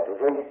 Tapi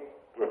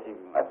jadi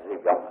masih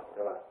jom.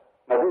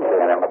 Masih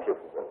jangan macam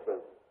tu.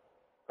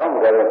 Kamu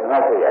dah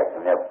kenal saya,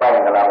 saya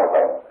paling lama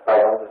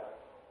paling.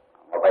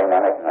 Apa yang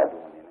nak kena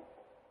dunia ni?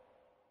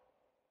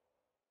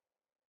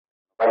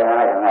 Apa yang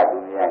nak kena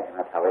dunia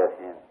kena sabar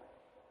sih.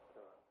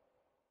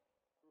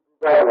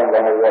 Saya yang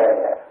kena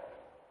dia.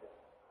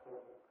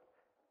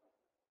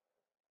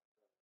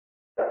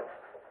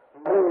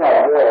 Dunia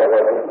dia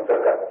itu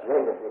terkat.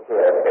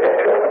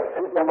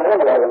 Ini mana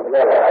yang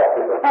dia lah?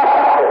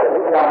 Ini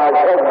yang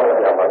ada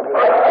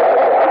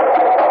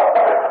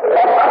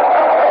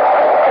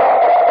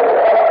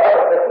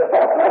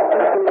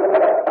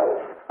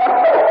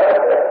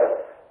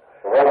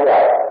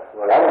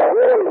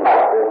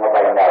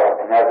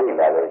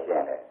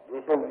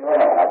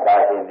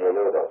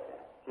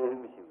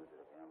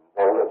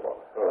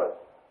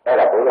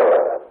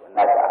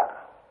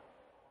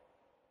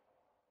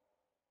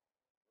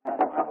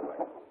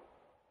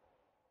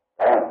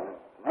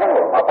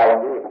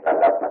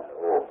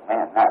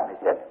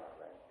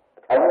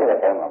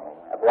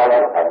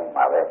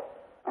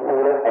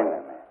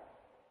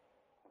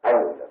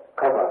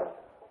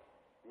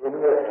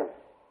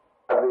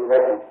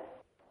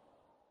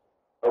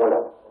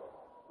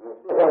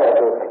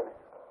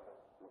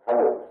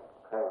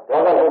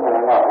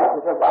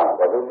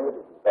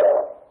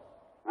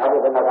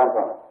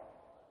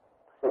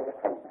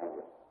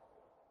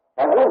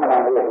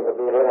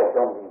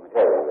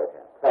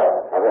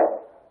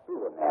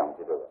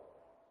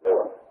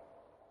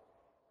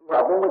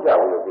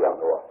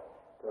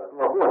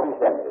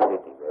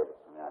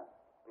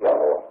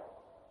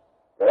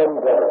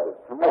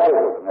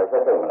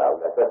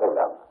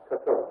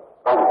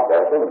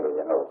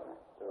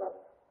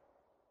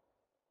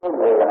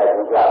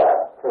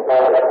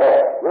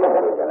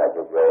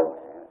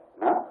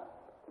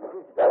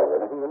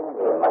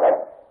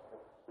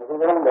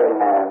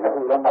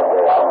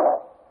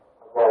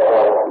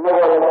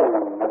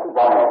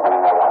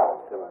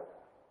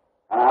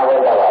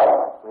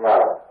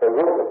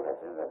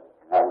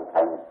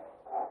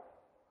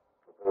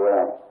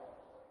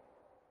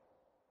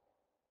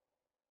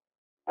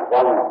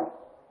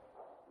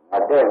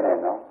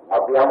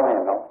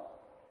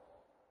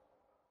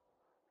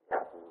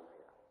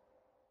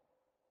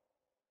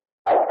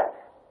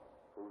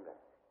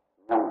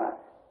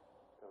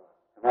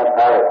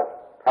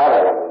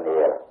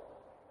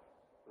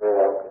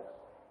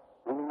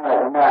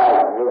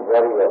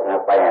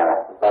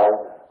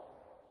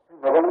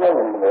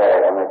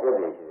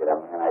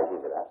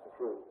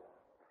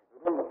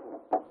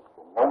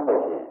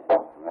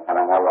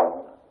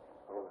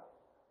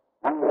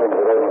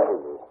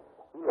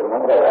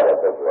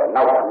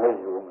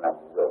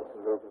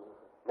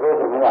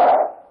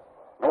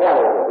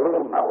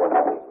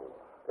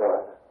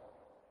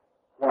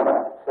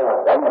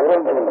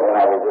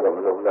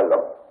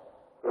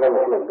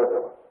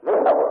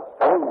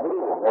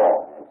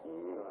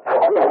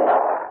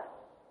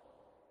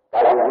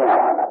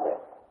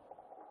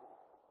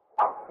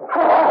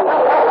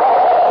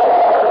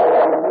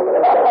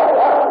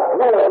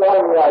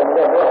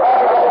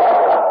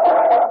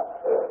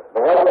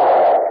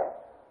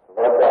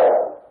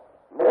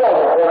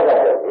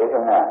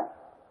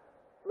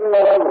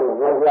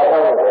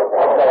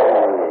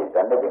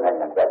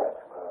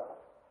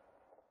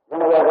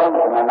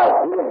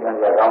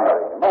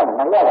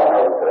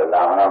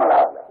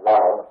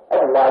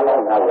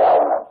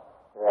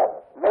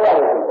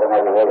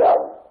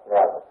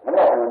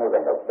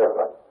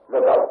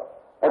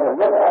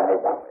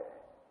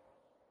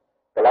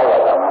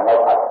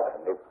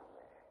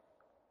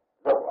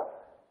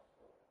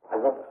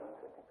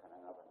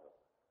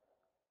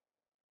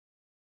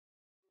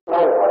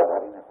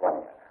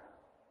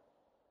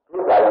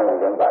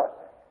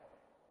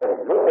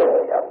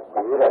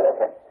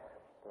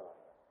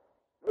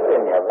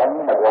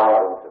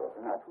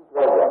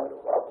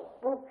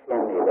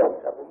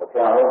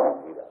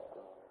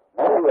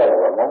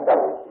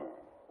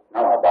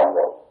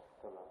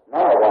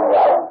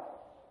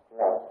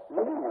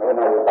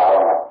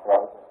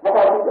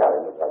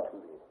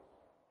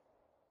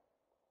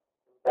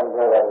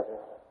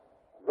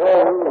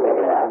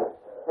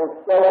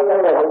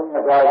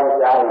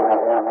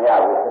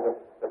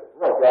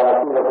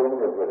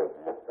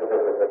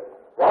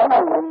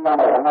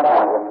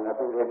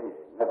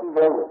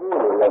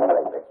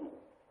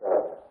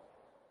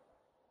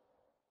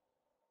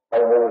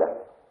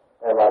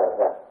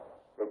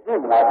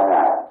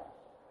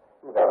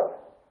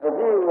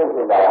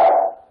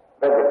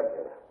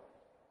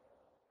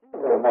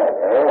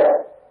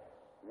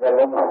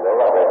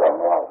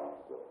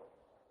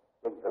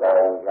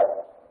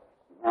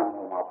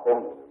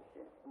ဆုံးလို့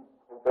ရှိ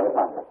ရင်ဘယ်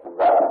မှာလဲသူ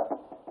က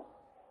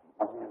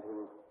အမြင်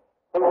လေး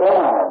ဘယ်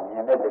မှာမြ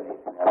င်တဲ့တည်း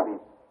ခင်ဗျာပြီး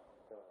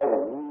အဲ့ဒီ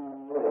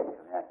မျိုးတွေခ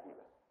င်ဗျာရှိ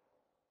ပါ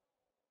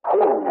အဲ့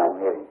လိုဉာဏ်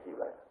လေးရှိ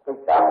ပါသိ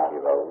တာရှိ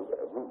ပါဘူး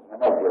အခုမ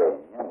နေ့ကလည်း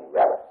ဉာဏ်ရရ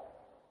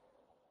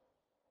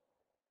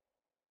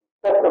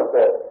တယ်သက်သ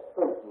က်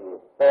သိကြီး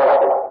ပေါ်လာ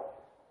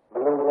မ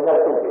လို့လ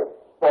ည်းသိကြီး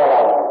ပေါ်လာ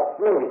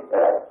ရှင်းတ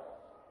ယ်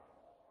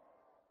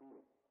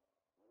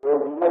ဒီ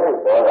မဲ့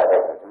ပေါ်လာ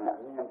တဲ့ခင်ဗျာ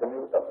အမြင်တစ်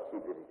မျိုးတော့ရှိ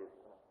သေးတယ်ဒီ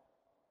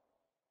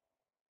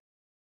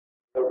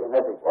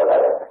မဲ့ပေါ်လာ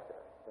တဲ့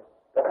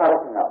တခါက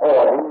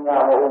အော်ဒီညာ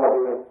မဟုတ်မ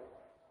လို့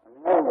အ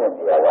မြင်နဲ့တ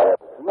ရားရတယ်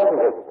ဒီမဲ့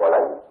ပေါ်လာ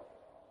တယ်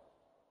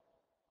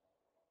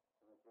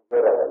ဘ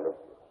ယ်လိုလဲလော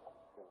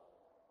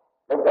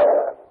က်တာ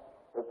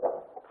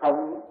ခံ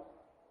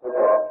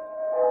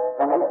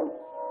ခံ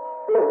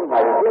သိမှာ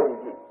ရည်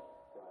ကြည့်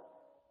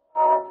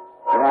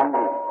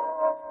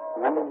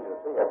နာမည်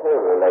ဆိုရ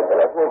တဲ့လိုက်ကြ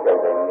လားပို့ကြ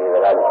တယ်နေကြ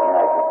လားလို့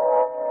များကြည့်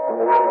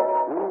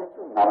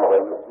ဒီနာမည်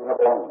ကိုဒီမှာ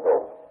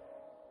တော့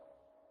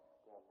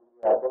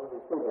ဒါတော့ဒီ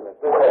စိတ်နဲ့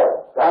တော့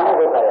ကာမ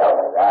ဒုက္ခရောက်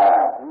တာ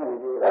ဒီ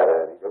လိုလာတယ်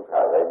ဒီဒုက္ခ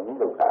ပဲဒီ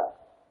ဒုက္ခ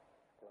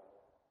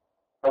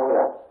ဟုတ်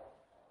လား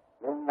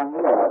မင်းမင်း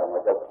တော့မ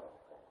ကြောက်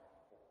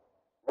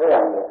ဘယ်ရ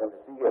မယ်ဆို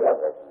သိကြတာ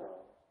ပဲဟု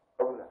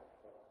တ်လား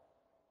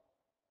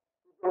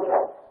ဒုက္ခ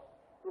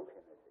ဒုက္ခ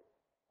နဲ့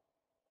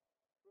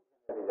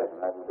ဒီက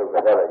နေ့ဒုက္ခ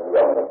တော့ရ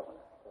အောင်တယ်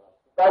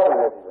တောက်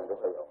တယ်ဒီဒုက္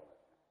ခရောက်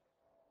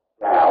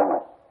ရအောင်မ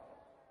ယ်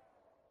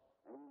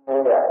ဒီ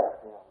လိုရ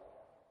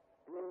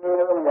ဒီ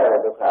လိုရတဲ့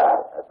ဒုက္ခ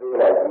အသေး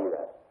လိုက်ကြီး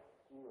တာ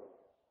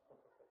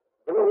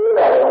ဒီလို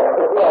ရတဲ့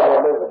ဒုက္ခ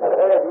ကို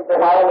ဒီတ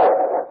မားလိုက်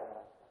ဟုတ်လား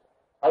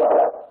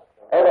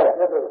အဲ့ဒါ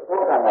ကျတော့ဒု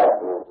က္ခနာ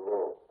ကို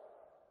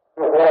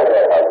သူ့ရဲ့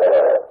တဲ့အခါကျ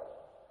တော့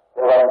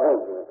ကိုယ်ကသူ့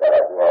ကိုကြ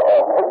တော့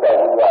ဟုတ်တယ်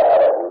ရရ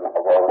တယ်ဒီအ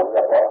ပေါ်ကိုဆ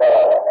က်တော့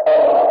အဲ့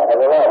ဒါ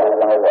လည်း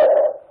ရတ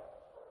ယ်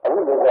အခု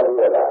ဒီကလေး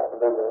ရတာဘယ်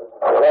လို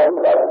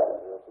လဲ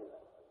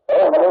အဲ့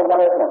ဒါမလို့မ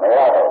လို့မရ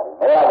တော့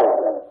မရ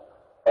လို့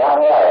ဘာ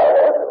မရတော့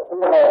လဲသူ့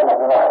ရဲ့မ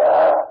ရတာ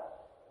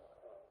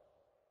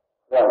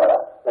ရမ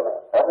လား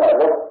အဲ့ဒါ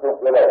လို့သူ့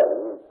ပြလိုက်တယ်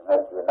ဆက်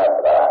ကျ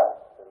နေတာ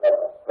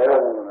ဘယ်လို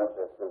မျိုးလဲဆ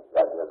က်ကြည့်ရ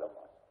အောင်ဒီလို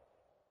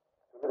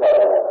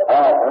အာ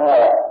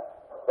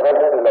ဘယ်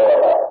လိုလဲ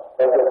ဆ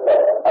က်ကြည့်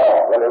အာ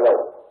ဘယ်လိုလဲ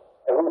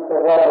အခုစ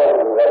ကားပြော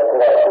လို့ဆို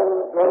တာ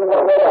ဒီလို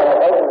ပြောတာ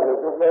အဲ့ဒီ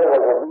သူပြောတာ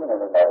ကိုပြီးနေ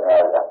တာလားဘယ်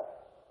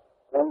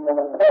လို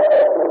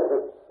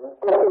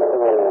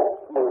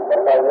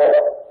လဲဒီ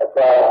လိုအ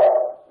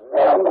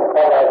တားဒီ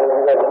ခါလာတယ်ဒီ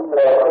လို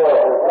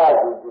တော့စာ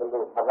ကြည့်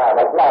လို့ခဏလ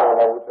ည်းကြာ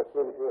တယ်ဒီတစ်ခု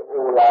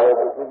အိုလာတယ်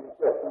ဒီတစ်ခု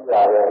ပြည့်စည်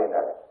လာတယ်နေ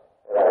တာ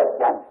အဲ့ဒါ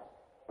ကျန်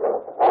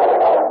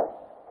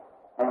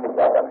အဲ့ဒီ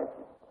ကြတာမ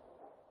ရှိ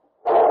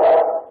အဲ့ဒါ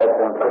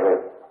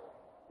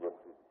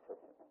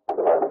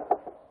တော့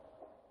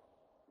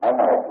မ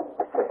မ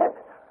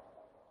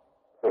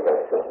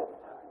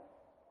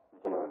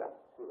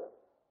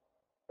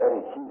အဲ့ဒီ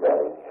ရှိတယ်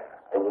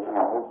အရင်က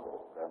ဟုတ်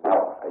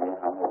တော့အရင်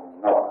ကမဟုတ်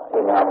တော့အရ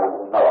င်ကမဟု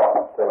တ်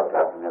တော့ဆက်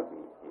လာတယ်နေပြီ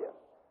ကြီး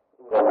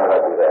။ဘာသာ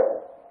ရေးတဲ့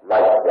လို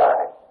က်ကြတယ်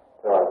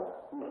။ဟုတ်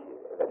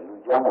လူ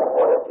ကြောင့်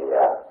ဟောတဲ့တ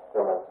ရား။ဟု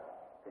တ်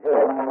။ဒီ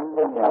လို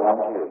မျိုးညာလာမ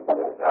ရှိဘူးဒါ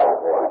ကို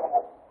ဟောတယ်။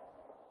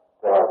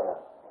ဟုတ်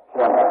။ဆ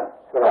က်လာ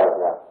ဆက်လာ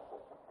ကြ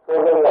။ဆို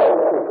တော့ဒီလို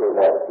လေဒီလို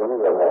လေဒီ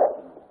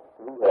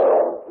လိုပြော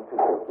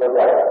ကြရတ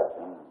ယ်။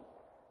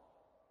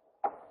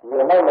ဒီ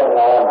မှာလည်း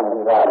လာ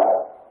ပြီးတာ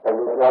ဘယ်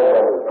လိုပြောရ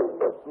လဲဆို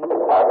တော့ဒီ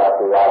ဘာသာတ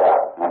ရားက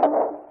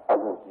အ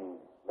ခုဒီ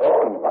လော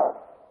ကီမှာ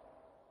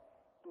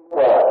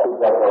သူ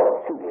ကတော့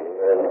ရှိတယ်ဘ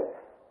ယ်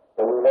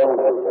လိုလဲ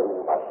ဆိုတော့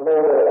မှာလဲ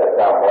တဲ့အ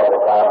ကြောင်းဘော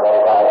ကာဘော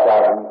ကာသာ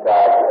ဝိကာ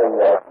အိ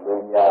ယလူ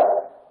ညာ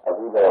အ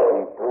ခုတော့ဒီ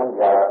ဒု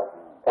ညာ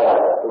အဲ့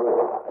ဒါသူတို့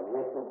ကအမြ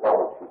င့်ဆုံးကြောင်း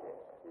ရှိတယ်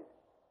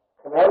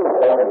ခင်ဗျားတို့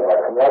တိုင်းတွေက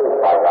ခင်ဗျားတို့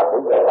ဘာသာဘု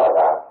ရားဘာ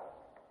သာ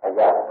အ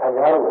ရာခင်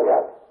ဗျားတို့က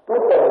သူ့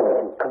တဲ့ခ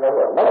င်ဗျား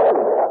တို့နောက်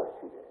နေတာ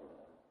ရှိတယ်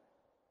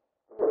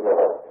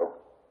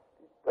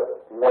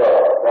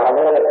ဒါလ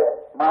ည်း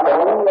မာန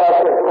ဝိညာ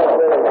ဉ်ကိုပြော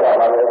တဲ့အခါ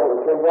မှာလည်း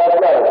သင်ကြား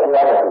ကြရတဲ့တ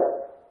ရား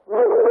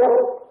တွေဒီလို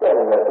တဲ့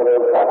နေတယ်ဆို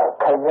တော့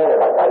ခိုင်နေ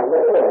တာဒါလ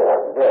ည်းဖြစ်နေ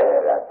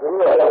တာသူ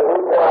တို့က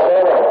ဘုရားလ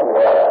ည်းရှိ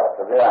တာ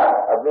ဗျာ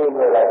အပိ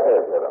မေလိုက်တဲ့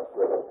ဆိုတော့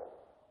ပြောတယ်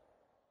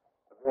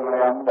အပိမေ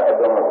မ်းတဲ့အ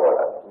တော့မဟုတ်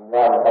လား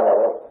ညာမဟုတ်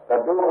ဘူးတ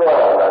တူ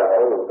ရောလာ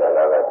ဆိုလို့ဒါလ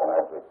ည်းကျွန်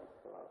တော်တွေ့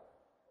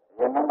ရ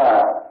င်းမှာ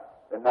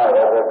ဒီနာရ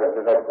တဲ့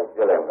တဲ့ကို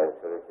ပြောလိုက်မယ်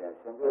ဆိုရင်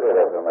ရှင်ပြရ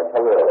တဲ့ဆိုမှ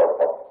6ရက်တော့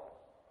ပေါ့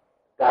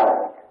ဒါ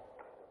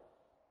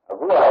အ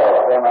ခုက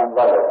တော့ဆယ်မှန်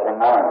သွားတယ်ဆယ်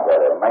ငါးမှန်သွား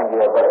တယ်မိုင်း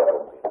ပြောတော့တယ်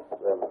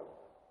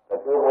တ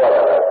ချို့ဘဝက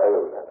လည်းဆွေး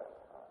လို့ရတယ်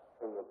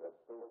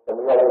တမ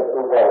ရလေး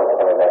သုံးပါးကို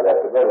ခေါ်လာတယ်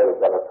တကယ်လည်း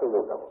ကျွန်တော်ဆွေး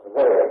လို့တော့တက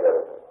ယ်လည်း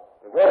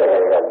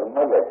ကလူမ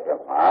လက်ချက်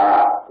မှာ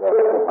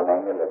မနို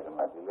င်တဲ့လက်ချက်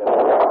မှာဒီလို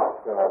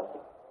ကျွန်တော်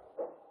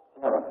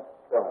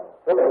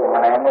မ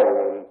နိုင်တဲ့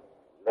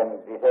လက်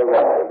ဒီထဲရ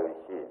တယ်လို့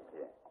ရှိ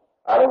ရင်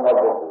အားလုံးပုဂ္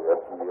ဂိုလ်ရော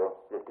သူရော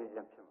ပြည့်စုံခြ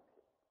င်းဖြစ်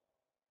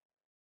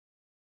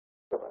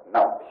မှာ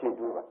နောက်ရှိ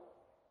တူပါ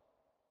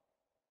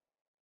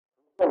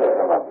ဘယ်လို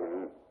မှမပြီး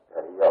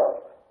ဒါရော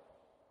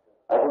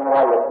အရှင်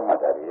မောရဲ့သမ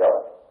တာရော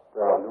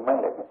လူမို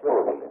င်းလည်း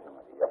ကျိုးတယ်သမ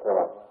တာ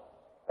ရော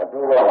အတူ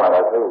တော့မှာ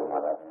လားသို့မှာ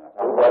လား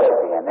ဘုရား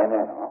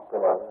နဲ့နော်ဟု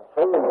တ်ပါဘူး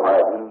ဆုံးမှာ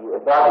ဒီအ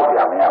သားကိုပြ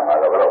န်မရမှာ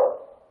တော့ဘယ်လို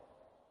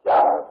ကြာ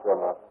ဆို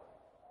တော့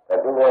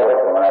တူရဲ့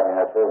ကမ္ဘာ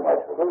နဲ့ဆုံးမှာ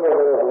ဆိုတော့ဒီ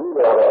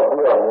တော့အခု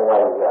တော့ငြိမ်းပါ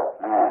ပြီကြာ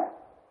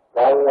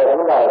ဒါရီက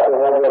ဘုရားဆွေး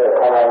နွေးတဲ့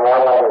ခန္ဓာ၅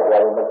ပါးကိုကြာ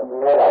မကြည့်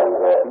ရတာကြီး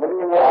ပဲမကြ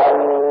ည့်ရ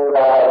ဘူး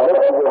လားလက်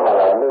ကြည့်ရမှာ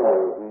လားလို့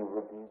ဒီ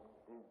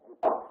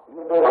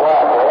တော့ဘာ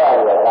ရ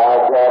တာ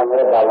ကြာရဲ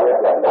ဒါရဲ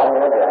ကြာဒါ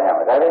ရဲကြာရ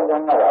မှာဒါလည်းကျ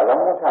မ်းကတော့အလုံး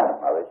မထနိုင်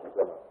မှာပဲရှိတ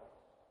ယ်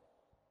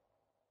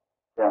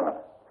ကျမ်းမှာ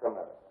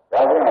ဒါ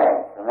ဖြင့်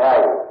ခမရ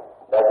ည်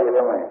ဒါကြည့်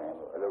လို့မရ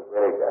ဘူးအလုပ်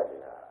ပြေးကြတယ်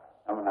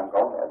အမှန်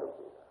ကောင်းတယ်လို့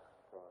ပြော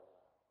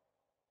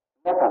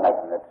တာခဏခ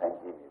ဏထိုင်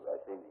ကြည့်ပြီးပါ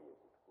စိတ်ကြီး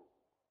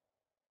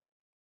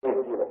သိ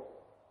ကြည့်လိုက်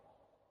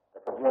တ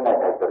စ်ပြင်းနဲ့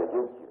တိုက်တော့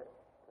ရုပ်ကြည့်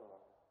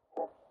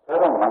လိုက်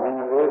ဒါတော့မင်း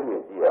လေး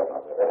ကြီးကြည့်ရမှာ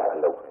ပဲအဲ့ဒါအ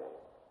လုပ်ပဲ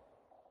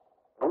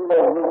ဘု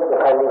ရားမြတ်စွာ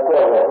ဘု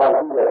ရားရဲ့မှန်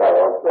ကြည့်ရတာ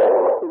တော့ပြော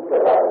တော့သိကြ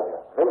တာပဲ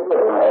သိကြတ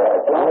ယ်အ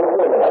ကျဉ်းသိ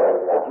ကြတယ်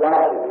အကျဉ်း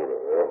ရှိသေးတ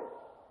ယ်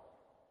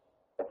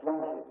အကျဉ်း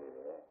ရှိသေးတ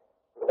ယ်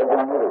အကျ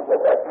ဉ်းလို့ဆက်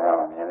တာခံအော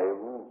င်မြင်လေ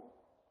ဘူး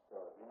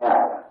ညာ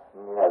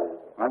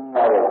မ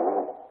နာရ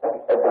ဘူးအဲ့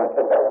အကျဉ်းဆ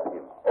က်တာကြ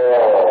ည့်မှာ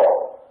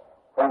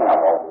ခန္ဓာ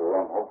မောဘူးမ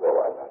ဟုတ်တော့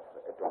ပါလား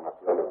အကျဉ်းက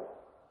ပြောလို့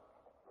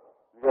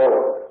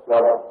ပြော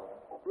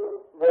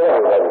ရ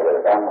တယ်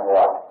ကံ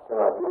ဟောကျွန်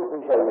တော်ဒီသိ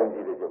ချင်ရင်ဒီ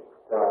လိုပြော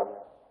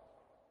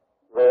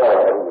ရတ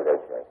ယ်လို့လ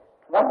ည်းဆက်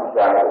မှတ်ကြ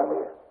ရတယ်ဒါ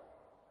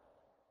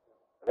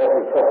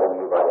ကိုဆက်ပုံ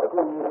ပြပါတယ်အခု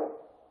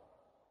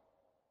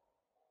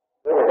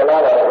ဒီကလာ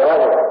လာ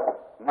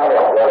နားရ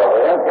ပြောတော့ဘ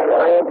ယ်နဲ့ပြော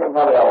ရင်ဒီ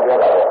မှာလည်းပြော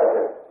တာပဲ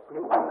ဒီ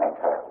မှာနိုင်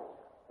တာ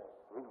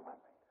ဒီ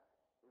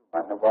မှာ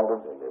နှပေါင်း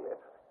တုံးတယ်လေရ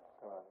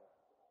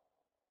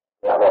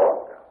တော့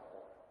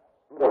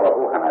ဒီတော့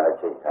ဘုခန္ဓာရဲ့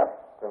ချိန်ထား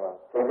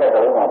ချိန်တဲ့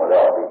တော့မှမ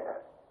လို့ပြီးတာ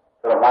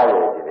ဆိုတော့မာရ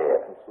ည်ကြီးတဲ့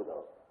ဆို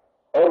တော့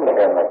အဲ့ဒီက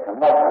မှသမတ်ခန္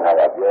ဓာ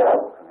ကပြောတာ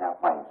ကိုခင်ဗျာ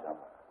မှန်စမ်း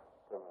ပါ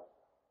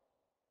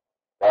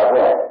ဒါ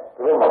ပဲ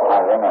သူတို့မဖ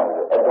န်ဆင်းနိုင်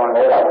ဘူးအတွန်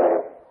လဲတာလေ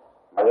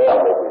မလဲအော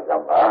င်လုပ်ပြီးစ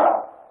မ်းပါ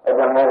အ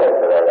တွန်လဲတယ်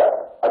ဆိုတော့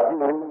အပြင်း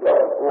ကြီးတော့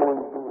အိုး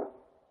ကြီး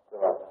ဆို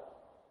တော့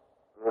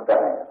ဘုဒ္ဓ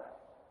နဲ့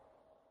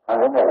ဖန်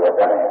ဆင်းတယ်ရ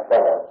တဲ့နဲ့ဆ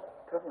က်တယ်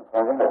သူကဖ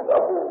န်ဆင်းတယ်ဆို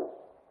တော့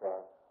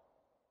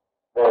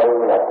ပေါ်လို့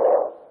ရတော့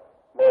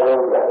ပေါ်လို့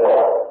ရ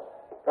တော့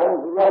ဒါ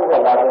ဒီလိုက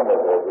လာတဲ့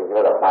ဆိုဒီလို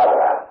တော့ပါ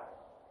လား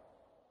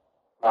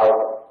ဟုတ်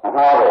အ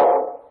မှားတော့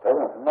ဒါ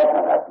ကမတ်ခ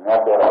န္ဓာငါ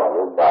ပြောတော့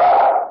လို့ပါ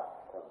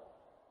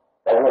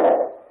ဒါနဲ့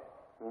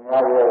ငါ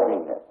ပြောပြီး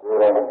နဲ့ကိုယ်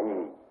တော်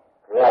ကြီး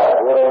ဘုရား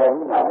ကိုယ်တော်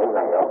ကြီးမှမိဘ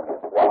ရောက်ပြီ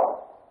ကွာ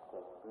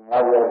ငါ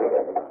ပြောပြီးတ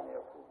ယ်ဒီလို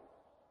မျိုးဟု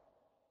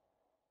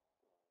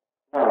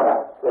တ်လား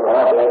ဆိုတော့ဘ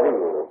ယ်လိုလဲ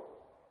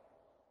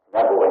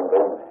ငါတို့ဝင်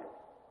တော့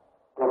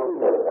ကိုယ်ကြည့်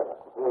တယ်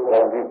ကိုယ်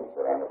တော်ကြီး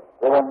ဆိုရင်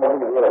ကိုယ်တော်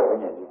ကြီးပြောတော့ဘု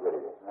ရားကြီးပြောတ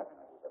ယ်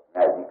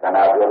အဲဒီခန္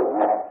ဓာပြောလို့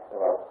နဲ့ဆို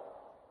တော့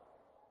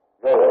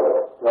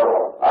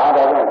အား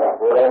ဒါနဲ့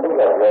ကိုယ်တိုင်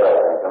ပြောရတယ်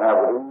ခန္ဓာ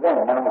ဘုရားက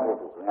မနမဟုတ်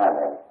ဘူးခဏ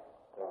နဲ့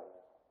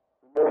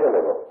ပြောတယ်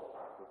လို့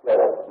ပြော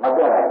တယ်မ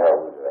ပြောနိုင်တော့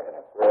ဘူးဆိုတော့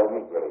ကိုယ်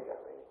ကြီးပြောလိုက်တာ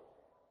ပဲ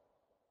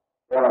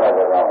ပြောရ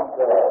တော့ဒါ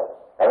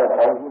တော့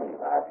ထိုင်ကြည့်နေ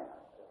ပါဘူးဒါ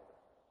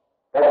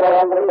ကြော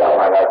င့်ဘုရား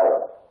မှာလာဆို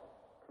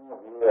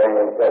ဒီရရ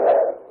င်တက်လာ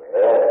တယ်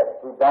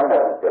သူတန်းတယ်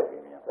တက်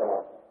ပြီးမြန်ကြည့်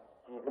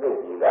လို့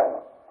ကြည့်လိုက်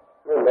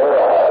လို့လောက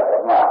ဓ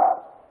မ္မ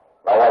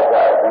ဘာဝကြ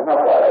ဓမ္မ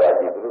ကြရတယ်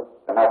ဒီလို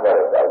ဓမ္မကြရ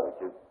တာကို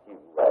ကြည့်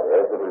ပါတ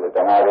ယ်သူတို့ဓ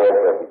မ္မရဲ့အ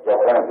တွက်ဒီကြောက်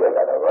ခံပြ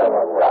လာတာဘာမှ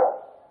မဟုတ်လား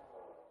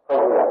ဟု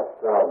တ်လား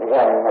ဒီက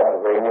နေ့မှ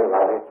ဒီနေ့ပါ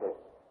လိမ့်မယ်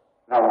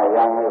နောက်မှရ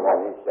မ်းနေပါ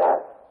လိမ့်ရှာ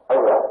ဟု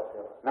တ်လား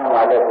နောက်မှ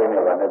လည်းဒီ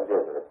နေ့ပါနဲ့ပြ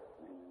ည့်တ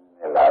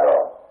ယ်လာ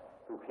တော့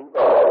သူခင်း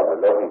တော့လို့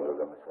လောကီလို့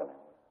လည်းမဆိုနို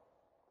င်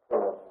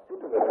ဘူးသူ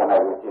တို့ကခန္ဓာ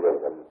ကိုကြည့်တယ်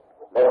ဆို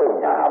လက်ကို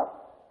ညာ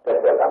တ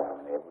က်လာမှမ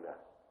နေဘူးလား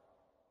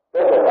တ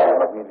က်လာမှ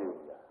မပြီး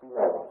ဘူးလားပြီး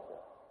ပါဘူး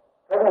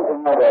ဆက်ကနေ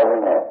တော့လ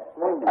ည်း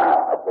ကိုညာ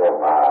အပေါ်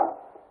မှာ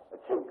အ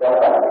ချိန်ကောင်း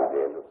တာ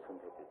တွေလို့ဆုံး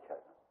ဖြတ်ချက်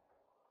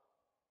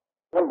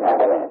ဘုရား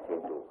လည်းသိ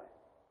တူပဲ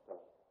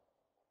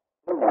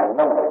ဘုရား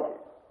နောက်လို့ရှိ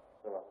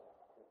ရ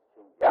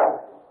င်ကြား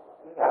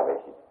ဒါပဲ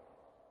ရှိတယ်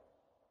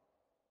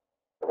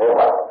ဘော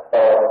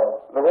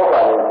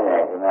ပါလို့ရှိရ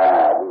င်က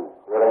လူ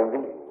ကိုယ်တိုင်သိ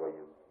ကို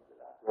ယူ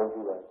လားယူကြ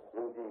ည့်ပါ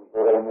ယူကြည့်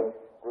ကိုယ်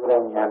တို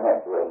င်ညာနဲ့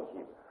ကိုယ်တိုင်ရှိ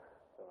တ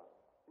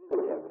ယ်ဒီ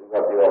လိုချင်းဘု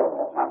ရားပြော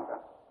မှာမှန်တာ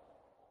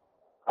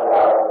ဟာ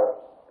လား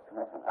ခဏ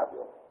ခဏ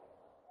ပြော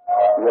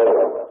ပြော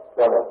တော့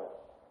ပြောလို့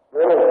ရှိ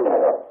ရင်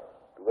တော့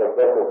ဒီဘ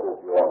က်ကို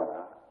ပြောမှာ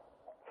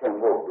သင်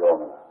ဖို့ပြော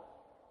မလား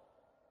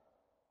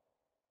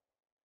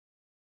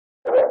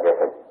အဲ့ဒါကြည့်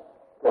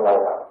ပြောလိုက်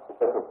တာဆ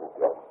က်ဖို့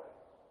ပြော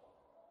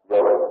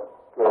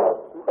ပြော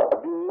သူကအ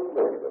ပြီးလို့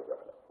ပြောတာ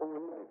ဘု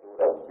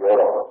ရားပြော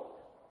တော့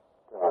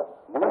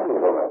မင်းတို့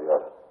လည်းပြော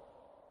တာ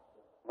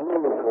မ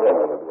င်းတို့ပြောတယ်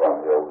သူကပြော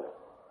ဘူး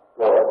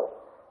ပြောတယ်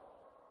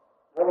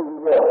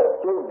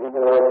သူဒီ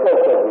လိုဆက်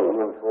ပြီး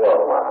ယူဆိုတော့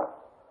မှာ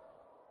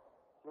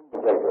ဒီ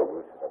ကိစ္စကိုသူ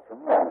က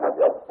နား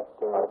ကြောက်သူက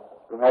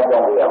ကြော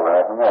က်ရမှာ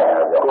သူက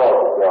ကြောက်ပြော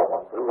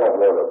သူက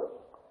ပြောလို့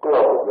ကို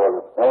ယ်ပြော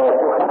လို့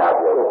သူခဏ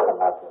ပြောလို့ခဏ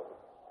ပြောသူ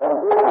ခဏ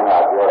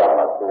ပြောတာ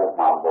မှသူ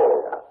မှန်ပေါ်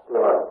တာသူ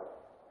က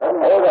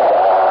အဲ့ဒါ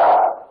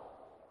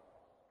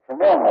သ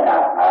မဏနာ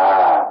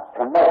သ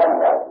မဏ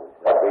နာကို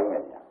သတ်သိနေ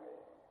တယ်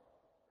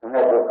သမ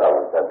ဏဒုက္ခ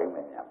ကိုသတ်သိ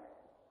နေတယ်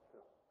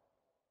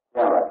ကျ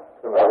န်ပါ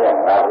သူက တဲ့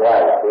ငါ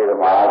ပြားသေသ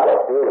မားဆို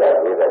သေရ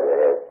သေးတယ်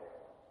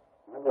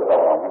မင်းတို့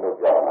တော့မင်းတို့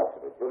ပြောမှာဆို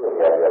တော့ကျလို့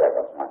ရရတာက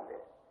မှတ်တ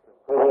ယ်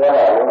ကိုယ်ကလည်း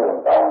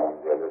လုံးတောင်းနေ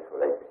တယ်လို့ဆို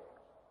လိုက်တယ်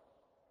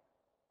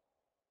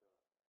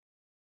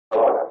ဟု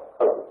တ်လား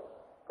ဟုတ်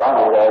ကောင်း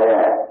တယ်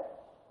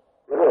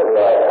ကျလို့ရ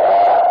တာ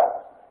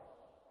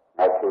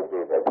ငါသိ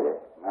သေးတယ်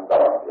မင်းတော့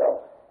ပြော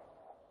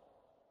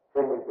သိ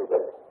သေးတ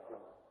ယ်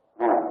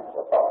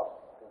ဟုတ်ပါ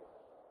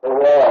ဘူး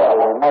ဘယ်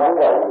လိုမှမသိ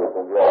ရဘူး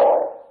လို့ပြော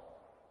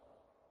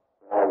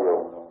ငါယုံ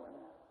တော့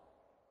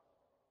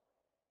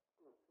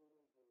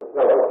ဆ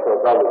က်တော့ဆက်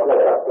တာတော့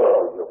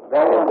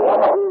ဘာလို့လဲ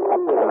ဘာ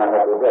လို့နာနေ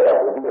ကြတာ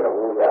ဒီလို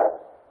ဘူးလား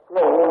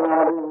ကိုယ်ကနာ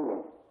ပြီး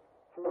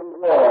သူ့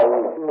ပြောရင်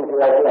သူ့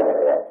ပြောတ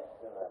ယ်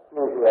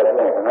သူ့ပြောတ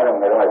ယ်ခဏတော့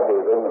ငါ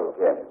တို့သိဆုံးလို့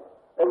ဖြစ်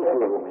အဲ့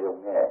ဒီကိုမယုံ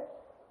နဲ့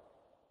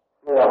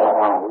ပြောရ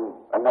မှာဘူး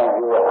အနံ့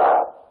ပြောတာ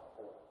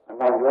အ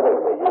နံ့ပြောတဲ့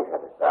ကိုရေး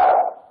ထားတာ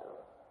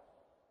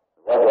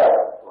ဘာကြောင့်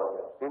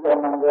ဒီလို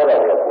မှပြောရတယ်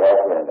ဘုရား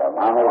ရှင်က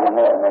မာန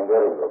နဲ့အနံ့ပြော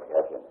တယ်လို့ဘု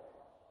ရားရှင်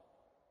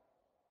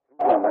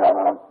အနံ့ပြော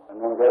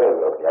တယ်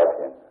လို့ဘုရား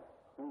ရှင်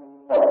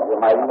ဒီ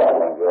မှာကြီးကအ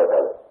နံ့ပြောတ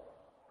ယ်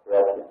ဘု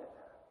ရားရှင်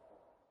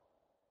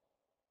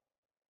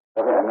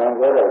ဒါပေမဲ့အနံ့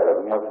ပြောတယ်ဆို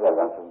တော့မြတ်စွာဘုရားလ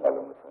မ်းဆုံးတယ်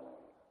လို့မဆိုနိုင်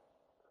ဘူး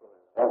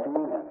။ဒါသူ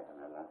နဲ့လည်း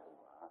လမ်းဆုံး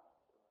ပါ။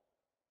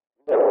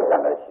ဒီလိုက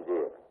လည်းရှိသေး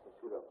တယ်။မ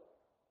ရှိတော့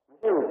မ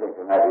ရှိဘူးရှင်ခ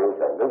င်ဗျာဒီဥစ္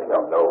စာလုံးဆော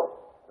င်လို့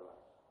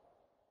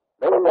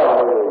လုံးဆော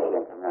င်လို့ရှ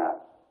င်ခင်ဗျာ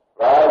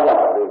ဘာကြော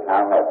င့်ဒီခံ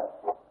မဲ့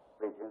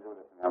သိချင်းဆို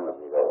လို့ခင်ဗျာမ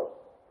ပြီးတော့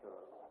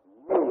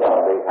မြင့်ကြော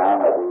င့်ဒီခံ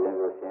မဲ့ဒီရင်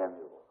ဆိုရှင်း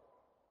မျိုး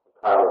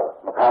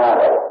မခါ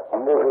တော့အ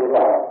မှုတွေ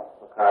တော့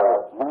မခါ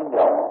တော့မင်း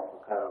ကြောင့်မ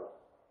ခါတော့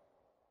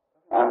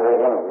အန္တရာယ်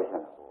ကလည်းရှိနေတ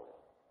ယ်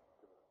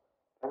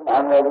အ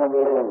န္တရာယ်ကလ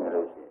ည်းရှိနေ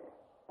လို့ရှိရင်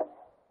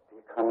ဒီ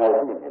ခံရ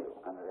ရှိနေလို့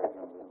အန္တရာယ်က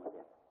လည်းမဖြ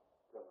စ်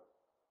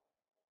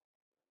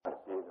အ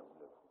ကျေလို့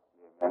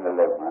မင်း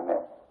လည်းမနဲ့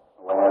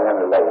ဝင်လ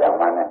ည်းလိုက်ရ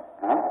မှနဲ့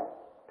ဟမ်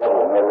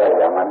တော့မလိုက်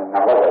ရမှနဲ့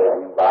နောက်တော့ရ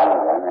င်ပါနေ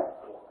တယ်နဲ့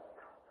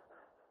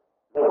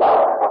ဒီပါ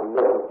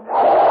လို့သာ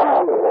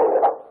လို့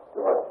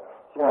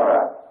ရှင်း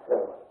လား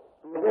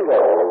ဒီလို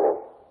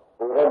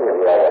ဘုရားတွေ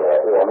ရတယ်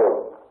ပြောလို့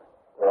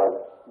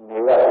နေ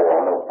ရအော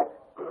င်လို့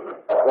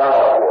အကား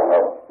အောင်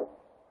လို့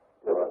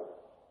ဒီလို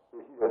ရှိ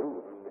တယ်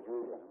မကြ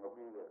ည့်ရမ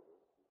ပြီးတယ်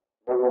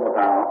ဘယ်လိုမ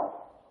ကောင်း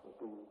ဘူး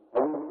ဒီ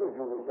လိုကြ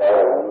ည့်ရတ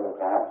ယ်မ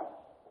ကောင်း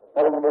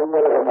အဲ့ဒီလို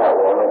မျိုးလည်းမ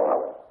ဟုတ်ဘူး။ဒါ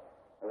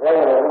လ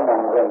ည်းမမှန်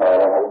တယ်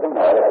နော်။ဒီ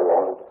မှာလည်းဘော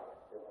လို့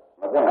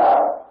မကနာ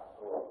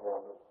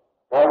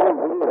။ဘာလို့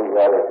ဒီလိုရ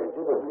လဲဒီ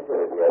လိုပြည့်စုံ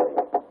တယ်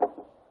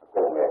အ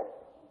ကုန်ပဲ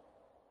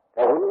။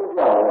ဒါဘူး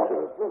ကြောင့်ဆို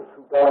သူ့စူ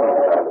တောင်းနေ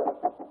တာလို့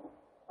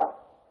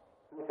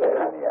သူ့ဆက်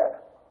ခံရတာ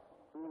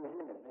။သူမ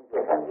ရှိနဲ့နေ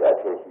ခံရ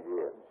ချက်ရှိသေး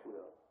တယ်ရှိ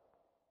တော့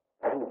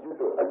အဲဒီကျွတ်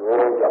တို့အ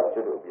လိုကြောင့်ကျွ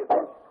တ်တို့ပြည့်တ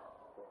ယ်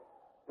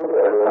။ကျွတ်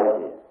တို့အလို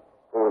ရှိ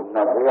ဟိုန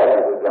တ်ဘုရား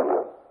ရဲ့ကျမ်းမှာ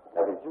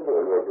ဒါပြီးကျွတ်တို့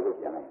အလိုကျွတ်တို့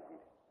ပြန်လာတယ်။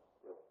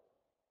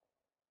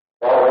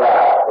ဘောလာ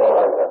တော့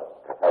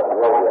ကသာ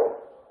ဘောရ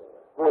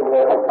ကိုယ်လ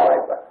ည်းထားလို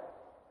က်ပါ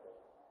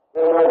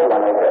ကိုယ်လည်းပြ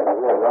န်လိုက်တယ်ဘု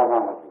ရားဘာမှ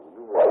မရှိဘူး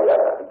လူဘဝရ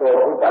တာအတော်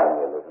ဟုတ်တယ်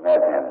လို့နဲ့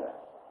တယ်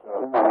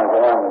ဒီမှာမ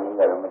ကြောက်မင်း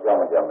လည်းမကြောက်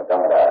မကြောက်မတော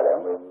င်းတာလ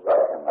ည်းမင်းကလ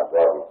ည်းမ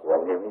တော်ဘူးဝင်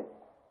နေပြီ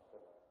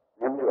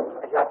မင်းတို့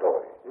အရတော်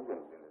တယ်ဒီလို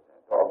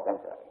တော့ကန်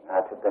စားငါ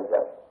သက်သက်ကြ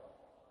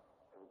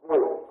ကို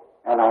ယ်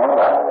အနာဝ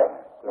တာလည်း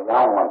ဒီကော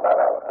င်မှတာ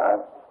တာပါ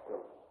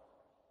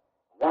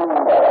ညမ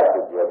တာသူ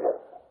ပြောပြ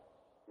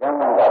ည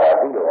မတာ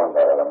ဒီလိုဝန်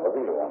တာလည်းမ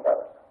သိလို့ဝန်တာ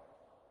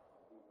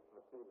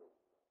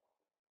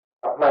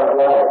အမှန်တ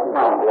ရားမှ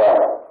န်တရား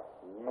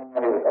မြင်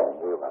နေတယ်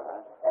ပြောပါလား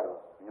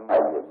မြင်မှ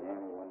ရမြင်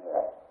ဝင်နေ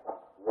တာ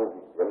ဘု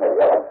ရားလည်း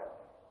ရတယ်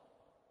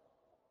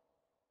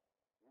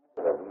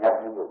ဒါကည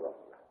တ်လို့ပါအ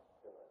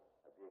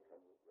ပြည့်ခံ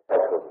ဆ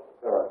က်ဆို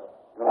တော့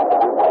ဘာ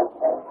လို့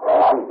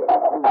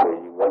လဲ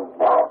ဒီဝန်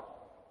တာ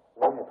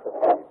ဝန်နဲ့ဆက်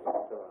တယ်ဘာ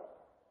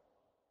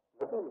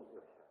လို့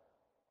လဲ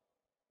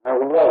နောက်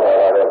ရ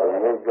လာတော့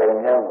ဒီကြုံ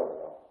ညံ့လို့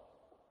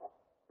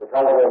ဒီခါ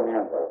လည်းမြ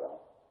င်တော့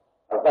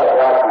အတ္တ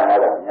ဝါခံရ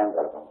တဲ့ဉာဏ်က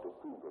တော့ဒုက္ခကို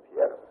ဖြစ်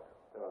ရတယ်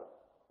။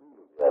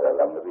ဒါ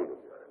လည်းမသိလို့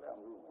ပြောတယ်လား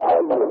။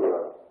အဲ့လို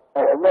ပြောတယ်။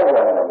အဲ့အမှန်ကလ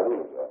ည်းမသိ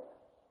လို့ပြော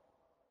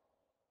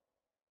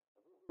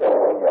တယ်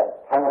။ဒါက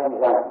ဆန်းစစ်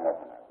ကြတဲ့ခဏ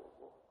ကို။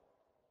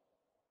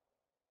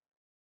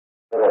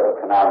ဒါတော့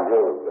ခဏ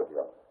မျိုးလို့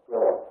ပြော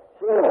။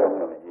ရှင်းတယ်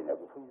မကြည့်နဲ့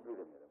ဘူးဖူးပြီး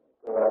တယ်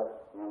။ဒါကဉာ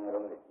ဏ်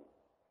လုံးလေးကြည့်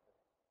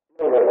။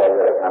ဒီလိုလည်း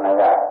ခဏ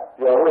က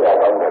ပြောလို့ရ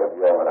ကောင်းတယ်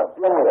ပြောမလား။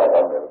ပြောလို့ရကော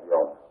င်းတယ်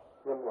ပြော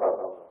။ပြောမှာ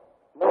ကောင်းတယ်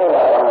။မဟုတ်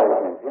ပါ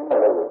ဘူး။ဒီမှာ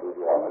လည်းတူ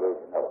တူအောင်မလုပ်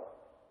ဘူးတော့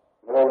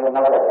။မလုပ်ရင်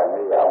တော့လည်းမ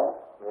ရအောင်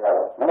။မရ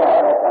တော့မရ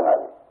အောင်ဆန္ဒ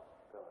ပြီ။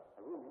အ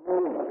ခုဒီလို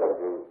မျိုးဆို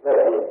ဆက်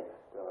ရည်။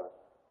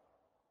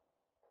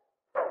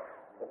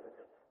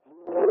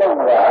ဒီတော့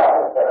မလား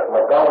မ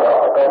ကောင်းတော့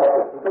အကောင်းဟုတ်ပါ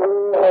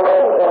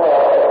ဘူး။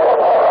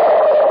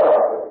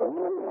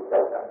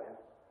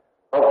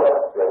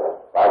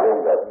ဘာလို့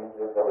လဲဒီ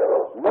လိုဆို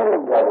တော့မ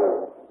င်းကြလို့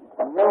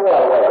အမေကရ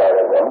တ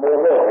ယ်အမေ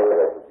လည်း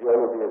ပြော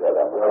လို့ပြတယ်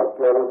လားမ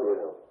ပြောလို့ပြ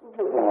တယ်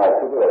ဒီကမှာ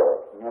သူတို့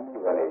ညနေ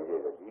ကနေကြည့်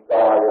တယ်ဒီကော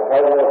င်ကလည်းဆို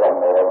င်ရောကောင်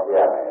တော့ပြရ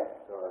မယ်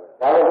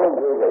ဒါလည်း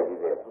ပြောကြည့်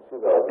တယ်သူ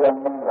တို့ပြန်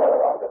မလာ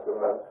တော့သူ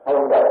ကဟု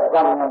တ်တယ်က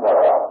မ်းမလာ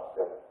တော့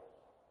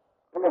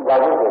ဒီမှာဘာ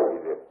လို့ကြ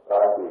ည့်တယ်ဒါ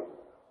ကြည့်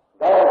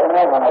ဒါကခဏ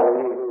ခဏ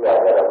လေး ရ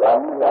တယ်ဗာ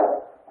မီးက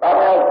ဘာ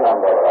မှကြံ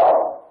တော့တော့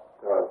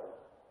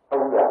ဟု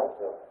တ်ကဲ့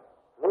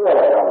ဘုရား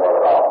ကြောင့်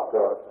တော့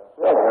ဆို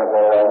တော့ငါ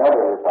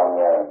တို့ဆောင်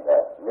နေတဲ့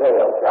မြေ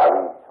ရောက်ရှာ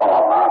ပြီးဆော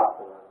င်မှာ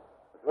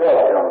ဘု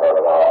ရားကြောင့်တော့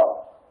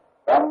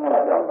တမ်းမြ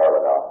တ်ကြောင့်တော့ဟု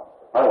တ်လား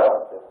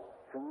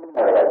ရှင်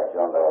နေတဲ့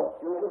ကြောင့်တော့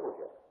ကျိုးလို့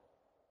ပြော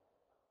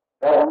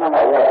တယ်ဒါမှမ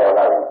ရတော့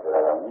လာပြီဆို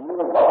တော့မိမိ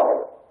မပေါ့တယ်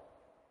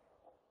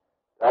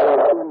ဒါတော့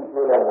သူ့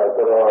ပြောတယ်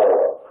ဆိုတော့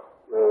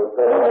ဘ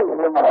ယ်လို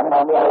မှမမှ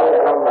န်ဘူးအောင်လို့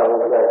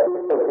ပြောတယ်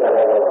သူ့ပြောတ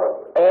ယ်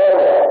အဲ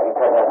ဒီ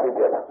ခါကဖြစ်တ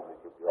ယ်လားပြောတ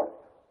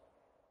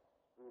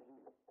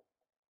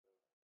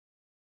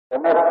ယ်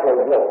မတ်ကျေ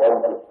ရအောင်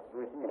သူ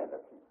ရှိနေတာ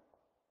ဖြစ်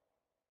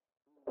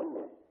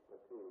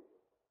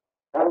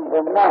အဲဒီ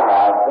ကနာဟာ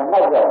ဓမ္မ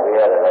ကြောင့်ပြရ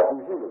တယ်သူ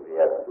ရှိလို့ပြ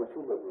ရတယ်သူရှိ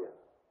လို့ပြရတ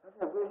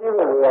ယ်သူရှိ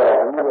လို့ပြရတယ်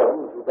ဒီမှာ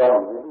သူစုတော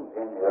င်းသူသ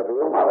င်တယ်ဘယ်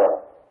လိုမှလဲ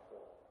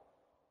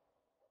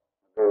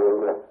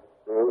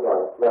ဒီတော့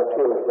ကျက်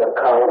ချေ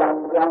ခေါင်းကြမ်း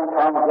ကြမ်းကြ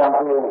မ်း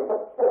ပြေးလို့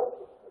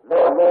အလု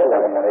ပ်လည်း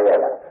မရရ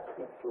လား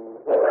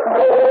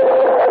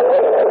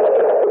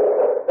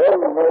အဲ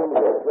ဒီ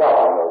မျိုးကြောက်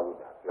အောင်လို့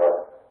ပြောတ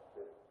ယ်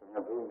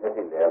ဘုရား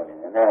တိလည်းမြ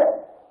င်နေ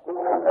ကိုယ်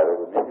ခန္ဓာ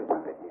ကိုမျက်စိ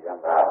နဲ့ကြည့်ကြ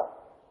တာ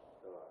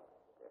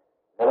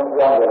ဘုံ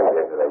ကြောင့်လ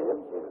ည်းဆိုရရင်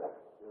ကြည့်လား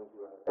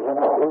ဘုရား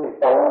ကို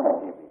တောင်းနေ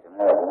ပြီကျွန်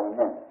တော်ဘုံ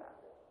နဲ့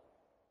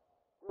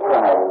ကိုယ်ခ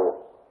န္ဓာကို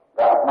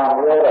ဒါမှန်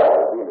ရတာ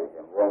ကြည့်လို့ရှ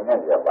င်ဘုံနဲ့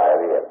ကြပါရ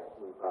ရဲ့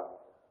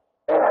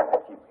အဲ့ဒါ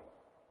ကြည့်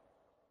ပြီ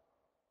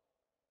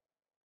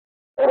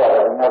အဲ့ဒါလ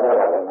ည်းငါတို့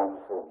လည်းမ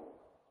ဆိုး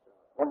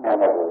ဘုရား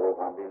နဲ့ကိုယ်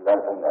ကဒီလ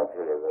မ်းဆုံးတာဖြ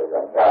စ်တယ်ဆို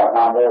တော့ဒါမှ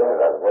န်တယ်ဆို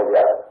တာပြောပြတ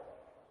ယ်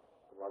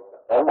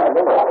ဒါမှလ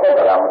ည်းမခက်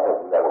တာမဟုတ်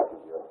ဘူးလားလို့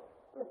ပြော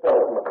တ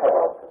ယ်မခက်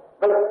ပါဘူး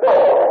ဘယ်တော့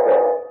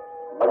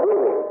မလို့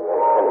လို့ပြော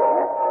တယ်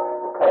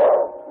မခ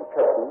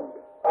က်ဘူး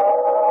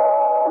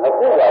မ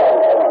ကူတာဆက်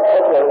တယ်ဘာ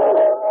လို့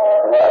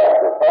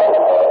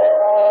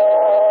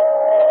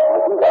မ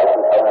ကူတာဆ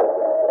က်တယ်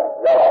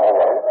ရအောင်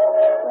ပါ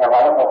ညမှာ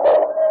မပေါ့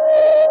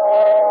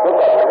ဒုက္ခ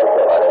လည်းဆ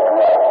က်ပါတယ်ခင်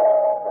ဗျာ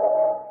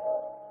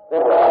ဒု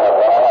က္ခကဘာလဲခ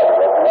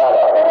င်ဗျာ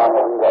ဘာမှမ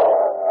ဘူးတော့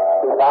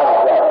ဒီသားက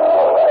ပြန်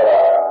တော့အဲ့ဒါ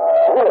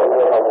ဘုရား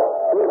ပြောတာ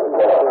ဒီလို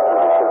ဖြစ်နေ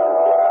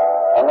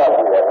အနာကြ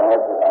ည့်တယ်အနာ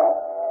ကြည့်တာ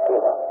ဟုတ်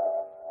ပါ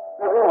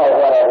ဘူးဒီမှာ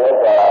ကြားရတဲ့က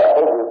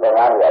သိပြီပ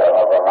မာဏရတယ်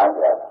ပမာဏ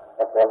ရတယ်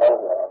အပေါ်လုံး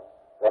ရ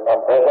တယ်ဒါတော့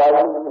ဘယ်ကမှ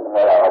မ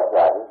လာတော့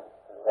ကြာဘူး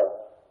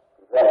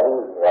ဒါလည်းဒီ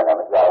ကမ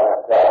ကြောက်ဘူး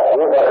ဒါဒီ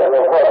လို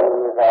မျိုးခေါ်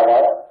ပြီးသားတ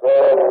ယ်ဘယ်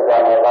လိုက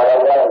မှဘာလို့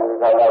လဲဒီ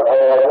ကတော့ဘယ်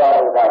လိုကြောက်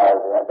နေတာလဲ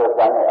ဆိုတော့တော့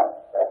ကျန်နေတာ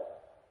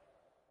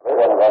ဘယ်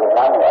လိုလဲကျ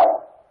န်နေတာ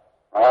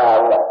ဟုတ်လား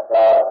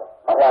ဒါ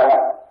မကနဲ့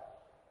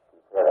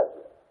ဆိုတော့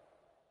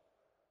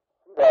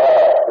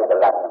ဒီက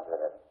လာတယ်ဆို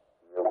တော့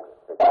ဒီလို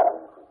စတာ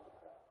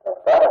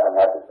ဒါကမှ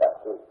တိကျ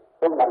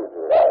သူ့မှာ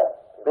ဆိုတာ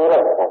ဒီလို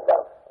ပေါ့တာ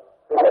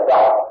ဒီလို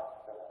တော့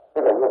ဒီ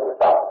လိုမျိုး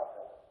တော့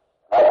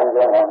အဲဒီက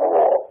မှမဟု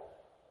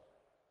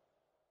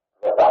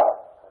တ်ဒါ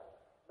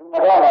ဒီမှာ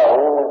တော့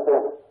ဟိုသူ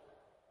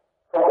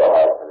ဆုံးတော့တ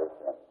ယ်ဆိုလို့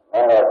ရှိရင်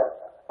အဲ့ဒါ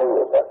သိရ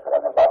တဲ့ခရ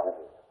ဏပါတိ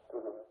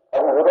အဲ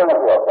ဒီလိုတော့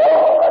ပြောတော့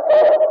အဲ့ဒါ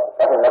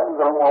လည်းသူ့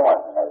လုံးဝမှ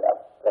နေရတယ်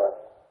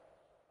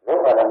ဒီ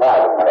မှာလည်းမအား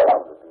လို့မရ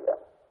ဘူးသူက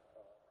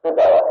ဖြစ်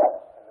တော့အဲ့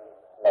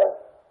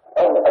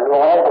အ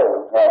လုံးဝတဲ့လူ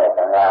ကလည်းက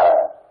မ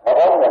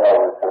ဟုတ်နေ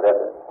လို့ဆိုတဲ့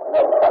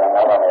နောက်ခဏမှ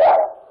မရ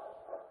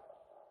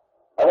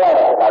အဲ့ဒါလ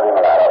ည်းဘာလို့မ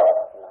လာတော့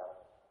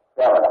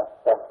ကျမလား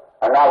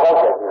အနာဂတ်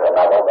ဆိုပြီးတော့အ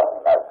နာဂတ်က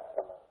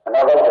အနာ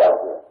ဂတ်ကြောင့်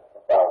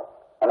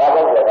အနာဂ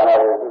တ်ကလည်း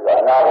ပြီးတော့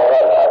အနာဂတ်ရတ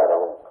ယ်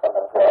လို့ခဏ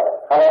ပေါ့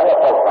ခဏတော့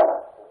ပေါ့ခဏ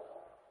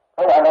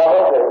အဲ့အနာဂ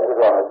တ်ဆိုပြီး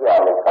တော့မကြော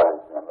က်လို့ခါလို့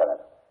ရှင်တယ်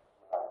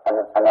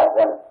အနာဂ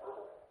တ်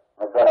မ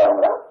ကြောက်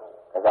ဘူးလား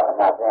ဒါကအ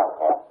နာဂတ်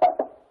ဟော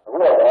အခု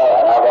တော့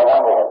အနာဂတ်ကမ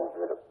ဟုတ်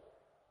ဘူးလို့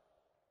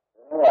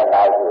ဒီက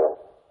လာကြည့်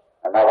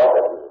အနာဂတ်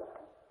ကိုဒီ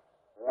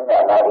က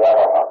အနာဂတ်က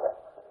ပါပဲ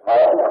မ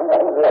ဟုတ်ဘူး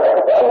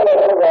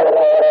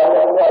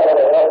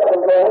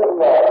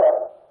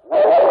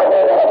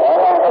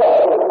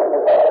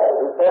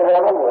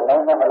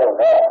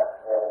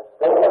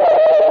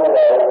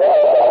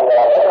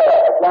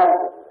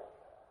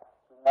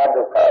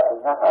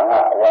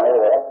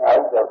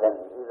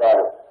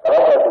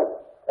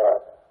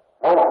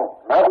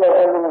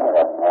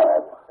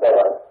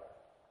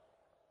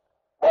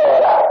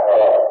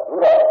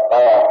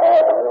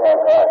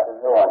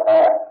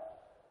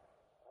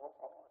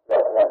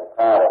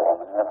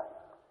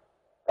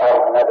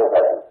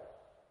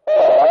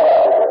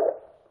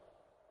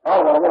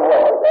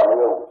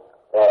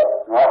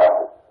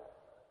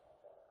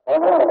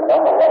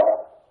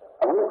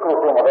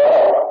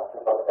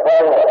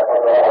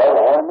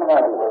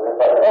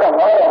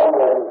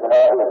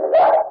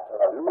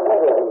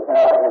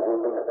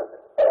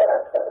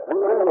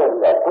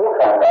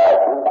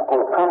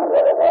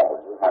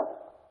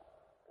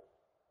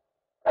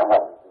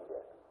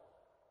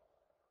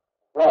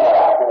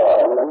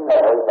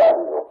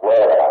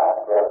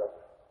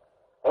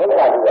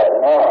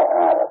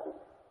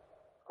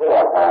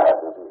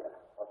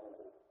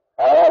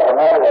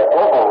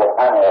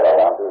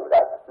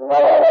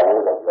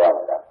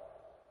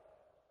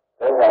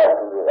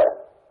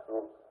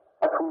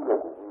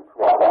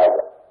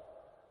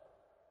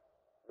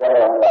အဲ့ဒါ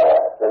လည်းအဲ့ဒါလည်း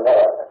အဲ့ဒါလည်း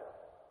အဲ့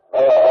ဒါ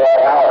Hãy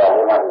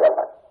subscribe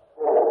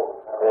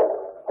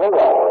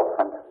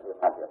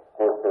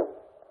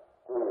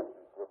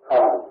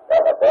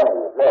cho kênh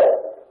Ghiền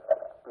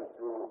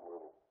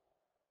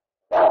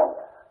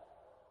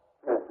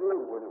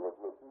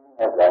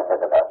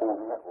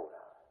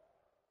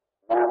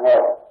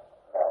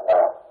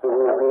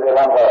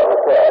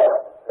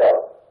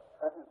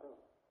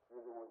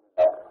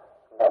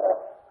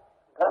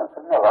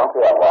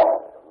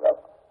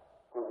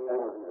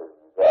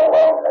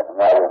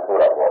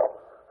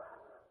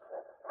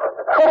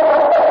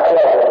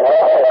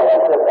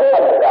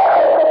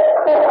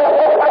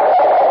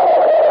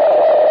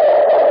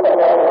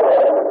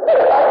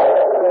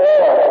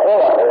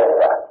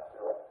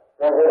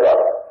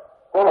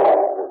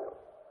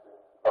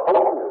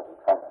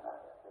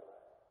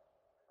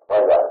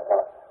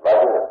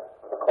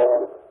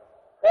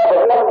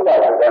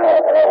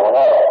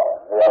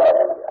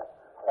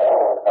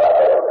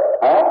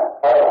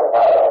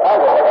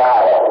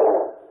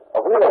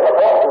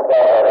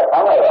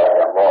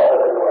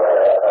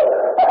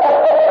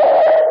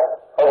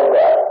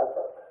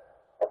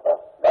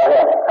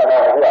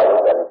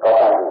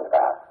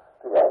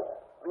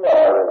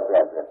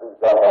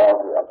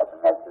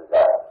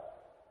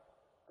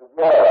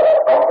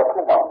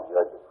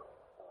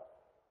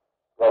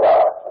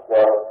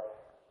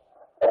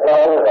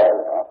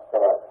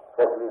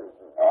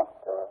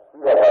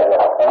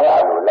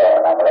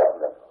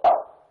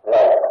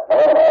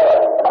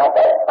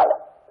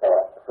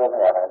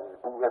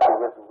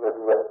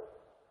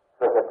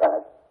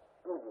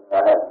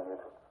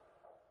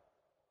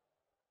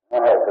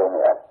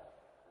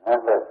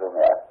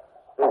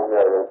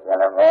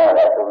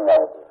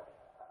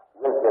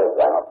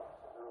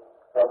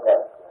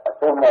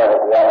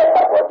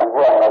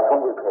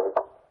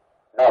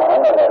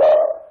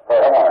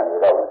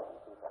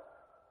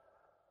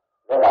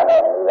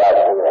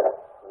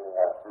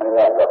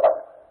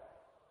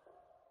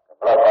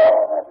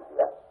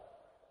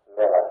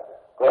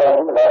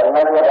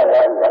Mì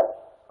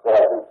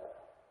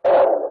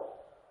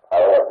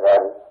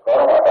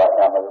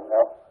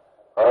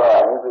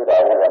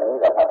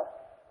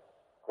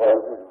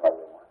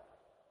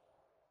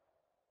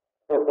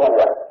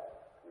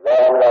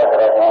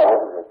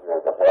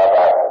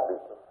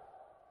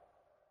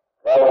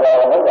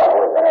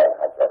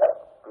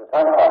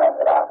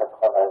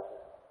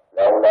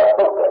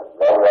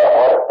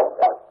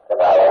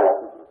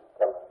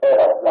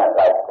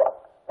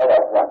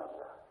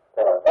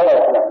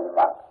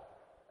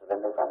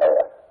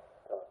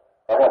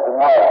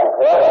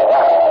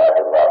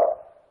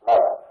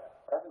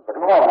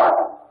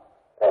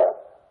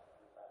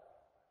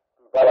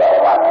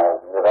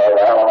Gõ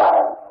để không bỏ lỡ